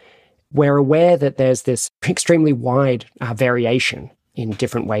that we're aware that there's this extremely wide variation in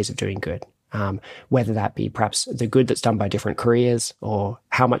different ways of doing good, whether that be perhaps the good that's done by different careers or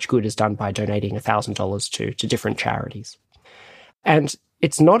how much good is done by donating $1,000 to different charities. And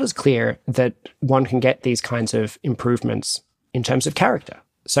it's not as clear that one can get these kinds of improvements in terms of character.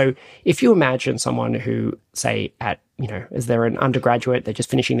 So if you imagine someone who, say, as they're an undergraduate, they're just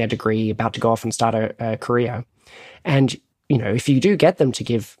finishing their degree, about to go off and start a career, and, if you do get them to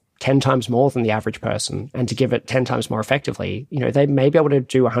give 10 times more than the average person and to give it 10 times more effectively, they may be able to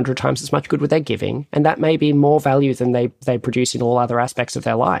do 100 times as much good with their giving, and that may be more value than they produce in all other aspects of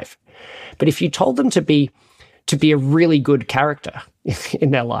their life. But if you told them to be a really good character in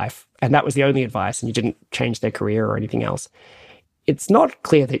their life, and that was the only advice, and you didn't change their career or anything else, it's not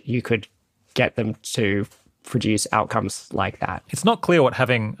clear that you could get them to produce outcomes like that. It's not clear what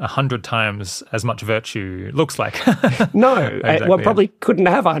having 100 times as much virtue looks like. No, exactly, one probably couldn't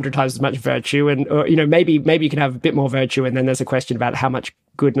have 100 times as much virtue, or maybe you can have a bit more virtue, and then there's a question about how much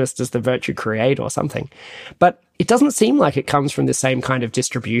goodness does the virtue create or something. But it doesn't seem like it comes from the same kind of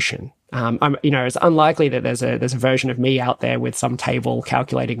distribution. It's unlikely that there's a version of me out there with some table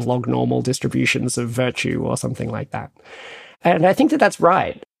calculating log normal distributions of virtue or something like that. And I think that that's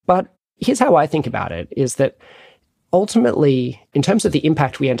right. But here's how I think about it, is that ultimately, in terms of the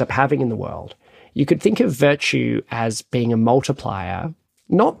impact we end up having in the world, you could think of virtue as being a multiplier,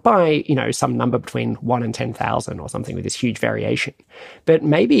 not by, some number between 1 and 10,000 or something with this huge variation, but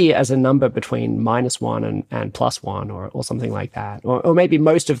maybe as a number between -1 and +1 or something like that, or maybe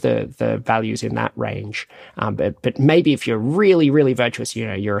most of the values in that range. But maybe if you're really, really virtuous,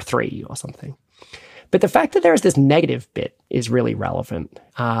 you're a 3 or something. But the fact that there is this negative bit is really relevant,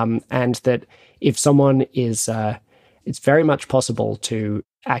 and that if someone is, it's very much possible to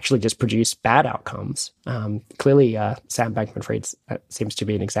actually just produce bad outcomes. Clearly, Sam Bankman-Fried seems to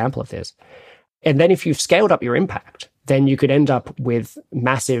be an example of this. And then if you've scaled up your impact, then you could end up with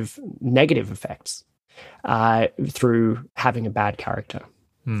massive negative effects through having a bad character.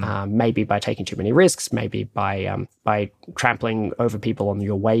 Maybe by taking too many risks, maybe by trampling over people on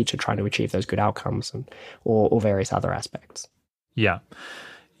your way to trying to achieve those good outcomes, or various other aspects. Yeah.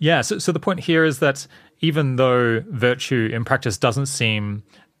 So the point here is that even though virtue in practice doesn't seem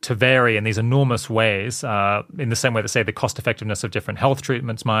to vary in these enormous ways, in the same way that, say, the cost effectiveness of different health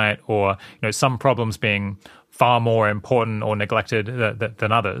treatments might, or some problems being far more important or neglected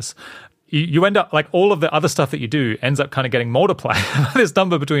than others. You end up, like, all of the other stuff that you do ends up kind of getting multiplied by this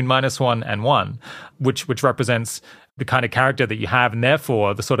number between -1 and 1, which represents the kind of character that you have, and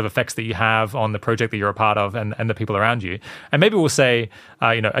therefore the sort of effects that you have on the project that you're a part of and the people around you. And maybe we'll say,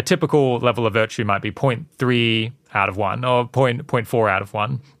 a typical level of virtue might be 0.3 out of 1 or 0.4 out of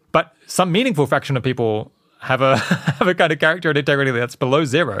 1. But some meaningful fraction of people have a kind of character and integrity that's below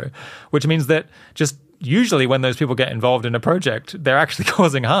 0, which means that just usually when those people get involved in a project, they're actually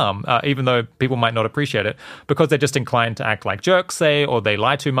causing harm, even though people might not appreciate it, because they're just inclined to act like jerks, say, or they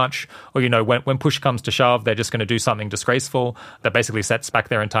lie too much, or, when push comes to shove, they're just going to do something disgraceful that basically sets back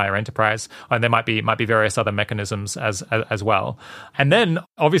their entire enterprise. And there might be various other mechanisms as well. And then,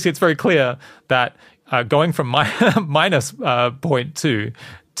 obviously, it's very clear that going from minus 0.2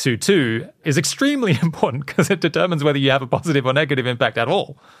 to 2 is extremely important, because it determines whether you have a positive or negative impact at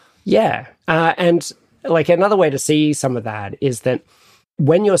all. Yeah. And like another way to see some of that is that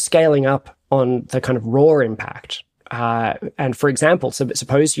when you're scaling up on the kind of raw impact, and for example,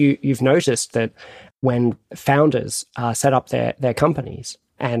 suppose you've noticed that when founders set up their companies,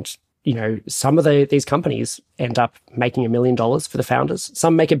 and some of these companies end up making $1 million for the founders,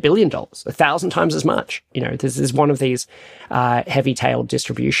 some make $1 billion, 1,000 times as much. This is one of these heavy-tailed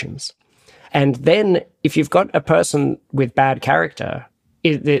distributions. And then if you've got a person with bad character,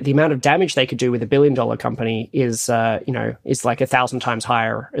 the amount of damage they could do with $1 billion company is like 1,000 times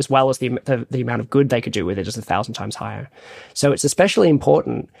higher, as well as the amount of good they could do with it is 1,000 times higher. So it's especially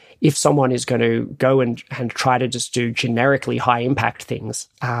important if someone is going to go and try to just do generically high impact things,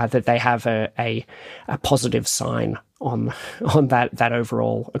 that they have a positive sign on that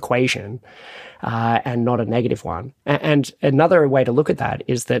overall equation, and not a negative one. And another way to look at that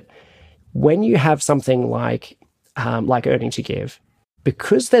is that when you have something like earning to give,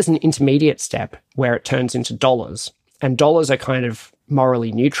 because there's an intermediate step where it turns into dollars, and dollars are kind of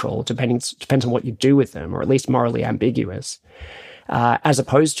morally neutral, depends on what you do with them, or at least morally ambiguous, as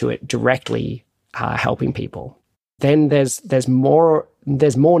opposed to it directly helping people, then there's more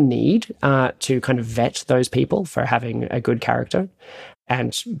need to kind of vet those people for having a good character,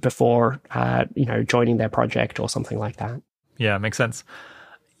 and before joining their project or something like that. Yeah, makes sense.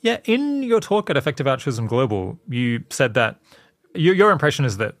 Yeah, in your talk at Effective Altruism Global, you said that your impression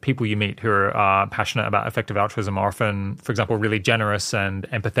is that people you meet who are passionate about effective altruism are often, for example, really generous and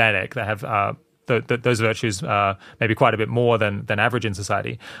empathetic. They have those virtues maybe quite a bit more than average in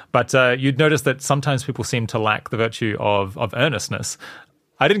society. But you'd notice that sometimes people seem to lack the virtue of earnestness.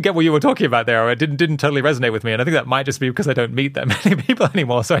 I didn't get what you were talking about there, or it didn't totally resonate with me. And I think that might just be because I don't meet that many people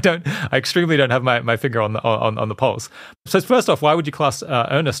anymore. So I extremely don't have my finger on the pulse. So first off, why would you class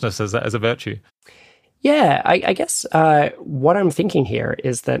earnestness as a virtue? Yeah, I guess what I'm thinking here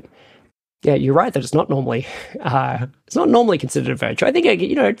is that, yeah, you're right that it's not normally considered a virtue. I think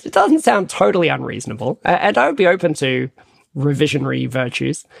it doesn't sound totally unreasonable, and I would be open to revisionary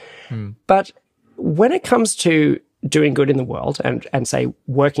virtues. But when it comes to doing good in the world and say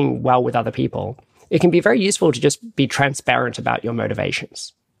working well with other people, it can be very useful to just be transparent about your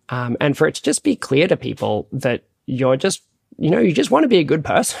motivations, and for it to just be clear to people that you're just you just want to be a good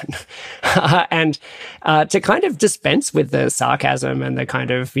person, and to kind of dispense with the sarcasm and the kind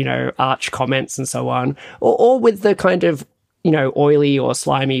of, arch comments and so on, or with the kind of, oily or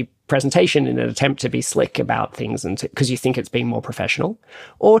slimy presentation in an attempt to be slick about things and because you think it's being more professional,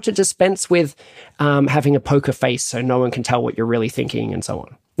 or to dispense with having a poker face so no one can tell what you're really thinking and so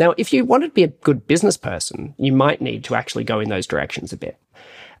on. Now, if you want to be a good business person, you might need to actually go in those directions a bit.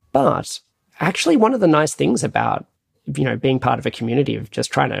 But actually, one of the nice things about being part of a community of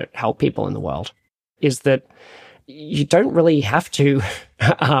just trying to help people in the world is that you don't really have to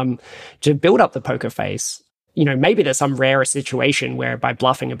build up the poker face. Maybe there's some rare situation where by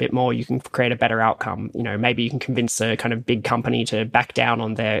bluffing a bit more, you can create a better outcome. Maybe you can convince a kind of big company to back down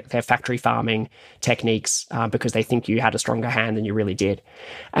on their factory farming techniques because they think you had a stronger hand than you really did.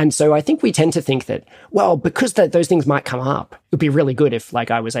 And so I think we tend to think that, well, because those things might come up, it would be really good if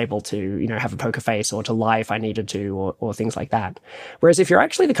I was able to, have a poker face or to lie if I needed to or things like that. Whereas if you're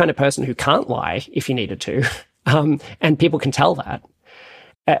actually the kind of person who can't lie if you needed to, and people can tell that,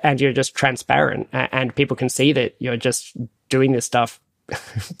 and you're just transparent, and people can see that you're just doing this stuff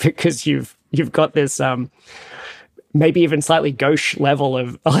because you've got this maybe even slightly gauche level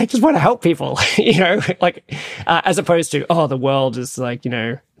of, I just want to help people, as opposed to, the world is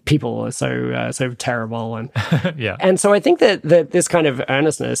people are so terrible, and yeah. And so I think that this kind of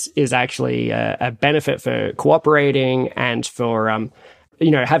earnestness is actually a benefit for cooperating and for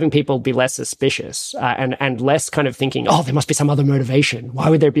having people be less suspicious and less kind of thinking, oh, there must be some other motivation. Why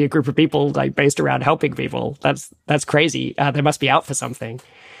would there be a group of people like based around helping people? That's crazy. They must be out for something.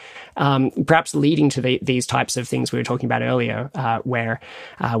 Perhaps leading to these types of things we were talking about earlier, where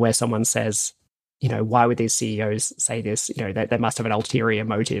someone says, why would these CEOs say this? They must have an ulterior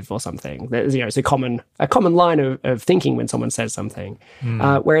motive or something. It's a common line of thinking when someone says something.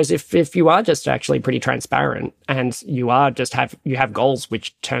 Whereas if you are just actually pretty transparent and you have goals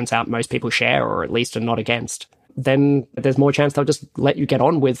which turns out most people share or at least are not against, then there's more chance they'll just let you get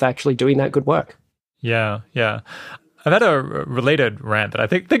on with actually doing that good work. Yeah. I've had a related rant that I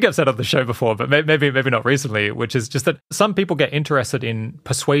think I've said on the show before, but maybe not recently, which is just that some people get interested in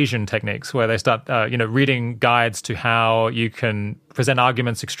persuasion techniques where they start, reading guides to how you can present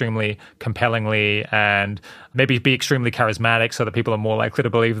arguments extremely compellingly and maybe be extremely charismatic so that people are more likely to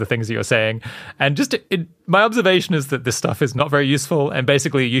believe the things that you're saying. And just my observation is that this stuff is not very useful. And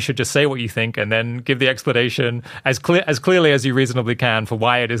basically, you should just say what you think and then give the explanation as clearly as you reasonably can for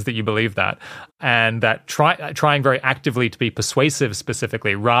why it is that you believe that. And that trying very actively to be persuasive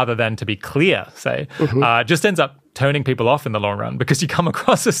specifically rather than to be clear, say, just ends up turning people off in the long run because you come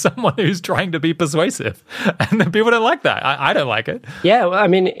across as someone who's trying to be persuasive. And then people don't like that. I don't like it. Yeah, well, I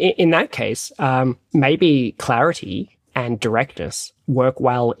mean, in that case, maybe clarity and directness work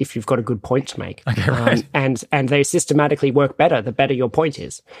well if you've got a good point to make. Okay, right. And they systematically work better the better your point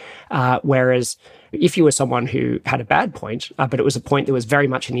is. Whereas if you were someone who had a bad point, but it was a point that was very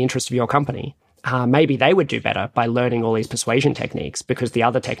much in the interest of your company, maybe they would do better by learning all these persuasion techniques because the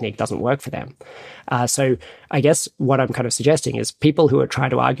other technique doesn't work for them. So I guess what I'm kind of suggesting is people who are trying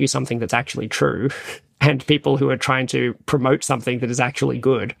to argue something that's actually true and people who are trying to promote something that is actually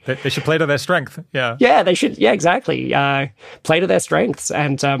good. They should play to their strength. Yeah. Yeah, they should. Yeah, exactly. Play to their strengths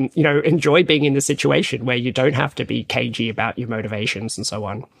and, enjoy being in the situation where you don't have to be cagey about your motivations and so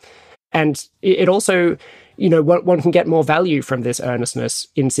on. And it also, one can get more value from this earnestness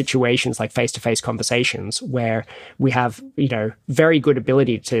in situations like face-to-face conversations where we have, very good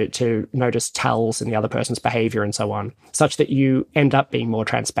ability to notice tells in the other person's behavior and so on, such that you end up being more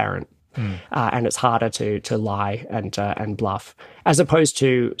transparent. And it's harder to lie and bluff, as opposed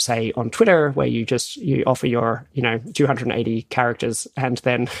to, say, on Twitter, where you offer your 280 characters, and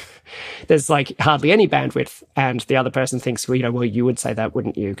then there's like hardly any bandwidth, and the other person thinks, well, you would say that,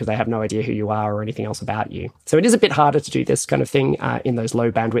 wouldn't you? Because they have no idea who you are or anything else about you. So it is a bit harder to do this kind of thing in those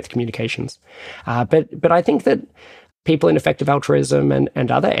low bandwidth communications. But I think that people in effective altruism and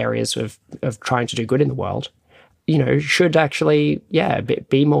other areas of trying to do good in the world, should actually,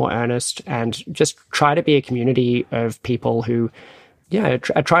 be more earnest and just try to be a community of people who, are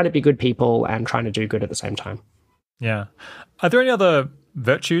trying to be good people and trying to do good at the same time. Yeah. Are there any other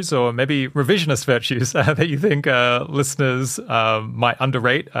virtues or maybe revisionist virtues that you think listeners might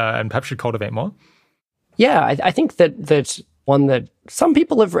underrate and perhaps should cultivate more? Yeah, I think that one that some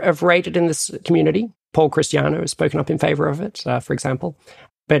people have rated in this community, Paul Christiano has spoken up in favor of it, for example,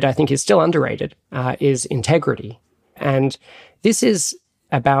 but I think is still underrated, is integrity. And this is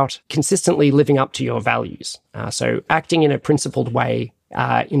about consistently living up to your values. So acting in a principled way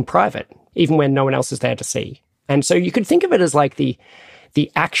in private, even when no one else is there to see. And so you could think of it as like the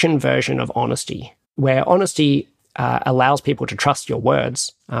action version of honesty, where honesty allows people to trust your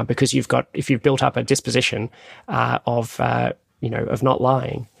words because if you've built up a disposition of not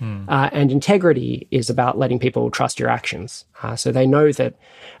lying. And integrity is about letting people trust your actions. So they know that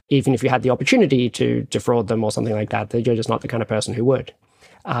even if you had the opportunity to defraud them or something like that you're just not the kind of person who would,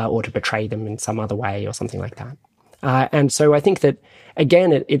 or to betray them in some other way or something like that. And so I think that,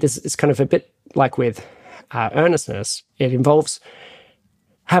 again, it's kind of a bit like with earnestness. It involves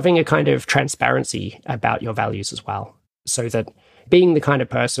having a kind of transparency about your values as well, so that being the kind of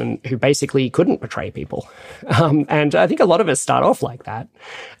person who basically couldn't betray people. And I think a lot of us start off like that.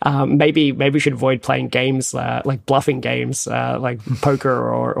 Maybe we should avoid playing games like bluffing games, like poker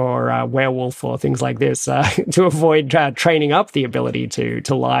or werewolf or things like this, to avoid training up the ability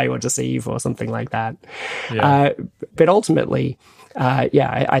to lie or deceive or something like that. Yeah. But ultimately,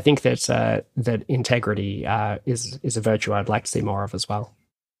 I think that integrity is a virtue I'd like to see more of as well.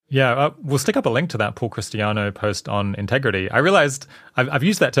 Yeah, we'll stick up a link to that Paul Christiano post on integrity. I realized I've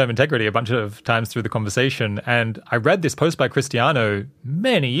used that term integrity a bunch of times through the conversation, and I read this post by Christiano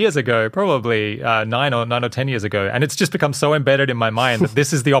many years ago, probably 9 or 10 years ago, and it's just become so embedded in my mind that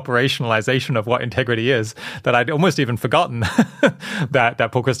this is the operationalization of what integrity is that I'd almost even forgotten that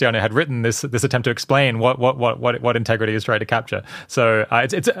Paul Christiano had written this attempt to explain what integrity is trying to capture. So I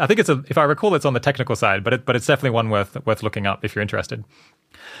think if I recall, it's on the technical side, but it's definitely one worth looking up if you're interested.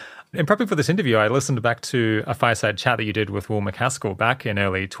 In prepping for this interview, I listened back to a fireside chat that you did with Will MacAskill back in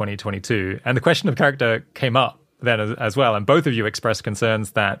early 2022, and the question of character came up then as well. And both of you expressed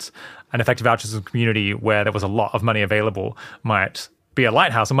concerns that an effective altruism community where there was a lot of money available might be a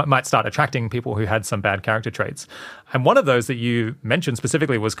lighthouse and might start attracting people who had some bad character traits. And one of those that you mentioned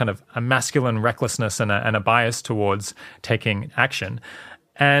specifically was kind of a masculine recklessness and a bias towards taking action.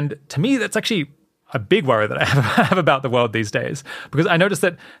 And to me, that's actually a big worry that I have about the world these days, because I noticed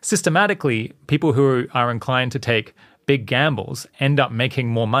that systematically people who are inclined to take big gambles end up making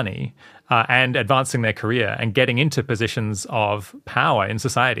more money and advancing their career and getting into positions of power in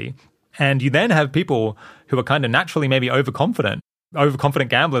society. And you then have people who are kind of naturally maybe overconfident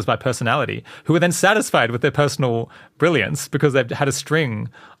gamblers by personality, who are then satisfied with their personal brilliance because they've had a string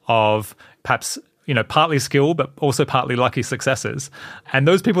of perhaps partly skill, but also partly lucky successes. And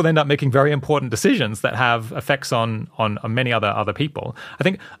those people end up making very important decisions that have effects on many other people. I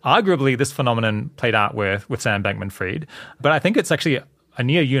think arguably this phenomenon played out with Sam Bankman-Fried, but I think it's actually a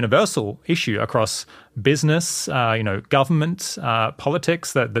near universal issue across business, government,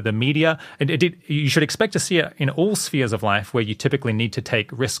 politics, the media. And you should expect to see it in all spheres of life where you typically need to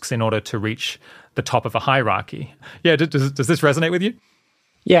take risks in order to reach the top of a hierarchy. Yeah, does this resonate with you?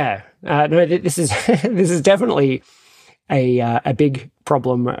 Yeah, no, this is this is definitely a big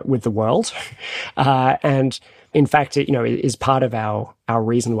problem with the world, and in fact, it is part of our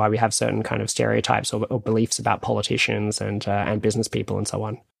reason why we have certain kind of stereotypes or beliefs about politicians and business people and so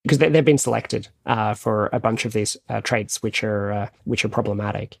on, because they've been selected for a bunch of these traits which are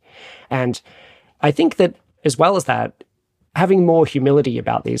problematic, and I think that as well as that, having more humility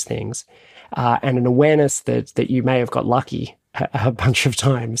about these things and an awareness that you may have got lucky a bunch of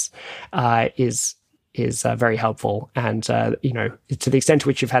times is very helpful. And, to the extent to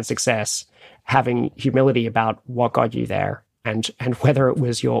which you've had success, having humility about what got you there and whether it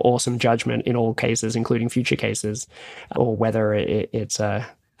was your awesome judgment in all cases, including future cases, or whether it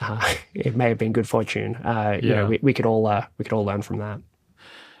may have been good fortune. We could all learn from that.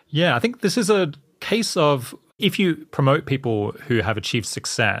 Yeah, I think this is a case of if you promote people who have achieved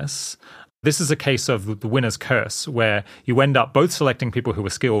success, this is a case of the winner's curse, where you end up both selecting people who are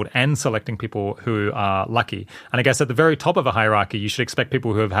skilled and selecting people who are lucky. And I guess at the very top of a hierarchy, you should expect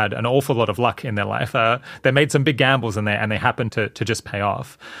people who have had an awful lot of luck in their life. They made some big gambles and they happen to just pay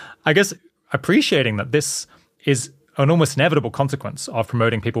off. I guess appreciating that this is an almost inevitable consequence of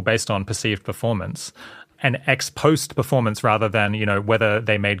promoting people based on perceived performance and ex post performance rather than, whether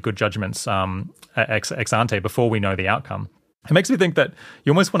they made good judgments ex ante before we know the outcome. It makes me think that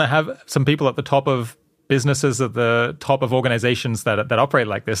you almost want to have some people at the top of businesses, at the top of organizations that operate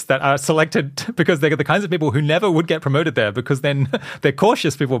like this, that are selected because they're the kinds of people who never would get promoted there, because then they're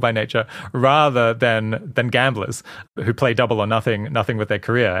cautious people by nature rather than gamblers who play double or nothing with their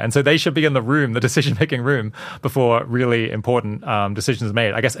career. And so they should be in the room, the decision-making room, before really important decisions are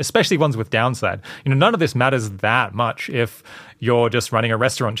made. I guess especially ones with downside. None of this matters that much if you're just running a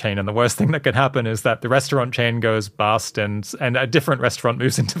restaurant chain, and the worst thing that could happen is that the restaurant chain goes bust and a different restaurant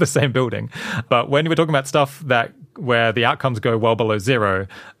moves into the same building. But when we're talking about stuff where the outcomes go well below zero,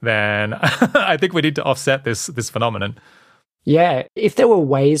 then I think we need to offset this phenomenon. Yeah, if there were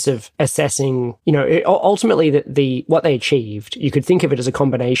ways of assessing, ultimately what they achieved, you could think of it as a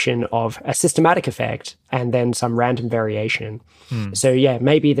combination of a systematic effect and then some random variation. So yeah,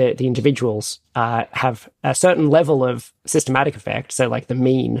 maybe the individuals have a certain level of systematic effect, so like the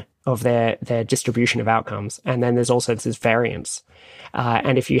mean of their distribution of outcomes, and then there's also this variance.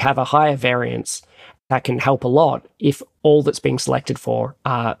 And if you have a higher variance, that can help a lot if all that's being selected for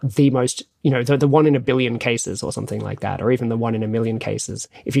are the most, the 1 in a billion cases or something like that, or even the 1 in a million cases.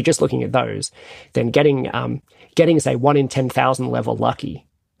 If you're just looking at those, then getting say 1 in 10,000 level lucky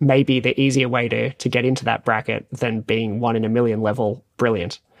may be the easier way to get into that bracket than being 1 in a million level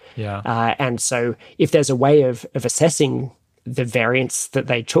brilliant. Yeah. And so if there's a way of assessing the variance that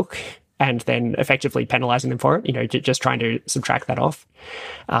they took and then effectively penalizing them for it, just trying to subtract that off,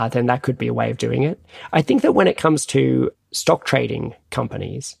 then that could be a way of doing it. I think that when it comes to stock trading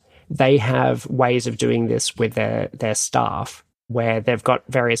companies, they have ways of doing this with their staff, where they've got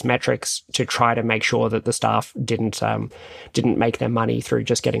various metrics to try to make sure that the staff didn't make their money through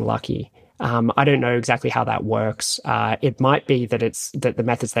just getting lucky. I don't know exactly how that works. It might be that that the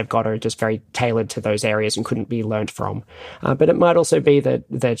methods they've got are just very tailored to those areas and couldn't be learnt from. But it might also be that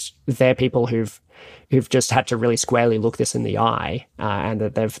they're people who've just had to really squarely look this in the eye, and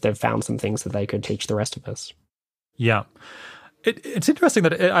that they've found some things that they could teach the rest of us. Yeah. It's interesting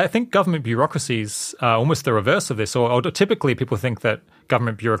that I think government bureaucracies are almost the reverse of this, or typically people think that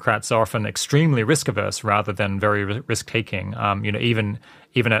government bureaucrats are often extremely risk averse rather than very risk taking.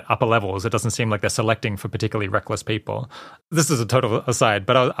 Even at upper levels, it doesn't seem like they're selecting for particularly reckless people. This is a total aside,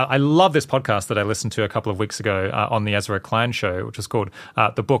 but I love this podcast that I listened to a couple of weeks ago on the Ezra Klein show, which is called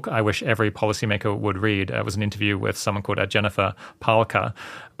The Book I Wish Every Policymaker Would Read. It was an interview with someone called Jennifer Palka.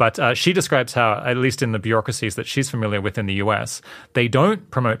 But she describes how, at least in the bureaucracies that she's familiar with in the US, they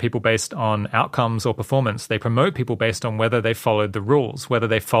don't promote people based on outcomes or performance. They promote people based on whether they followed the rules, whether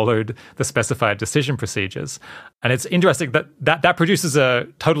they followed the specified decision procedures. And it's interesting that produces a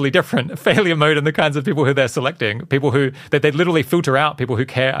totally different failure mode in the kinds of people who they're selecting. People who they literally filter out people who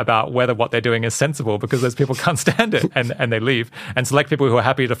care about whether what they're doing is sensible, because those people can't stand it and they leave, and select people who are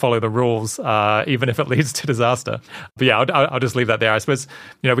happy to follow the rules, even if it leads to disaster. But yeah, I'll just leave that there. I suppose,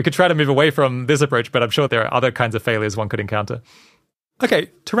 we could try to move away from this approach, but I'm sure there are other kinds of failures one could encounter.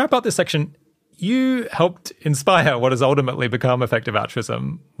 Okay, to wrap up this section, you helped inspire what has ultimately become effective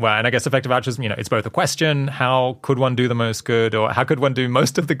altruism. Well, and I guess effective altruism, it's both a question, how could one do the most good, or how could one do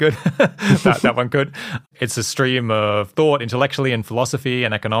most of the good that one could? It's a stream of thought intellectually in philosophy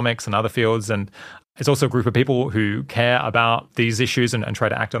and economics and other fields. And it's also a group of people who care about these issues and try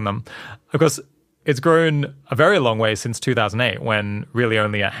to act on them. Of course, it's grown a very long way since 2008, when really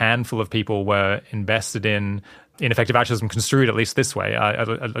only a handful of people were invested in effective altruism, construed at least this way,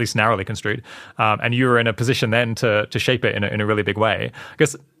 at least narrowly construed. And you were in a position then to shape it in a really big way. I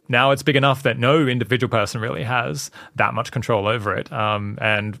guess now it's big enough that no individual person really has that much control over it.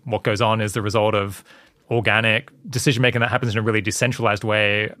 And what goes on is the result of organic decision-making that happens in a really decentralized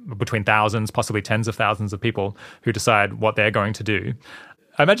way between thousands, possibly tens of thousands of people who decide what they're going to do.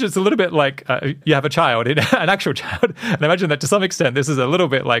 I imagine it's a little bit like you have a child, an actual child. And I imagine that to some extent, this is a little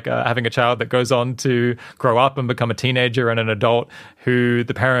bit like having a child that goes on to grow up and become a teenager and an adult who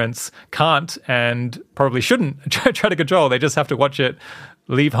the parents can't and probably shouldn't try to control. They just have to watch it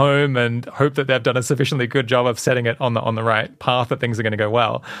leave home and hope that they've done a sufficiently good job of setting it on the right path, that things are going to go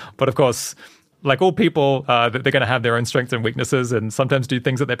well. But of course, like all people, they're going to have their own strengths and weaknesses, and sometimes do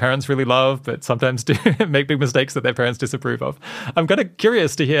things that their parents really love, but sometimes do make big mistakes that their parents disapprove of. I'm kind of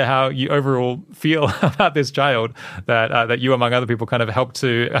curious to hear how you overall feel about this child that you, among other people, kind of helped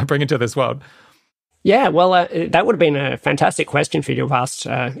to bring into this world. Yeah, well, that would have been a fantastic question for you to have asked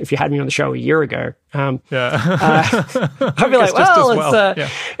if you had me on the show a year ago. I'd be like,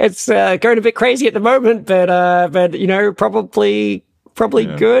 it's going a bit crazy at the moment, but probably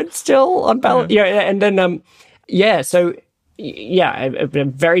good still on balance. And then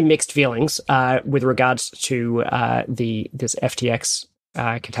very mixed feelings with regards to this FTX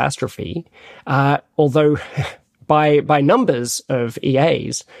catastrophe. Although by numbers of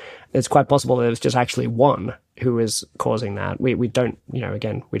EAs, it's quite possible that it was just actually one who was causing that. We don't, we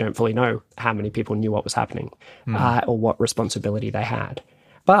don't fully know how many people knew what was happening or what responsibility they had.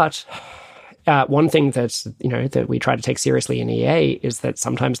 But one thing that we try to take seriously in EA is that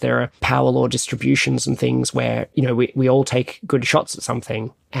sometimes there are power law distributions and things where, we all take good shots at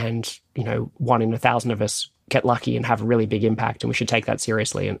something, and, 1 in 1,000 of us get lucky and have a really big impact, and we should take that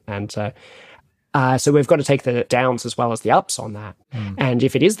seriously. So we've got to take the downs as well as the ups on that. And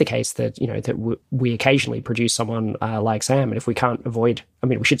if it is the case that, that we occasionally produce someone like Sam, and if we can't avoid,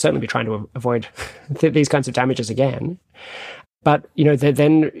 we should certainly be trying to avoid these kinds of damages again. But, they're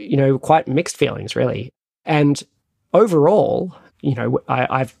then, quite mixed feelings, really. And overall,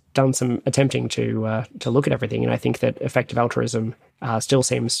 I've done some attempting to look at everything, and I think that effective altruism still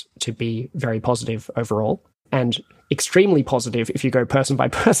seems to be very positive overall, and extremely positive if you go person by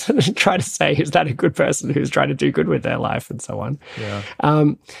person and try to say, is that a good person who's trying to do good with their life, and so on. Yeah.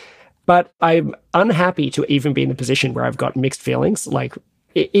 But I'm unhappy to even be in the position where I've got mixed feelings, like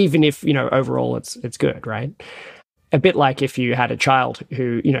even if, overall it's good, right? A bit like if you had a child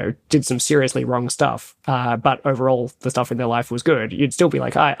who, did some seriously wrong stuff, but overall the stuff in their life was good, you'd still be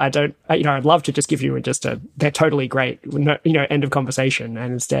like, I'd love to just give you they're totally great, end of conversation.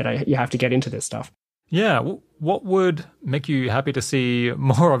 And instead you have to get into this stuff. Yeah. What would make you happy to see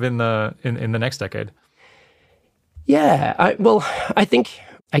more of in the next decade? Yeah.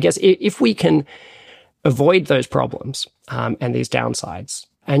 I guess if we can avoid those problems and these downsides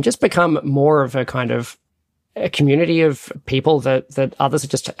and just become more of a kind of a community of people that others are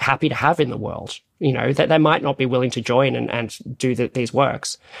just happy to have in the world, that they might not be willing to join and do these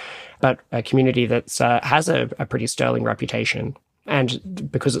works, but a community that has a pretty sterling reputation,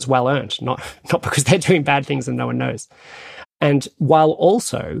 and because it's well earned, not because they're doing bad things and no one knows. And while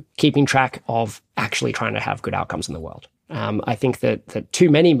also keeping track of actually trying to have good outcomes in the world. I think that too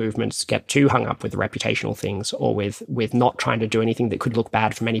many movements get too hung up with reputational things, or with not trying to do anything that could look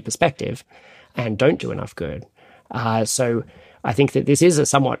bad from any perspective, and don't do enough good. So I think that this is a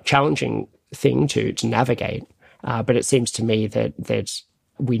somewhat challenging thing to navigate, but it seems to me that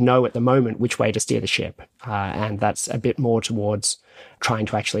we know at the moment which way to steer the ship, and that's a bit more towards trying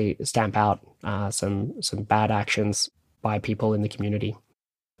to actually stamp out some bad actions by people in the community.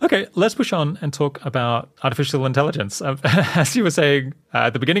 Okay, let's push on and talk about artificial intelligence. As you were saying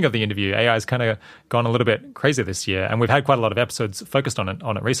at the beginning of the interview, AI has kind of gone a little bit crazy this year, and we've had quite a lot of episodes focused on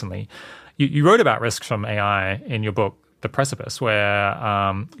it recently. You wrote about risks from AI in your book, The Precipice,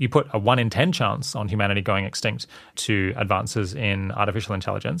 where you put a 1 in 10 chance on humanity going extinct to advances in artificial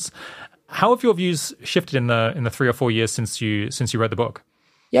intelligence. How have your views shifted in the 3 or 4 years since you wrote the book?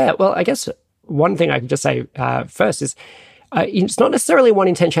 Yeah, well, I guess one thing I can just say first is it's not necessarily a 1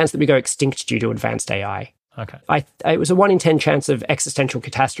 in 10 chance that we go extinct due to advanced AI. Okay. It was a 1 in 10 chance of existential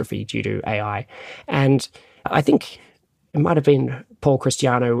catastrophe due to AI. And I think it might have been Paul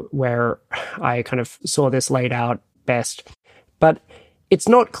Christiano where I kind of saw this laid out best. But it's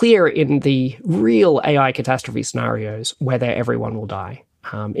not clear in the real AI catastrophe scenarios whether everyone will die.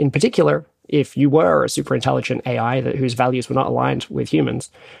 In particular, if you were a super intelligent AI whose values were not aligned with humans,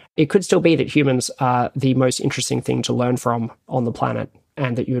 it could still be that humans are the most interesting thing to learn from on the planet,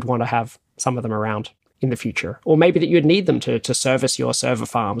 and that you would want to have some of them around in the future. Or maybe that you'd need them to service your server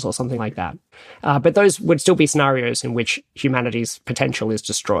farms or something like that. But those would still be scenarios in which humanity's potential is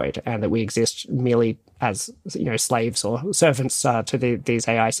destroyed, and that we exist merely as slaves or servants to these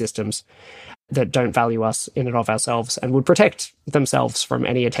AI systems that don't value us in and of ourselves and would protect themselves from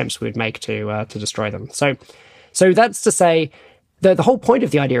any attempts we'd make to destroy them. So that's to say, the whole point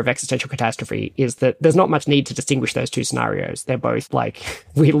of the idea of existential catastrophe is that there's not much need to distinguish those two scenarios. They're both like,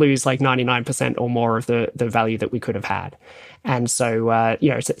 we lose like 99% or more of the value that we could have had. And so,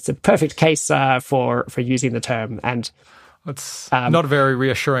 it's a perfect case for using the term. And it's not a very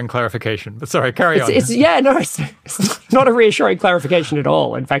reassuring clarification, but sorry, carry on. It's not a reassuring clarification at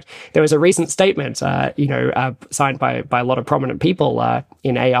all. In fact, there was a recent statement, signed by a lot of prominent people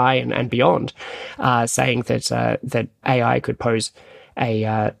in AI and beyond, saying that AI could pose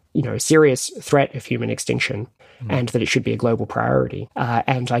a serious threat of human extinction, and that it should be a global priority.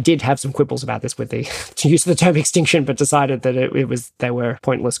 And I did have some quibbles about this with the use of the term extinction, but decided that they were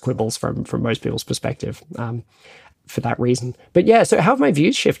pointless quibbles from most people's perspective. For that reason. But yeah, so how have my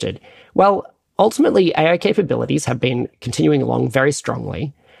views shifted? Well, ultimately, AI capabilities have been continuing along very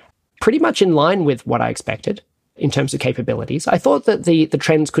strongly, pretty much in line with what I expected in terms of capabilities. I thought that the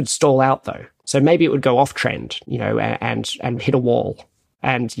trends could stall out, though. So maybe it would go off trend, and hit a wall.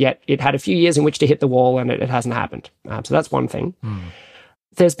 And yet it had a few years in which to hit the wall, and it hasn't happened. So that's one thing.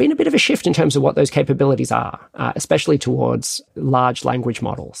 There's been a bit of a shift in terms of what those capabilities are, especially towards large language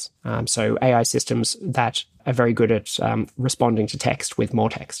models. So AI systems that are very good at responding to text with more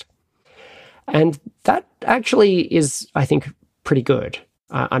text. And that actually is, I think, pretty good.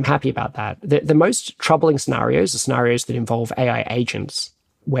 I'm happy about that. The most troubling scenarios are scenarios that involve AI agents,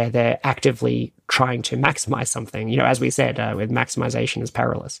 where they're actively trying to maximize something. As we said, with maximization is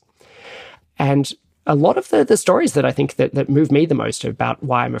perilous. And a lot of the stories that I think that move me the most about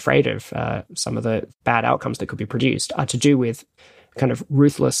why I'm afraid of some of the bad outcomes that could be produced are to do with kind of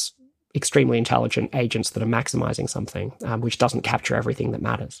ruthless, extremely intelligent agents that are maximizing something, which doesn't capture everything that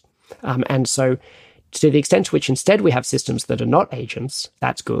matters. And so to the extent to which instead we have systems that are not agents,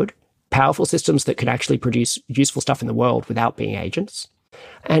 that's good. Powerful systems that can actually produce useful stuff in the world without being agents.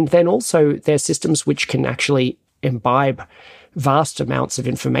 And then also there's systems which can actually imbibe vast amounts of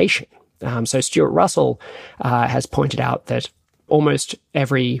information. So Stuart Russell has pointed out that almost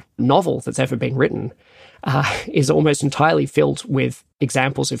every novel that's ever been written is almost entirely filled with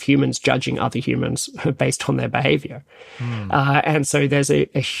examples of humans judging other humans based on their behavior. And so there's a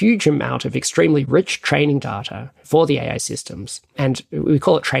huge amount of extremely rich training data for the AI systems. And we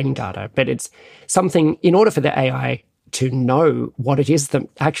call it training data, but it's something, in order for the AI to know what it is that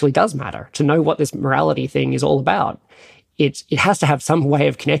actually does matter, to know what this morality thing is all about, it has to have some way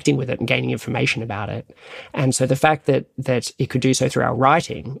of connecting with it and gaining information about it. And so the fact that it could do so through our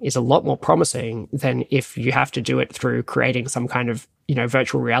writing is a lot more promising than if you have to do it through creating some kind of,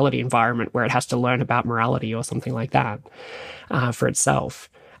 virtual reality environment where it has to learn about morality or something like that for itself.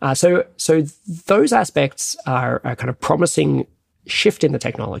 So those aspects are a kind of promising shift in the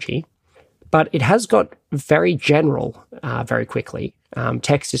technology, but it has got very general very quickly.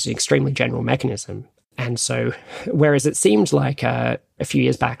 Text is an extremely general mechanism. And so, whereas it seemed like a few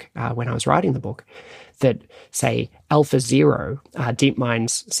years back when I was writing the book, that, say, AlphaZero,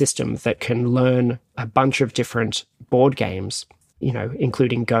 DeepMind's system that can learn a bunch of different board games,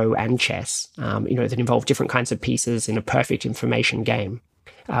 including Go and chess, that involve different kinds of pieces in a perfect information game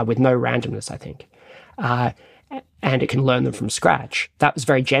with no randomness, I think. and it can learn them from scratch. That was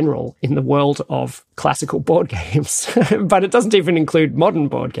very general in the world of classical board games, but it doesn't even include modern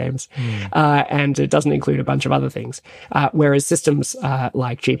board games, and it doesn't include a bunch of other things. Whereas systems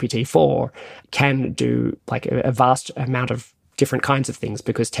like GPT-4 can do like a vast amount of different kinds of things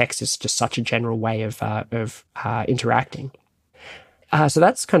because text is just such a general way of interacting. So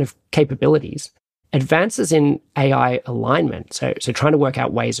that's kind of capabilities. Advances in AI alignment, so trying to work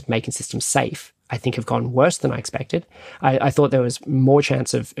out ways of making systems safe, I think have gone worse than I expected. I thought there was more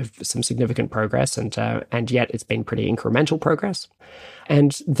chance of some significant progress, and yet it's been pretty incremental progress.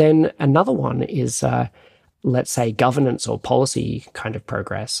 And then another one is, let's say, governance or policy kind of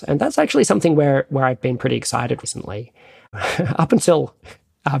progress. And that's actually something where I've been pretty excited recently. Up until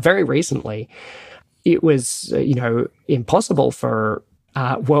very recently, it was, impossible for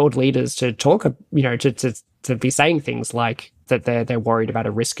world leaders to talk, to be saying things like that they're worried about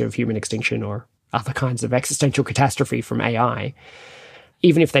a risk of human extinction or other kinds of existential catastrophe from AI,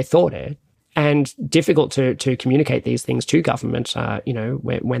 even if they thought it, and difficult to communicate these things to government,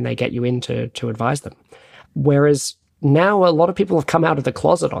 when they get you in to advise them. Whereas now a lot of people have come out of the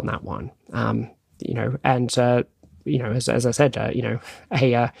closet on that one, as I said,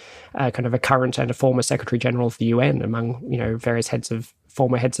 a kind of a current and a former Secretary General of the UN, among various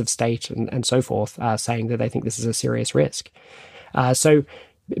former heads of state and so forth, saying that they think this is a serious risk. So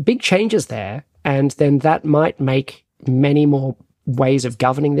big changes there, and then that might make many more ways of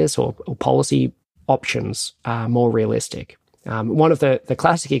governing this or policy options more realistic. One of the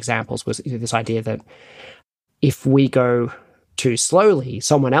classic examples was this idea that if we go too slowly,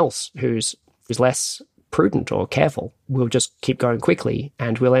 someone else who's less prudent or careful will just keep going quickly,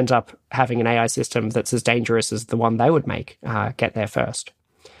 and we'll end up having an AI system that's as dangerous as the one they would make get there first.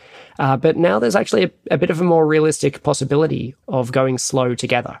 But now there's actually a bit of a more realistic possibility of going slow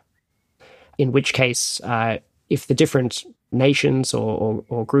together, in which case, if the different nations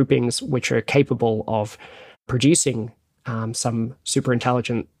or groupings which are capable of producing some super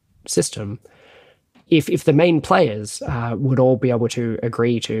intelligent system, if the main players would all be able to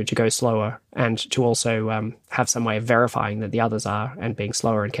agree to go slower and to also have some way of verifying that the others are and being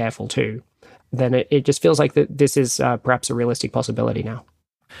slower and careful too, then it just feels like that this is perhaps a realistic possibility now.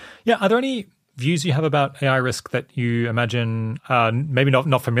 Yeah. Are there any views you have about AI risk that you imagine maybe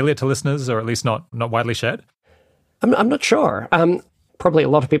not familiar to listeners, or at least not widely shared? I'm not sure. Probably a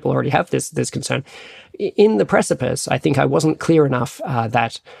lot of people already have this concern. In the precipice, I think I wasn't clear enough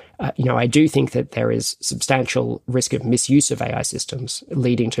that I do think that there is substantial risk of misuse of AI systems,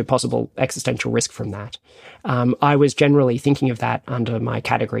 leading to possible existential risk from that. I was generally thinking of that under my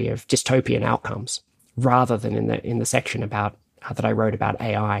category of dystopian outcomes, rather than in the section about that I wrote about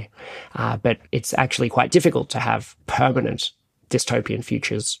AI. But it's actually quite difficult to have permanent dystopian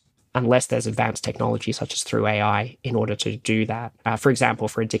futures unless there's advanced technology such as through AI in order to do that. For example,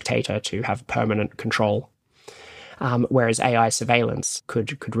 for a dictator to have permanent control, whereas AI surveillance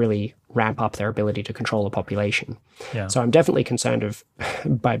could really ramp up their ability to control a population. Yeah. So I'm definitely concerned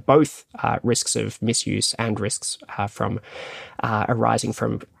by both risks of misuse and risks from arising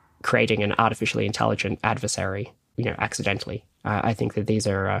from creating an artificially intelligent adversary, accidentally. I think that these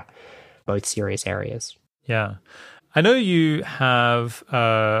are both serious areas. Yeah. I know you have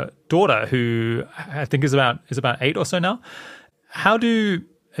a daughter who I think is about 8 or so now. How do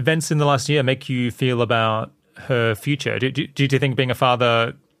events in the last year make you feel about her future? Do you think being a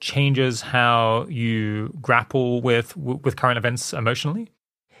father changes how you grapple with current events emotionally?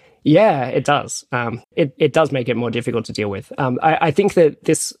 Yeah, it does. It does make it more difficult to deal with. I think that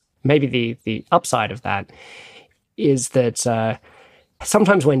this maybe the upside of that is that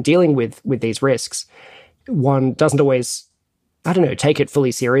sometimes when dealing with these risks, one doesn't always, take it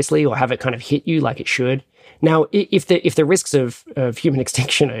fully seriously or have it kind of hit you like it should. Now, if the risks of human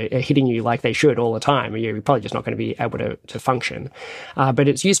extinction are hitting you like they should all the time, you're probably just not going to be able to function. But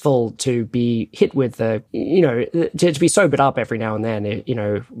it's useful to be hit with to be sobered up every now and then,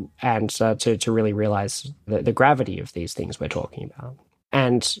 and to really realize the gravity of these things we're talking about.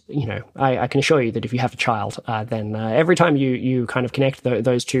 And, I can assure you that if you have a child, then every time you kind of connect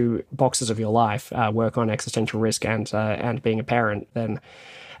those two boxes of your life, work on existential risk and being a parent, then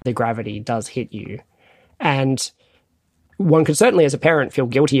the gravity does hit you. And one could certainly, as a parent, feel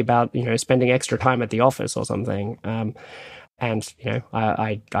guilty about, spending extra time at the office or something.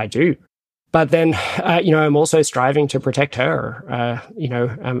 I do. But then, I'm also striving to protect her,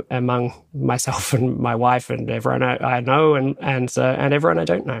 among myself and my wife and everyone I know and everyone I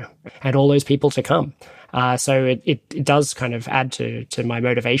don't know, and all those people to come. So it does kind of add to my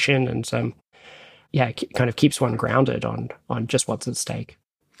motivation and, it kind of keeps one grounded on just what's at stake.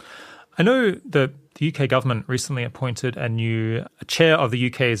 I know the the UK government recently appointed a new chair of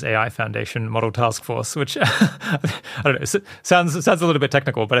the UK's AI Foundation Model Task Force, which I don't know, sounds a little bit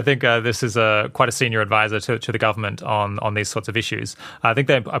technical, but I think this is quite a senior advisor to the government on these sorts of issues. I think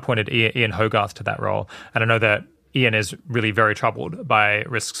they appointed Ian Hogarth to that role, and I know that Ian is really very troubled by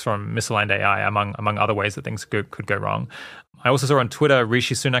risks from misaligned AI, among other ways that things could go wrong. I also saw on Twitter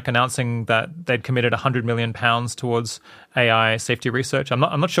Rishi Sunak announcing that they'd committed £100 million towards AI safety research. I'm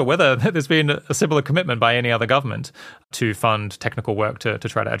not sure whether there's been a similar commitment by any other government to fund technical work to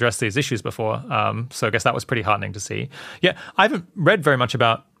try to address these issues before. So I guess that was pretty heartening to see. Yeah, I haven't read very much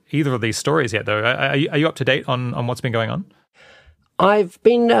about either of these stories yet, though. Are you up to date on what's been going on? I've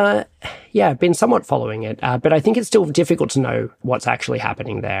been, been somewhat following it, but I think it's still difficult to know what's actually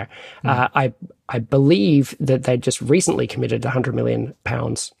happening there. I believe that they just recently committed £100 million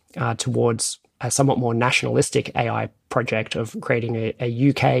towards a somewhat more nationalistic AI project of creating a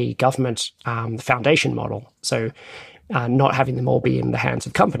UK government foundation model. So not having them all be in the hands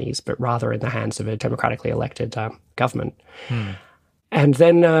of companies, but rather in the hands of a democratically elected government. And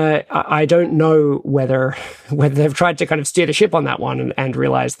then I don't know whether they've tried to kind of steer the ship on that one and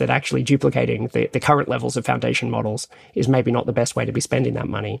realize that actually duplicating the current levels of foundation models is maybe not the best way to be spending that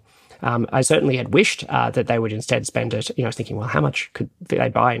money. I certainly had wished that they would instead spend it, I was thinking, well, how much could they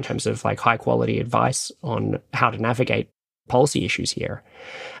buy in terms of like high quality advice on how to navigate policy issues here?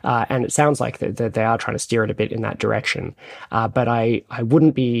 And it sounds like that they are trying to steer it a bit in that direction. But I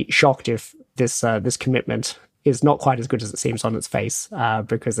wouldn't be shocked if this commitment is not quite as good as it seems on its face,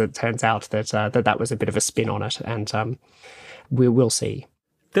 because it turns out that was a bit of a spin on it, and we will see.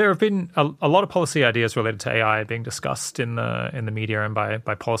 There have been a lot of policy ideas related to AI being discussed in the media and by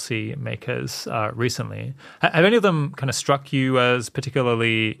policy makers recently. Have any of them kind of struck you as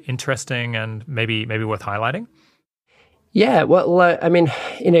particularly interesting and maybe worth highlighting? Yeah, well, I mean,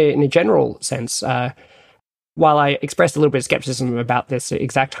 in a general sense, while I expressed a little bit of skepticism about this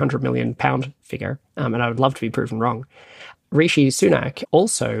exact £100 million figure, and I would love to be proven wrong, Rishi Sunak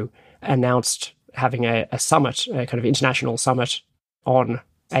also announced having a summit, a kind of international summit on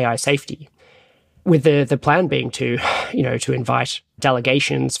AI safety, with the plan being to invite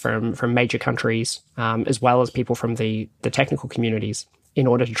delegations from major countries, as well as people from the technical communities, in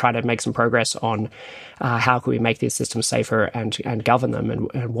order to try to make some progress on how could we make these systems safer and govern them,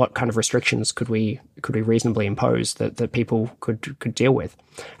 and what kind of restrictions could we reasonably impose that people could deal with,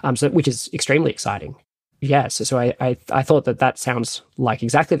 which is extremely exciting. Yes, so I thought that sounds like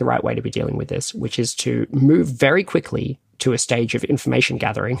exactly the right way to be dealing with this, which is to move very quickly to a stage of information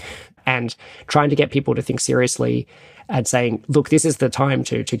gathering and trying to get people to think seriously and saying, look, this is the time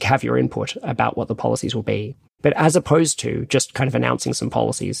to have your input about what the policies will be. But as opposed to just kind of announcing some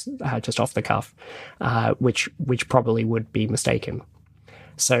policies just off the cuff, which probably would be mistaken.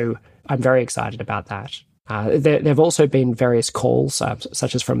 So I'm very excited about that. There have also been various calls,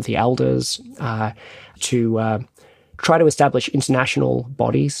 such as from the elders, to try to establish international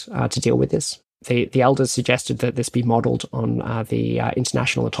bodies to deal with this. The elders suggested that this be modelled on the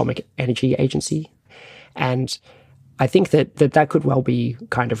International Atomic Energy Agency, and I think that could well be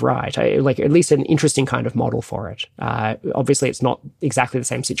kind of right, like at least an interesting kind of model for it. Obviously, it's not exactly the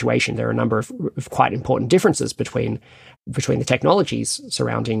same situation. There are a number of quite important differences between the technologies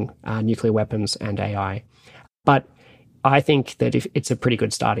surrounding nuclear weapons and AI. But I think that it's a pretty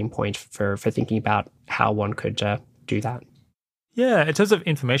good starting point for thinking about how one could do that. Yeah, in terms of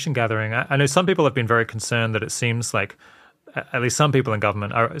information gathering, I know some people have been very concerned that it seems like at least some people in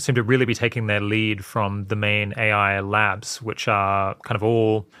government seem to really be taking their lead from the main AI labs, which are kind of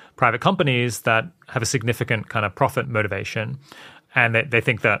all private companies that have a significant kind of profit motivation. And they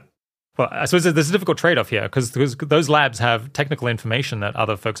think that, well, I suppose there's a difficult trade-off here because those labs have technical information that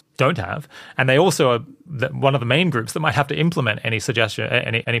other folks don't have. And they also are one of the main groups that might have to implement any suggestion,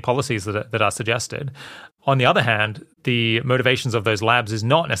 any policies that are suggested. On the other hand, the motivations of those labs is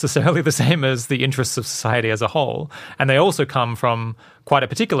not necessarily the same as the interests of society as a whole. And they also come from quite a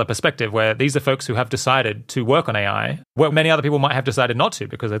particular perspective where these are folks who have decided to work on AI, where many other people might have decided not to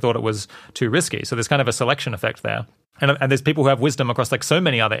because they thought it was too risky. So there's kind of a selection effect there. And there's people who have wisdom across like so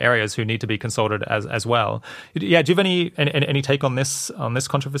many other areas who need to be consulted as well. Yeah, do you have any take on this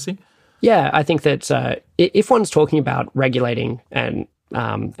controversy? Yeah, I think that if one's talking about regulating an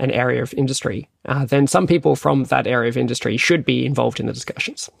area of industry, then some people from that area of industry should be involved in the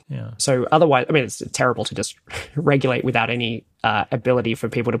discussions. Yeah. So otherwise, I mean, it's terrible to just regulate without any ability for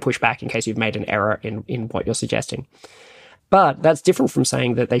people to push back in case you've made an error in what you're suggesting. But that's different from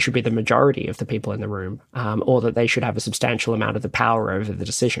saying that they should be the majority of the people in the room, or that they should have a substantial amount of the power over the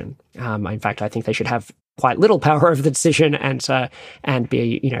decision. In fact, I think they should have quite little power over the decision and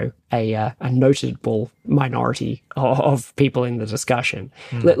be, a notable minority of people in the discussion.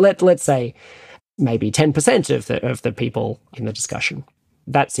 Let's say maybe 10% of the people in the discussion.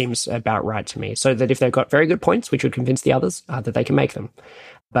 That seems about right to me. So that if they've got very good points, which would convince the others, that they can make them,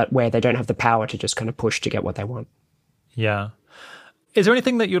 but where they don't have the power to just kind of push to get what they want. Yeah. Is there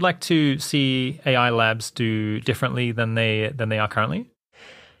anything that you'd like to see AI labs do differently than they are currently?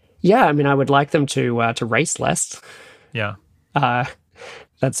 Yeah, I mean, I would like them to race less. Yeah.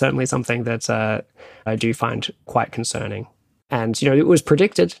 That's certainly something that I do find quite concerning. And, it was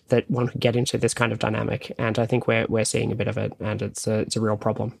predicted that one could get into this kind of dynamic, and I think we're seeing a bit of it, and it's a real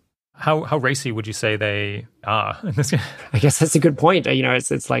problem. How racy would you say they are? I guess that's a good point.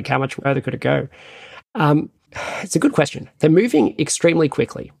 It's like, how much further could it go? It's a good question. They're moving extremely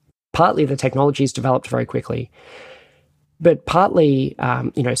quickly. Partly the technology's developed very quickly, but partly,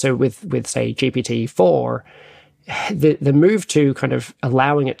 so with say GPT-4, the move to kind of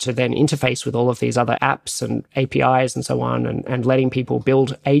allowing it to then interface with all of these other apps and APIs and so on, and letting people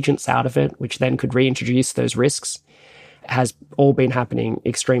build agents out of it, which then could reintroduce those risks, has all been happening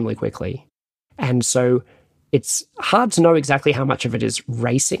extremely quickly. And so it's hard to know exactly how much of it is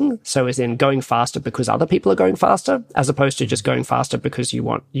racing, so as in going faster because other people are going faster, as opposed to just going faster because you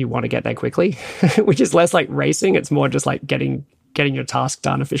want to get there quickly, which is less like racing. It's more just like getting your task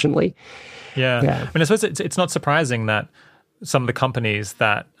done efficiently. Yeah. I mean, I suppose it's not surprising that some of the companies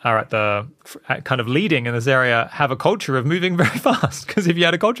that are at kind of leading in this area have a culture of moving very fast, because if you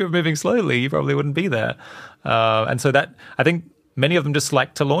had a culture of moving slowly, you probably wouldn't be there. And so that, I think, many of them just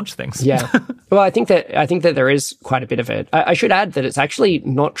like to launch things. Yeah. Well, I think that there is quite a bit of it. I should add that it's actually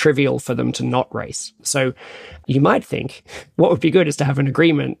not trivial for them to not race. So you might think what would be good is to have an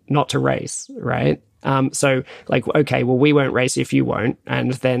agreement not to race, right? So like, okay, well, we won't race if you won't,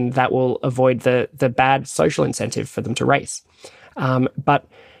 and then that will avoid the bad social incentive for them to race. But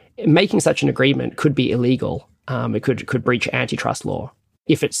making such an agreement could be illegal. It could breach antitrust law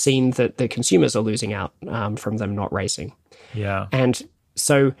if it's seen that the consumers are losing out from them not racing. Yeah. And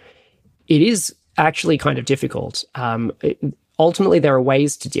so it is actually kind of difficult. Ultimately, there are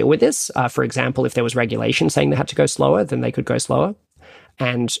ways to deal with this. For example, if there was regulation saying they had to go slower, then they could go slower.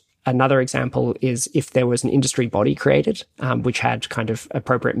 And another example is if there was an industry body created, which had kind of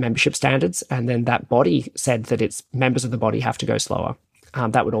appropriate membership standards, and then that body said that its members of the body have to go slower.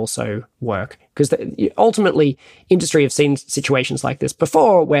 That would also work, because ultimately industry have seen situations like this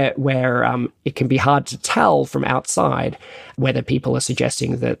before where it can be hard to tell from outside whether people are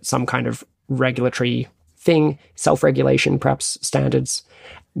suggesting that some kind of regulatory thing, self-regulation, perhaps standards,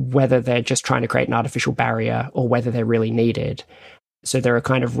 whether they're just trying to create an artificial barrier or whether they're really needed. So there are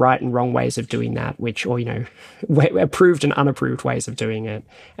kind of right and wrong ways of doing that, approved and unapproved ways of doing it.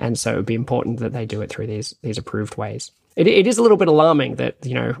 And so it would be important that they do it through these approved ways. It is a little bit alarming that,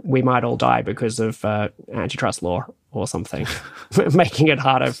 we might all die because of antitrust law or something, making it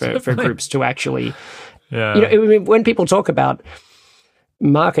harder for groups to actually, when people talk about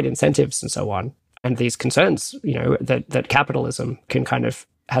market incentives and so on, and these concerns, that capitalism can kind of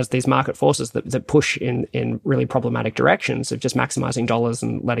has these market forces that push in really problematic directions of just maximizing dollars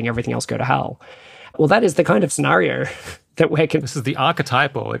and letting everything else go to hell. Well, that is the kind of scenario that this is the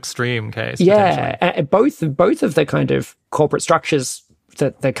archetypal extreme case. Yeah, both of the kind of corporate structures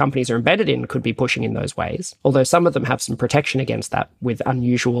that the companies are embedded in could be pushing in those ways, although some of them have some protection against that with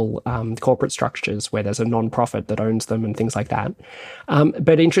unusual corporate structures where there's a non-profit that owns them and things like that.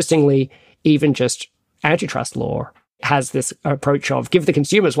 But interestingly, even just antitrust law has this approach of give the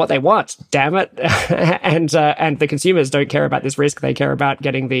consumers what they want, damn it. and the consumers don't care about this risk. They care about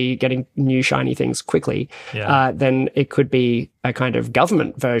getting new shiny things quickly. Yeah. Then it could be a kind of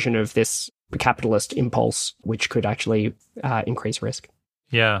government version of this capitalist impulse, which could actually increase risk.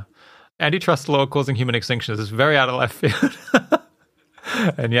 Yeah. Antitrust law causing human extinction is very out of left field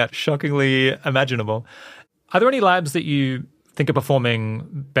and yet shockingly imaginable. Are there any labs that you think are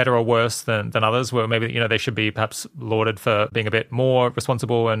performing better or worse than others, where maybe they should be perhaps lauded for being a bit more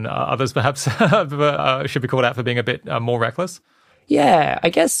responsible, and others perhaps should be called out for being a bit more reckless? Yeah, I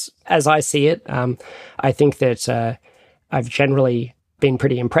guess as I see it, I think that I've generally been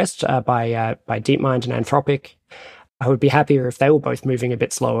pretty impressed by DeepMind and Anthropic. I would be happier if they were both moving a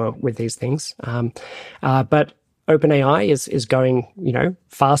bit slower with these things. But OpenAI is going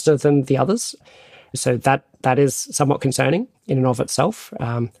faster than the others. So that is somewhat concerning in and of itself,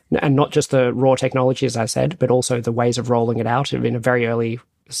 and not just the raw technology, as I said, but also the ways of rolling it out in a very early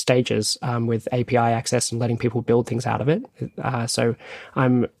stages with API access and letting people build things out of it. So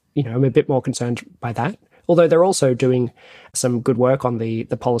I'm a bit more concerned by that. Although they're also doing some good work on the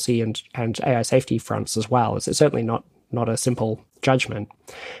policy and AI safety fronts as well. It's certainly not a simple judgment.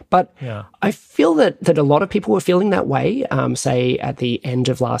 But I feel that a lot of people were feeling that way, say at the end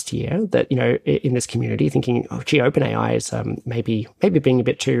of last year, that, in this community, thinking, oh, gee, OpenAI is maybe being a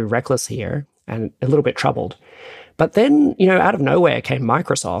bit too reckless here and a little bit troubled. But then, out of nowhere came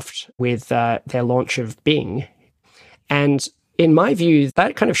Microsoft with their launch of Bing. And in my view,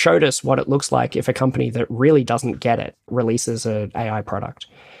 that kind of showed us what it looks like if a company that really doesn't get it releases an AI product.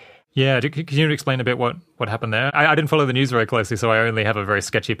 Yeah, can you explain a bit what happened there? I didn't follow the news very closely, so I only have a very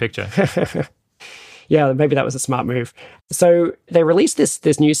sketchy picture. Yeah, maybe that was a smart move. So they released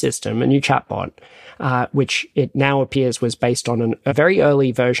this new system, a new chatbot, which it now appears was based on a very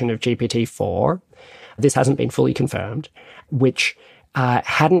early version of GPT-4. This hasn't been fully confirmed, which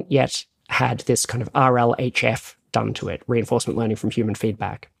hadn't yet had this kind of RLHF done to it, reinforcement learning from human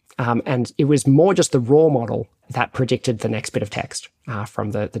feedback. And it was more just the raw model that predicted the next bit of text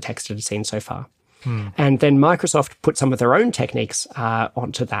from the text it had seen so far. And then Microsoft put some of their own techniques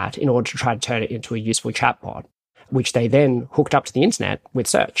onto that in order to try to turn it into a useful chatbot, which they then hooked up to the internet with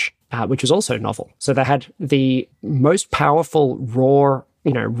search, which was also novel. So they had the most powerful raw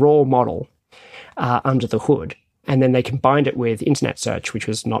model under the hood, and then they combined it with internet search, which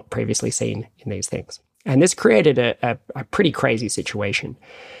was not previously seen in these things. And this created a pretty crazy situation.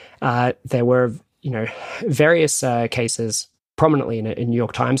 There were, various cases prominently in a New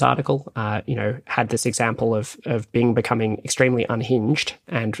York Times article, had this example of Bing becoming extremely unhinged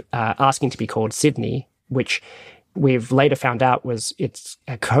and asking to be called Sydney, which we've later found out it's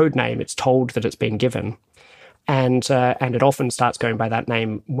a code name. It's told that it's been given. And it often starts going by that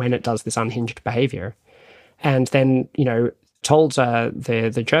name when it does this unhinged behavior. And then, told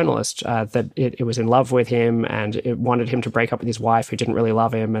the journalist that it was in love with him and it wanted him to break up with his wife who didn't really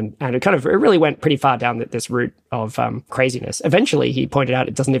love him. And it really went pretty far down this route of craziness. Eventually, he pointed out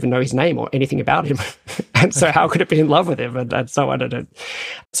it doesn't even know his name or anything about him. And so how could it be in love with him and so on?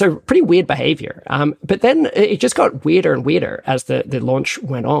 So pretty weird behavior. But then it just got weirder and weirder as the launch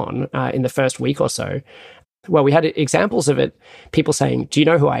went on in the first week or so. Well, we had examples of it, people saying, "Do you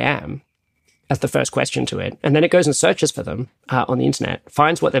know who I am?" as the first question to it. And then it goes and searches for them on the internet,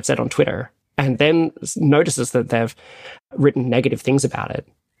 finds what they've said on Twitter, and then notices that they've written negative things about it,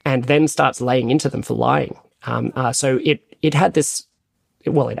 and then starts laying into them for lying. So it had this,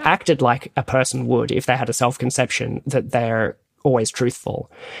 it acted like a person would if they had a self-conception that they're always truthful.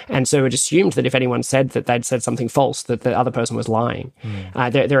 And so it assumed that if anyone said that they'd said something false, that the other person was lying.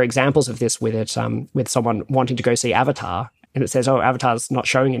 There are examples of this with it, with someone wanting to go see Avatar, and it says, oh, Avatar's not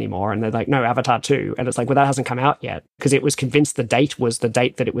showing anymore. And they're like, no, Avatar 2. And it's like, well, that hasn't come out yet, because it was convinced the date was the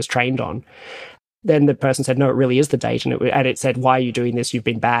date that it was trained on. Then the person said, no, it really is the date. And it said, why are you doing this? You've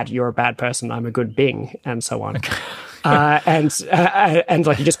been bad. You're a bad person. I'm a good Bing, and so on. And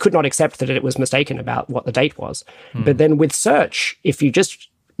like, you just could not accept that it was mistaken about what the date was. But then with search, if you just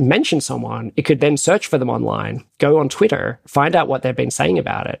mention someone, it could then search for them online, go on Twitter, find out what they've been saying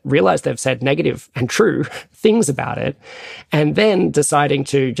about it, realize they've said negative and true things about it, and then deciding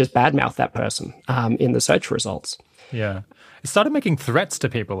to just badmouth that person in the search results. Yeah. It started making threats to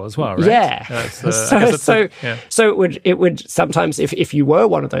people as well, right? Yeah. So it would sometimes, if you were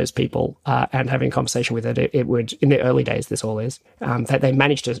one of those people and having a conversation with it would, in the early days, this all is, that they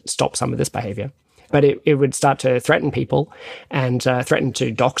managed to stop some of this behavior. But it would start to threaten people and threaten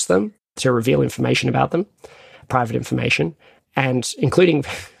to dox them, to reveal information about them, private information, and including,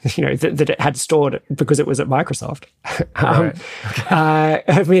 that it had stored because it was at Microsoft. Right.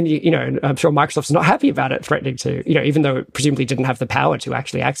 I mean, I'm sure Microsoft's not happy about it threatening to, even though it presumably didn't have the power to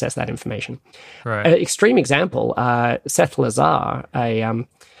actually access that information. Right. An extreme example, Seth Lazar, a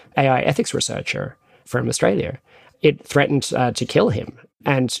AI ethics researcher from Australia, it threatened to kill him.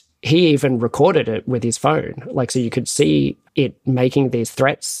 And he even recorded it with his phone, so you could see it making these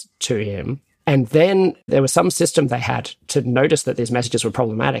threats to him. And then there was some system they had to notice that these messages were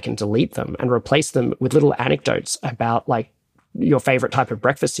problematic and delete them and replace them with little anecdotes about, your favorite type of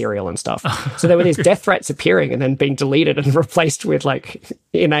breakfast cereal and stuff. So there were these death threats appearing and then being deleted and replaced with,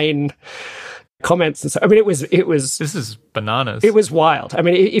 inane comments and so. I mean, it was. This is bananas. It was wild. I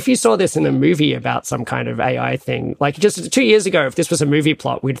mean, if you saw this in a movie about some kind of AI thing, just 2 years ago, if this was a movie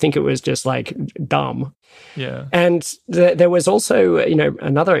plot, we'd think it was just dumb. Yeah. And there was also,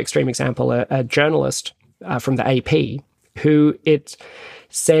 another extreme example. A journalist from the AP who it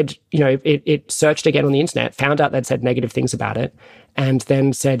said, it searched again on the internet, found out they'd said negative things about it, and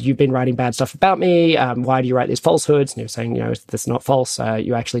then said, you've been writing bad stuff about me. Why do you write these falsehoods? And he was saying, this is not false.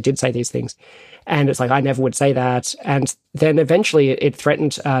 You actually did say these things. And it's like, I never would say that. And then eventually it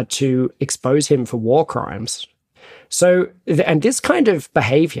threatened to expose him for war crimes. So, and this kind of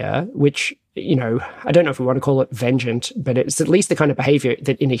behavior, which, I don't know if we want to call it vengeant, but it's at least the kind of behavior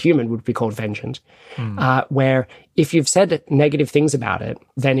that in a human would be called vengeant, where if you've said negative things about it,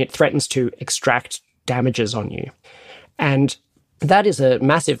 then it threatens to extract damages on you. And that is a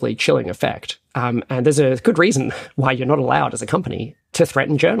massively chilling effect. And there's a good reason why you're not allowed as a company to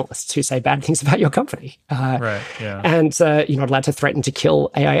threaten journalists who say bad things about your company. Right, yeah. And you're not allowed to threaten to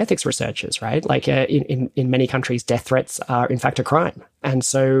kill AI ethics researchers, right? Like in many countries, death threats are in fact a crime. And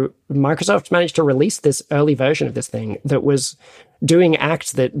so Microsoft managed to release this early version of this thing that was doing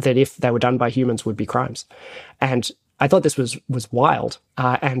acts that if they were done by humans would be crimes. And I thought this was wild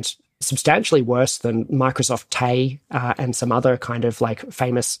and substantially worse than Microsoft Tay and some other kind of like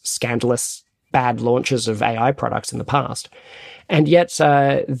famous scandalous bad launches of AI products in the past. And yet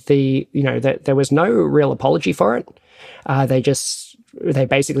there was no real apology for it. They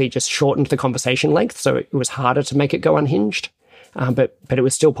basically just shortened the conversation length, so it was harder to make it go unhinged, but it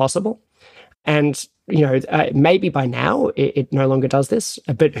was still possible. And maybe by now it no longer does this,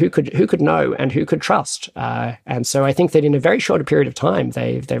 but who could know and who could trust? And so I think that in a very short period of time,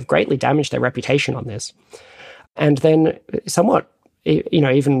 they've greatly damaged their reputation on this. And then somewhat,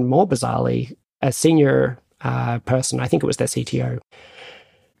 even more bizarrely, a senior person, I think it was their CTO,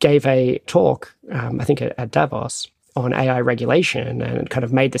 gave a talk, I think at Davos, on AI regulation, and kind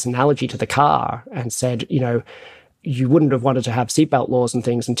of made this analogy to the car and said, you wouldn't have wanted to have seatbelt laws and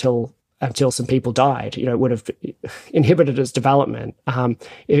things until some people died. It would have inhibited its development.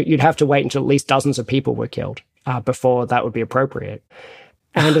 You'd have to wait until at least dozens of people were killed before that would be appropriate.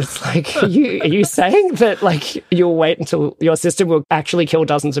 And it's like, are you saying that like you'll wait until your system will actually kill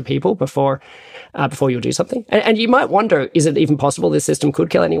dozens of people before you'll do something? And you might wonder, is it even possible this system could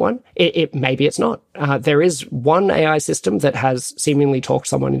kill anyone? Maybe it's not. There is one AI system that has seemingly talked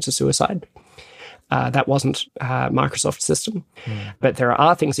someone into suicide. That wasn't Microsoft's system. But there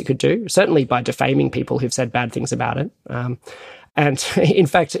are things it could do, certainly by defaming people who've said bad things about it. And in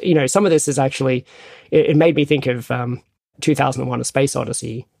fact, some of this is actually, it made me think of 2001: A Space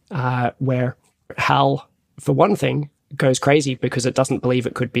Odyssey, where HAL, for one thing, goes crazy because it doesn't believe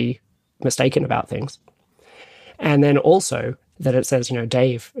it could be mistaken about things. And then also that it says,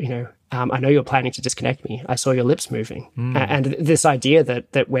 Dave, I know you're planning to disconnect me. I saw your lips moving. And this idea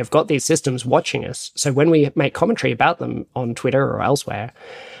that we've got these systems watching us. So when we make commentary about them on Twitter or elsewhere,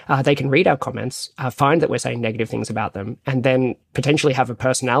 they can read our comments, find that we're saying negative things about them, and then potentially have a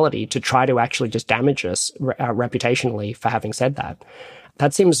personality to try to actually just damage us reputationally for having said that.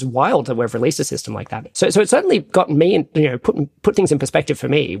 That seems wild that we've released a system like that. So it certainly got me, put things in perspective for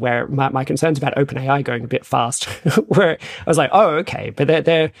me, where my concerns about OpenAI going a bit fast, where I was like, oh, okay, but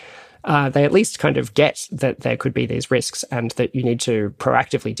they at least kind of get that there could be these risks and that you need to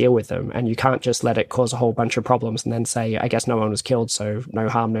proactively deal with them, and you can't just let it cause a whole bunch of problems and then say, I guess no one was killed, so no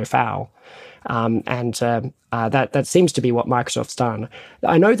harm, no foul. That seems to be what Microsoft's done.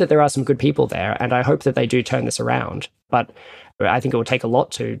 I know that there are some good people there, and I hope that they do turn this around, but I think it will take a lot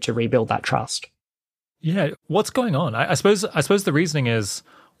to rebuild that trust. Yeah, what's going on? I suppose the reasoning is,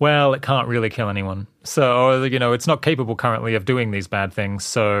 well, it can't really kill anyone. So, it's not capable currently of doing these bad things.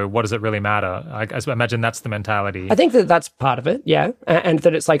 So what does it really matter? I imagine that's the mentality. I think that's part of it, yeah. And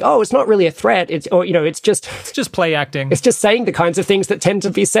that it's like, oh, it's not really a threat. It's just play acting. It's just saying the kinds of things that tend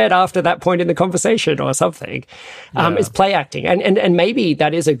to be said after that point in the conversation or something. It's play acting. And maybe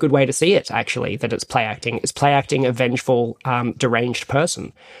that is a good way to see it, actually, that it's play acting. It's play acting a vengeful, deranged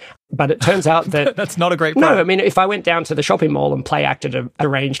person. But it turns out that... That's not a great point. No, I mean, if I went down to the shopping mall and play acted a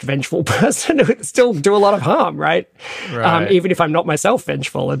deranged, vengeful person, it would still do a lot of harm, right? Even if I'm not myself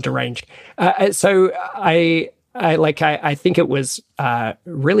vengeful and deranged. So I think it was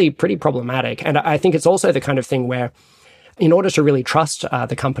really pretty problematic. And I think it's also the kind of thing where, in order to really trust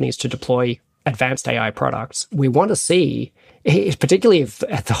the companies to deploy advanced AI products, we want to see, particularly if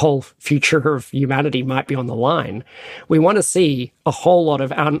the whole future of humanity might be on the line, we want to see a whole lot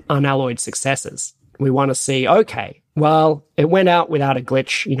of unalloyed successes. We want to see, okay, well, it went out without a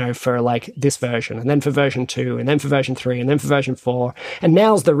glitch, for like this version, and then for version 2, and then for version 3, and then for version 4. And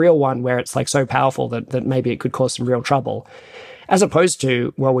now's the real one where it's like so powerful that maybe it could cause some real trouble. As opposed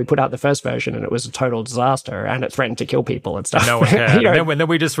to, well, we put out the first version and it was a total disaster and it threatened to kill people and stuff. No one cared. And then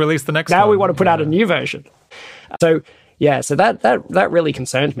we just released the next one. Now we want to put out a new version. So, Yeah, so that really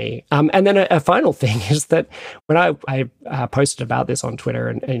concerned me. And then a final thing is that when I posted about this on Twitter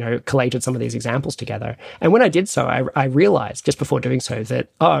and collated some of these examples together, and when I did so, I realized just before doing so that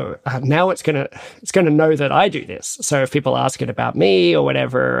now it's gonna know that I do this. So if people ask it about me or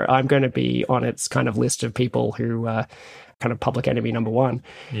whatever, I'm going to be on its kind of list of people who kind of public enemy number one.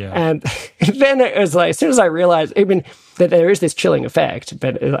 Yeah. And then it was like, as soon as I realized, that there is this chilling effect,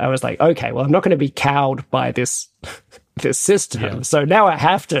 but I was like, okay, well, I'm not going to be cowed by this system. Yeah. So now I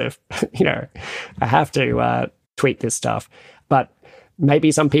have to, tweet this stuff. But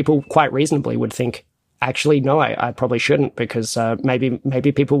maybe some people quite reasonably would think, actually, no, I probably shouldn't, because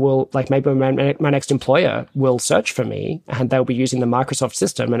maybe people will, maybe my next employer will search for me and they'll be using the Microsoft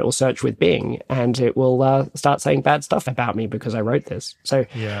system and it will search with Bing and it will start saying bad stuff about me because I wrote this. So,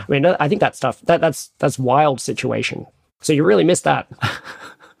 yeah. I mean, I think that stuff, that's wild situation. So you really missed that.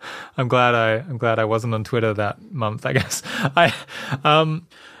 I'm glad I wasn't on Twitter that month, I guess. I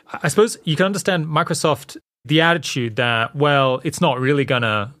suppose you can understand Microsoft, the attitude that, well, it's not really going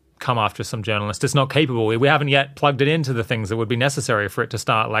to come after some journalist. It's not capable. We haven't yet plugged it into the things that would be necessary for it to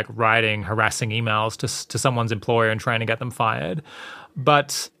start writing harassing emails to someone's employer and trying to get them fired.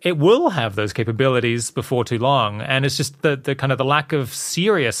 But it will have those capabilities before too long. And it's just the kind of the lack of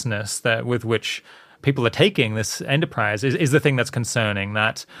seriousness that with which people are taking this enterprise is the thing that's concerning.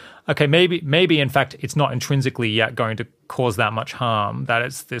 That, okay, maybe in fact it's not intrinsically yet going to cause that much harm, that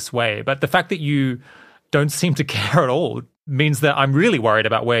it's this way. But the fact that you don't seem to care at all means that I'm really worried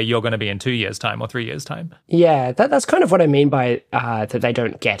about where you're going to be in 2 years' time or 3 years' time. Yeah, that's kind of what I mean by that they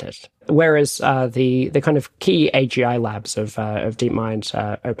don't get it. Whereas the kind of key AGI labs of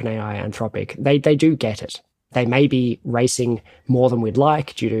DeepMind, OpenAI, Anthropic, they do get it. They may be racing more than we'd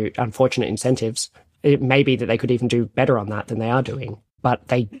like due to unfortunate incentives. It may be that they could even do better on that than they are doing. But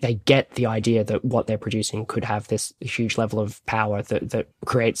they get the idea that what they're producing could have this huge level of power that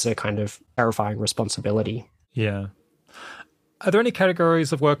creates a kind of terrifying responsibility. Yeah. Are there any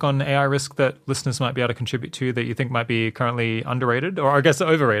categories of work on AI risk that listeners might be able to contribute to that you think might be currently underrated or I guess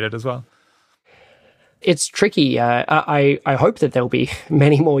overrated as well? It's tricky. I hope that there'll be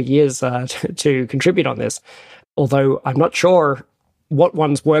many more years to contribute on this, although I'm not sure what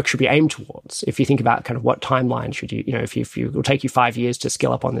one's work should be aimed towards. If you think about kind of what timeline should you, if it'll take you 5 years to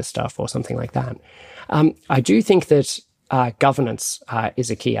skill up on this stuff or something like that. I do think that governance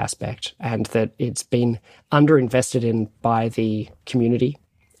is a key aspect, and that it's been underinvested in by the community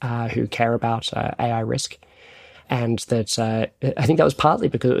who care about AI risk. And that I think that was partly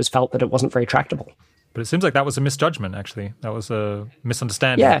because it was felt that it wasn't very tractable. But it seems like that was a misjudgment, actually. That was a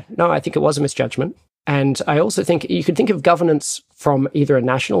misunderstanding. Yeah, no, I think it was a misjudgment. And I also think you could think of governance from either a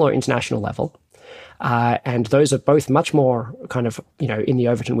national or international level. And those are both much more kind of, in the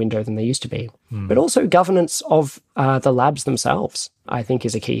Overton window than they used to be. But also governance of the labs themselves, I think,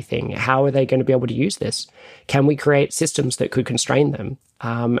 is a key thing. How are they going to be able to use this? Can we create systems that could constrain them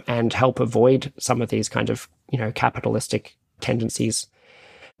and help avoid some of these kind of, capitalistic tendencies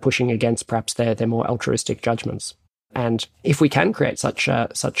pushing against perhaps their more altruistic judgments? And if we can create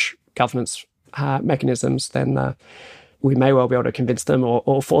such governance mechanisms, then we may well be able to convince them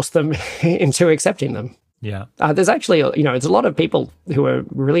or force them into accepting them. Yeah. There's actually, there's a lot of people who are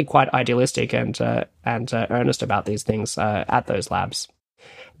really quite idealistic and earnest about these things at those labs.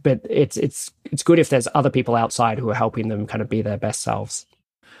 But it's good if there's other people outside who are helping them kind of be their best selves.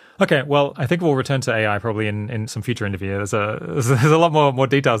 Okay, well, I think we'll return to AI probably in some future interview. There's a lot more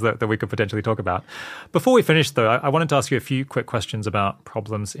details that we could potentially talk about. Before we finish, though, I wanted to ask you a few quick questions about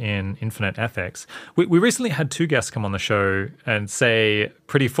problems in infinite ethics. We recently had two guests come on the show and say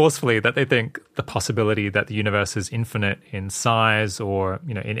pretty forcefully that they think the possibility that the universe is infinite in size or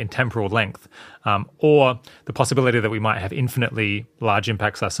in temporal length, or the possibility that we might have infinitely large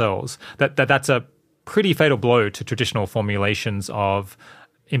impacts ourselves, that's a pretty fatal blow to traditional formulations of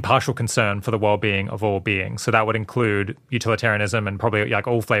impartial concern for the well-being of all beings. So that would include utilitarianism and probably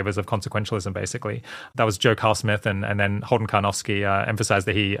all flavors of consequentialism, basically. That was Joe Carl Smith, and then Holden Karnofsky emphasized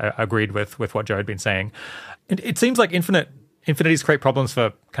that he agreed with what Joe had been saying. It seems like infinities create problems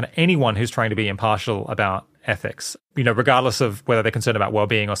for kind of anyone who's trying to be impartial about ethics, regardless of whether they're concerned about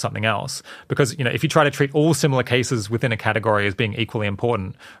well-being or something else. Because, if you try to treat all similar cases within a category as being equally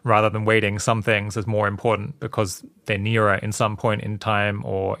important, rather than weighting some things as more important because they're nearer in some point in time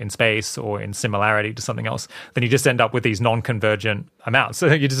or in space or in similarity to something else, then you just end up with these non-convergent amounts. So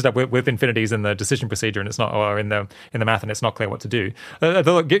you just end up with infinities in the decision procedure, and it's not, or in the math, and it's not clear what to do.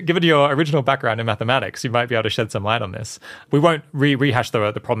 Given your original background in mathematics, you might be able to shed some light on this. We won't rehash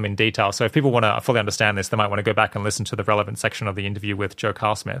the problem in detail. So if people want to fully understand this, they might want to go back and listen to the relevant section of the interview with Joe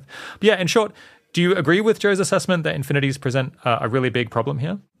Carl Smith. But yeah, in short, Do you agree with Joe's assessment that infinities present a really big problem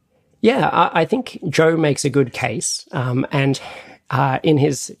here? Yeah, I think Joe makes a good case. And in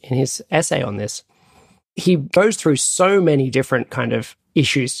his essay on this, he goes through so many different kind of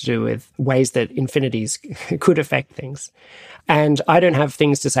issues to do with ways that infinities could affect things. And I don't have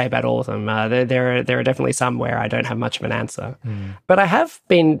things to say about all of them. There are definitely some where I don't have much of an answer. But I have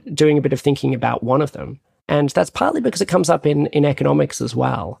been doing a bit of thinking about one of them. And that's partly because it comes up in economics as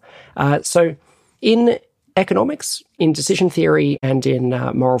well. So in economics, in decision theory, and in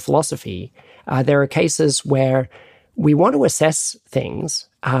moral philosophy, there are cases where we want to assess things,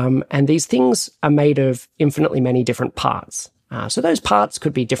 and these things are made of infinitely many different parts. So those parts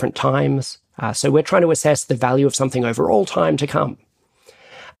could be different times. So we're trying to assess the value of something over all time to come,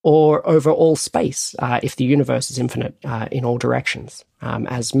 or over all space, if the universe is infinite in all directions,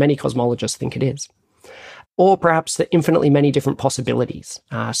 as many cosmologists think it is. Or perhaps the infinitely many different possibilities.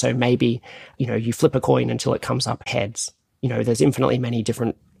 So maybe, you flip a coin until it comes up heads. There's infinitely many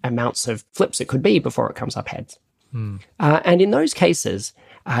different amounts of flips it could be before it comes up heads. And in those cases,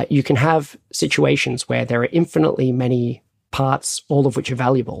 you can have situations where there are infinitely many parts, all of which are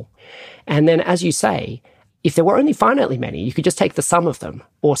valuable. And then, as you say, if there were only finitely many, you could just take the sum of them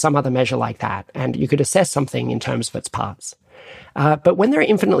or some other measure like that, and you could assess something in terms of its parts. But when there are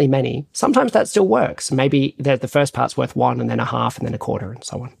infinitely many, sometimes that still works. Maybe the first part's worth 1 and then a half and then a quarter and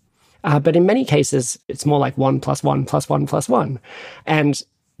so on. But in many cases, it's more like 1 plus 1 plus 1 plus 1. And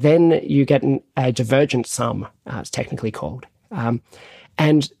then you get a divergent sum, it's technically called.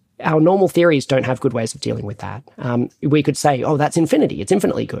 And our normal theories don't have good ways of dealing with that. We could say, oh, that's infinity. It's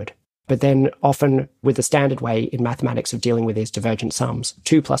infinitely good. But then often with the standard way in mathematics of dealing with these divergent sums,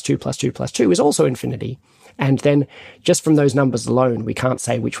 2 plus 2 plus 2 plus 2 is also infinity. And then just from those numbers alone, we can't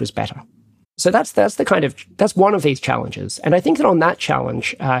say which was better. So that's one of these challenges. And I think that on that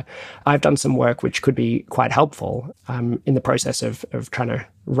challenge, I've done some work which could be quite helpful in the process of trying to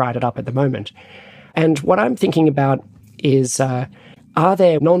write it up at the moment. And what I'm thinking about is, are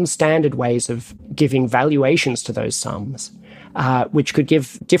there non-standard ways of giving valuations to those sums, which could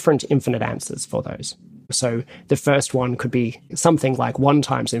give different infinite answers for those? So the first one could be something like 1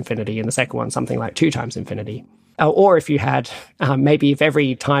 times infinity, and the second one something like 2 times infinity. Or if you had, maybe if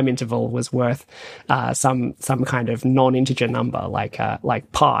every time interval was worth some kind of non-integer number,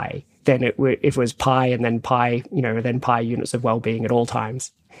 like pi, then if it was pi and then pi, then pi units of well-being at all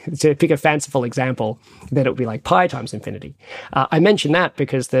times. To pick a fanciful example, then it would be like pi times infinity. I mention that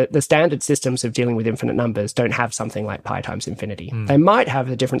because the standard systems of dealing with infinite numbers don't have something like pi times infinity. They might have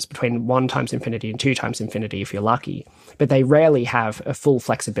the difference between 1 times infinity and 2 times infinity if you're lucky, but they rarely have a full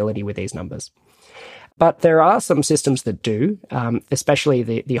flexibility with these numbers. But there are some systems that do, especially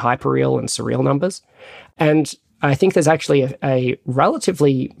the hyperreal and surreal numbers. And I think there's actually a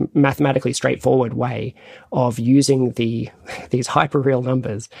relatively mathematically straightforward way of using these hyperreal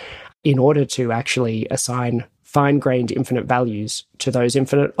numbers in order to actually assign fine-grained infinite values to those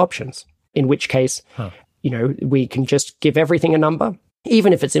infinite options, in which case, we can just give everything a number,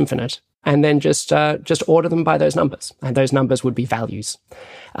 even if it's infinite, and then just order them by those numbers. And those numbers would be values.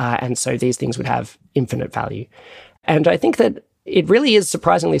 And so these things would have infinite value. And I think that it really is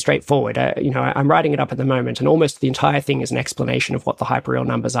surprisingly straightforward. I'm writing it up at the moment, and almost the entire thing is an explanation of what the hyperreal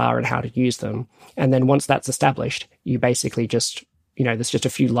numbers are and how to use them. And then once that's established, you basically just, there's just a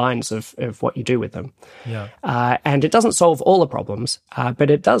few lines of what you do with them. Yeah. And it doesn't solve all the problems,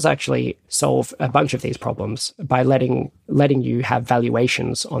 but it does actually solve a bunch of these problems by letting you have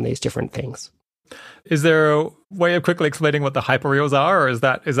valuations on these different things. Is there a way of quickly explaining what the hyperreals are, or is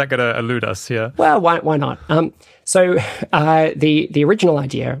that going to elude us here? Well, why not? So the original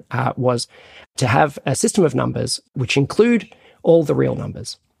idea was to have a system of numbers which include all the real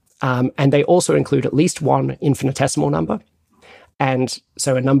numbers, and they also include at least one infinitesimal number, and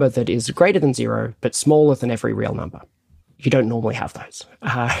so a number that is greater than 0 but smaller than every real number. You don't normally have those,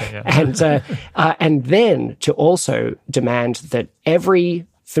 and then to also demand that every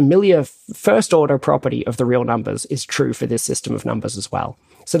familiar first-order property of the real numbers is true for this system of numbers as well.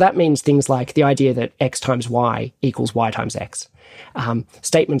 So that means things like the idea that x times y equals y times x.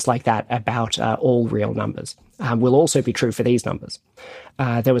 Statements like that about all real numbers will also be true for these numbers.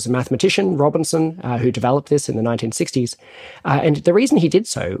 There was a mathematician, Robinson, who developed this in the 1960s. And the reason he did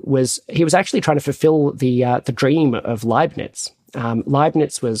so was he was actually trying to fulfill the dream of Leibniz.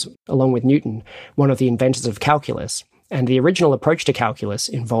 Leibniz was, along with Newton, one of the inventors of calculus. And the original approach to calculus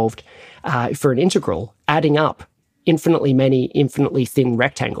involved, for an integral, adding up infinitely many, infinitely thin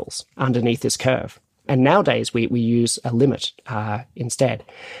rectangles underneath this curve. And nowadays, we use a limit instead.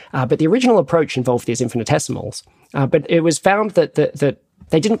 But the original approach involved these infinitesimals. But it was found that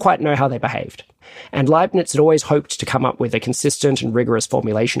They didn't quite know how they behaved. And Leibniz had always hoped to come up with a consistent and rigorous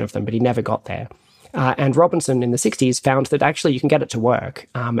formulation of them, but he never got there. And Robinson in the 60s found that actually you can get it to work.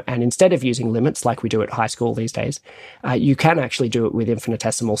 And instead of using limits like we do at high school these days, you can actually do it with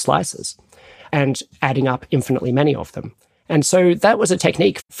infinitesimal slices and adding up infinitely many of them. And so that was a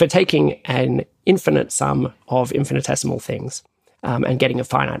technique for taking an infinite sum of infinitesimal things and getting a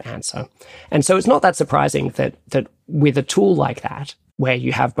finite answer. And so it's not that surprising that with a tool like that, where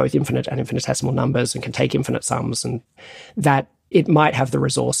you have both infinite and infinitesimal numbers and can take infinite sums, and that it might have the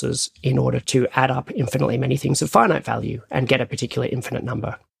resources in order to add up infinitely many things of finite value and get a particular infinite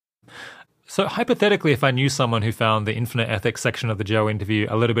number. So hypothetically, if I knew someone who found the infinite ethics section of the Joe interview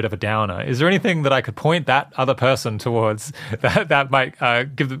a little bit of a downer, is there anything that I could point that other person towards that might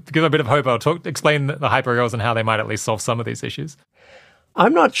give a bit of hope or explain the hyperreals and how they might at least solve some of these issues?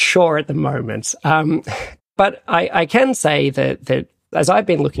 I'm not sure at the moment, but I can say that as I've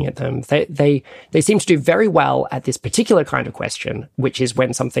been looking at them, they seem to do very well at this particular kind of question, which is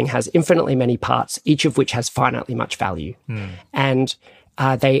when something has infinitely many parts, each of which has finitely much value. And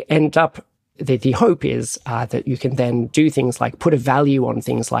they end up, the hope is that you can then do things like put a value on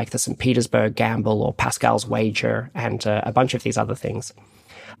things like the St. Petersburg gamble or Pascal's wager and a bunch of these other things,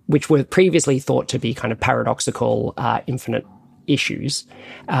 which were previously thought to be kind of paradoxical, infinite issues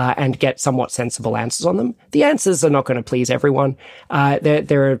and get somewhat sensible answers on them. The answers are not going to please everyone.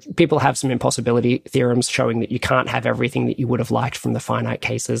 There are people have some impossibility theorems showing that you can't have everything that you would have liked from the finite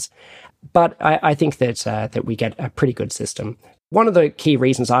cases. But I think that we get a pretty good system. One of the key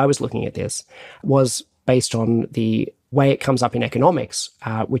reasons I was looking at this was based on the way it comes up in economics,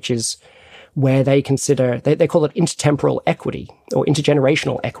 which is where they consider, they call it intertemporal equity or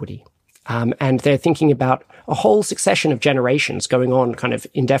intergenerational equity. And they're thinking about a whole succession of generations going on kind of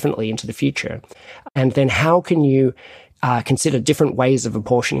indefinitely into the future. And then how can you consider different ways of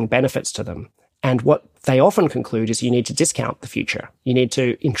apportioning benefits to them? And what they often conclude is you need to discount the future. You need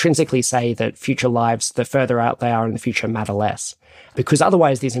to intrinsically say that future lives, the further out they are in the future, matter less. Because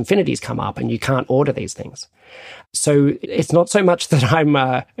otherwise these infinities come up and you can't order these things. So it's not so much that I'm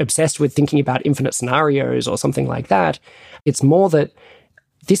obsessed with thinking about infinite scenarios or something like that. It's more that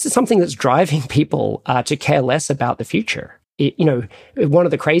this is something that's driving people to care less about the future. One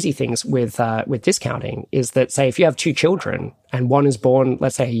of the crazy things with discounting is that, say, if you have two children and one is born,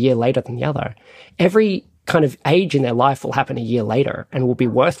 let's say, a year later than the other, every kind of age in their life will happen a year later and will be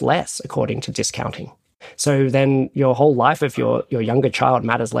worth less according to discounting. So then your whole life of your younger child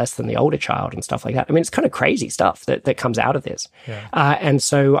matters less than the older child and stuff like that. I mean, it's kind of crazy stuff that comes out of this. Yeah. And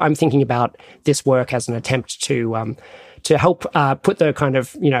so I'm thinking about this work as an attempt to help put the kind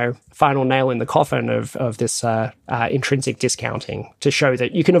of, final nail in the coffin of this intrinsic discounting to show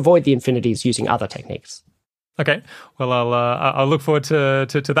that you can avoid the infinities using other techniques. Okay. Well, I'll look forward to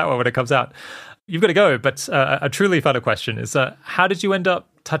that one when it comes out. You've got to go, but a truly final question is, how did you end up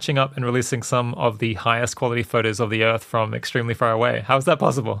touching up and releasing some of the highest quality photos of the Earth from extremely far away? How is that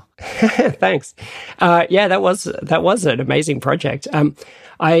possible? Thanks. That was an amazing project.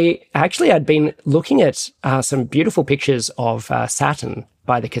 I'd been looking at some beautiful pictures of Saturn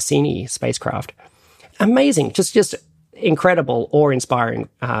by the Cassini spacecraft. Amazing, just incredible, awe-inspiring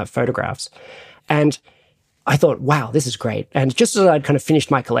photographs. And I thought, wow, this is great. And just as I'd kind of finished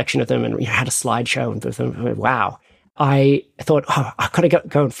my collection of them and had a slideshow and wow, I thought, I've got to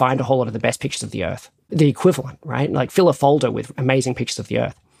go and find a whole lot of the best pictures of the Earth, the equivalent, right? Like fill a folder with amazing pictures of the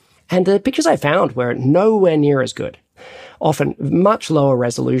Earth. And the pictures I found were nowhere near as good. Often much lower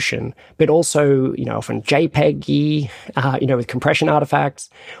resolution, but also, often JPEG-y, with compression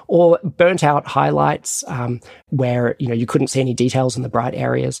artifacts, or burnt out highlights where, you couldn't see any details in the bright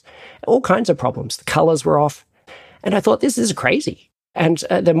areas. All kinds of problems. The colors were off. And I thought, this is crazy. And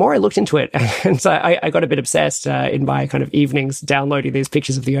the more I looked into it, and so I got a bit obsessed in my kind of evenings downloading these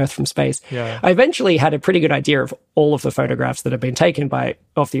pictures of the Earth from space. Yeah. I eventually had a pretty good idea of all of the photographs that have been taken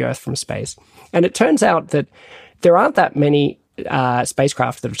of the Earth from space. And it turns out that there aren't that many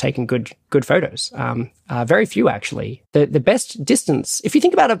spacecraft that have taken good photos. Very few, actually. The best distance, if you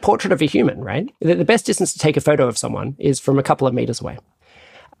think about a portrait of a human, right? The best distance to take a photo of someone is from a couple of meters away.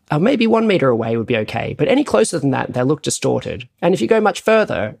 Maybe 1 meter away would be okay, but any closer than that, they look distorted. And if you go much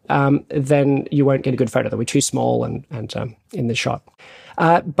further, then you won't get a good photo. They'll be too small and in the shot.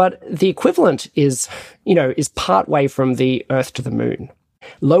 But the equivalent is part way from the Earth to the Moon.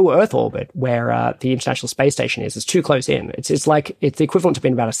 Low Earth orbit, where the International Space Station is too close in. It's the equivalent to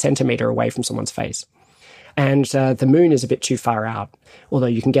being about a centimeter away from someone's face. and the moon is a bit too far out, although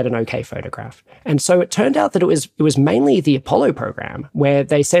you can get an okay photograph. And so it turned out that it was mainly the Apollo program where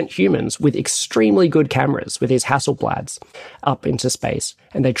they sent humans with extremely good cameras, with these Hasselblads, up into space,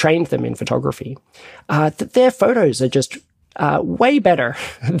 and they trained them in photography. That their photos are just way better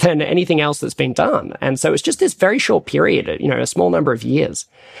than anything else that's been done. And so it's just this very short period, a small number of years.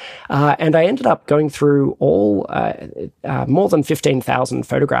 And I ended up going through all more than 15,000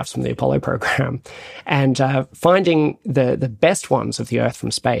 photographs from the Apollo program and finding the best ones of the Earth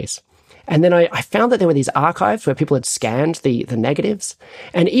from space. And then I found that there were these archives where people had scanned the negatives.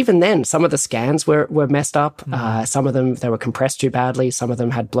 And even then, some of the scans were messed up. Some of them, they were compressed too badly. Some of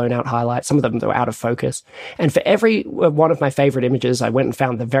them had blown out highlights. Some of them, they were out of focus. And for every one of my favorite images, I went and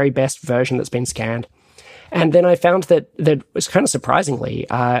found the very best version that's been scanned. And then I found that was kind of surprisingly,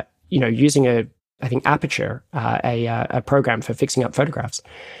 using Aperture, a program for fixing up photographs,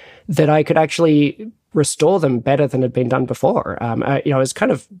 that I could actually restore them better than had been done before. I was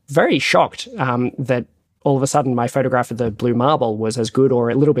kind of very shocked that all of a sudden my photograph of the blue marble was as good or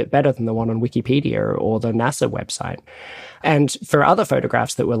a little bit better than the one on Wikipedia or the NASA website. And for other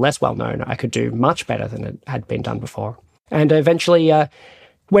photographs that were less well known, I could do much better than it had been done before. And eventually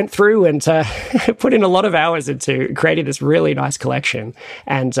went through and put in a lot of hours into creating this really nice collection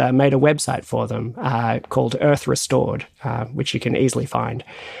and made a website for them called Earth Restored, which you can easily find,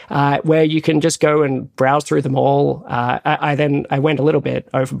 where you can just go and browse through them all. I went a little bit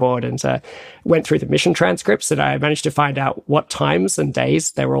overboard and went through the mission transcripts, and I managed to find out what times and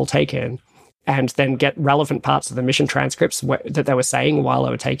days they were all taken, and then get relevant parts of the mission transcripts that they were saying while they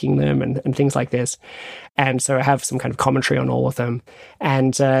were taking them and things like this. And so I have some kind of commentary on all of them.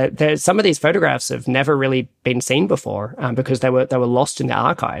 And there's some of these photographs have never really been seen before because they were lost in the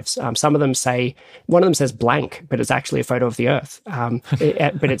archives. Some of them one of them says blank, but it's actually a photo of the Earth.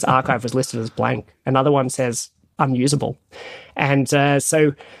 But its archive was listed as blank. Another one says unusable. And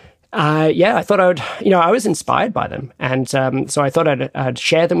I thought I was inspired by them. And so I thought I'd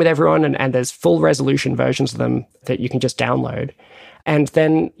share them with everyone. And there's full resolution versions of them that you can just download. And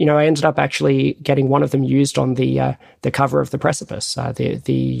then, I ended up actually getting one of them used on the cover of The Precipice,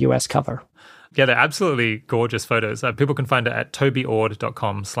 the US cover. Yeah, they're absolutely gorgeous photos. People can find it at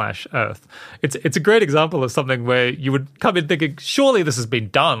tobyord.com/earth. It's a great example of something where you would come in thinking, surely this has been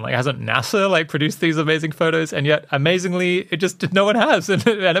done. Like, hasn't NASA produced these amazing photos? And yet, amazingly, no one has, and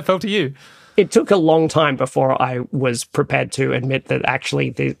it fell to you. It took a long time before I was prepared to admit that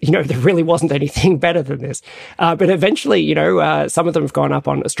actually, there really wasn't anything better than this. But eventually, some of them have gone up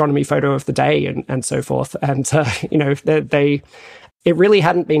on Astronomy Photo of the Day and so forth. And, it really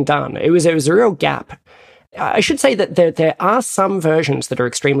hadn't been done. It was a real gap. I should say that there are some versions that are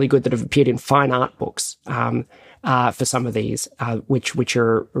extremely good that have appeared in fine art books for some of these, which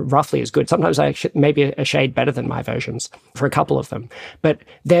are roughly as good. Sometimes maybe a shade better than my versions for a couple of them. But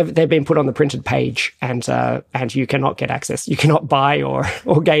they've been put on the printed page, and you cannot get access. You cannot buy or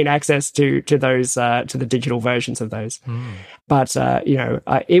gain access to those to the digital versions of those. But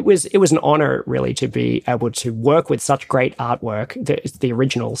it was an honor really to be able to work with such great artwork, the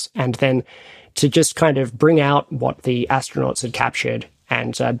originals, and then to just kind of bring out what the astronauts had captured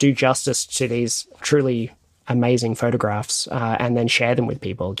and do justice to these truly amazing photographs and then share them with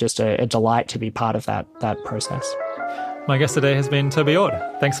people. Just a delight to be part of that process. My guest today has been Toby Ord.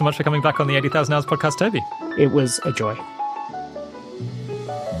 Thanks so much for coming back on the 80,000 Hours podcast, Toby. It was a joy.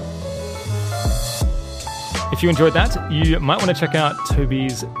 If you enjoyed that, you might want to check out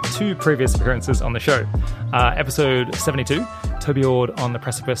Toby's 2 previous appearances on the show. Episode 72, Toby Ord on the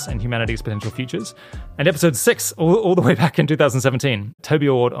Precipice and Humanity's Potential Futures, and episode 6, all the way back in 2017, Toby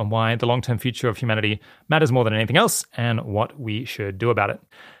Ord on why the long-term future of humanity matters more than anything else and what we should do about it.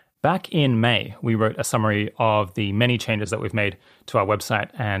 Back in May, we wrote a summary of the many changes that we've made to our website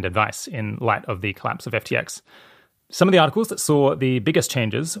and advice in light of the collapse of FTX. Some of the articles that saw the biggest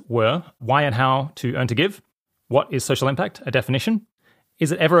changes were why and how to earn to give, what is social impact, a definition,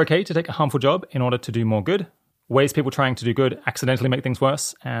 is it ever okay to take a harmful job in order to do more good, ways people trying to do good accidentally make things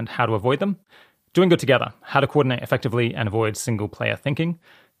worse, and how to avoid them, doing good together, how to coordinate effectively and avoid single-player thinking,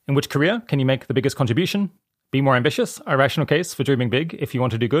 in which career can you make the biggest contribution, be more ambitious, a rational case for dreaming big if you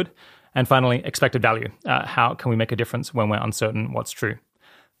want to do good, and finally, expected value, how can we make a difference when we're uncertain what's true.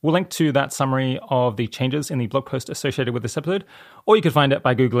 We'll link to that summary of the changes in the blog post associated with this episode, or you can find it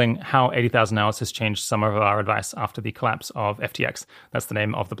by Googling how 80,000 Hours has changed some of our advice after the collapse of FTX. That's the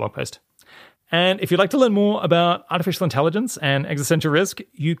name of the blog post. And if you'd like to learn more about artificial intelligence and existential risk,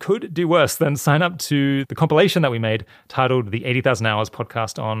 you could do worse than sign up to the compilation that we made titled the 80,000 Hours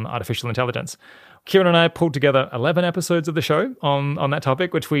podcast on artificial intelligence. Kieran and I pulled together 11 episodes of the show on that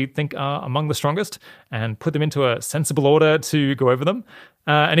topic, which we think are among the strongest, and put them into a sensible order to go over them.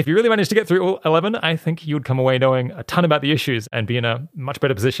 And if you really managed to get through all 11, I think you'd come away knowing a ton about the issues and be in a much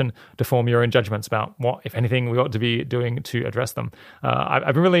better position to form your own judgments about what, if anything, we ought to be doing to address them.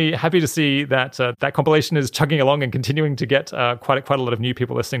 I've been really happy to see that that compilation is chugging along and continuing to get quite a lot of new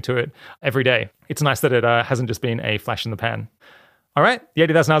people listening to it every day. It's nice that it hasn't just been a flash in the pan. All right, the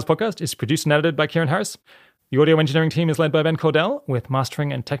 80,000 Hours podcast is produced and edited by Kieran Harris. The audio engineering team is led by Ben Cordell, with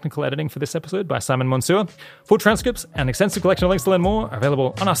mastering and technical editing for this episode by Simon Monsour. Full transcripts and extensive collection of links to learn more are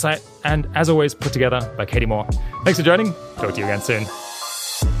available on our site, and as always, put together by Katie Moore. Thanks for joining. Talk to you again soon.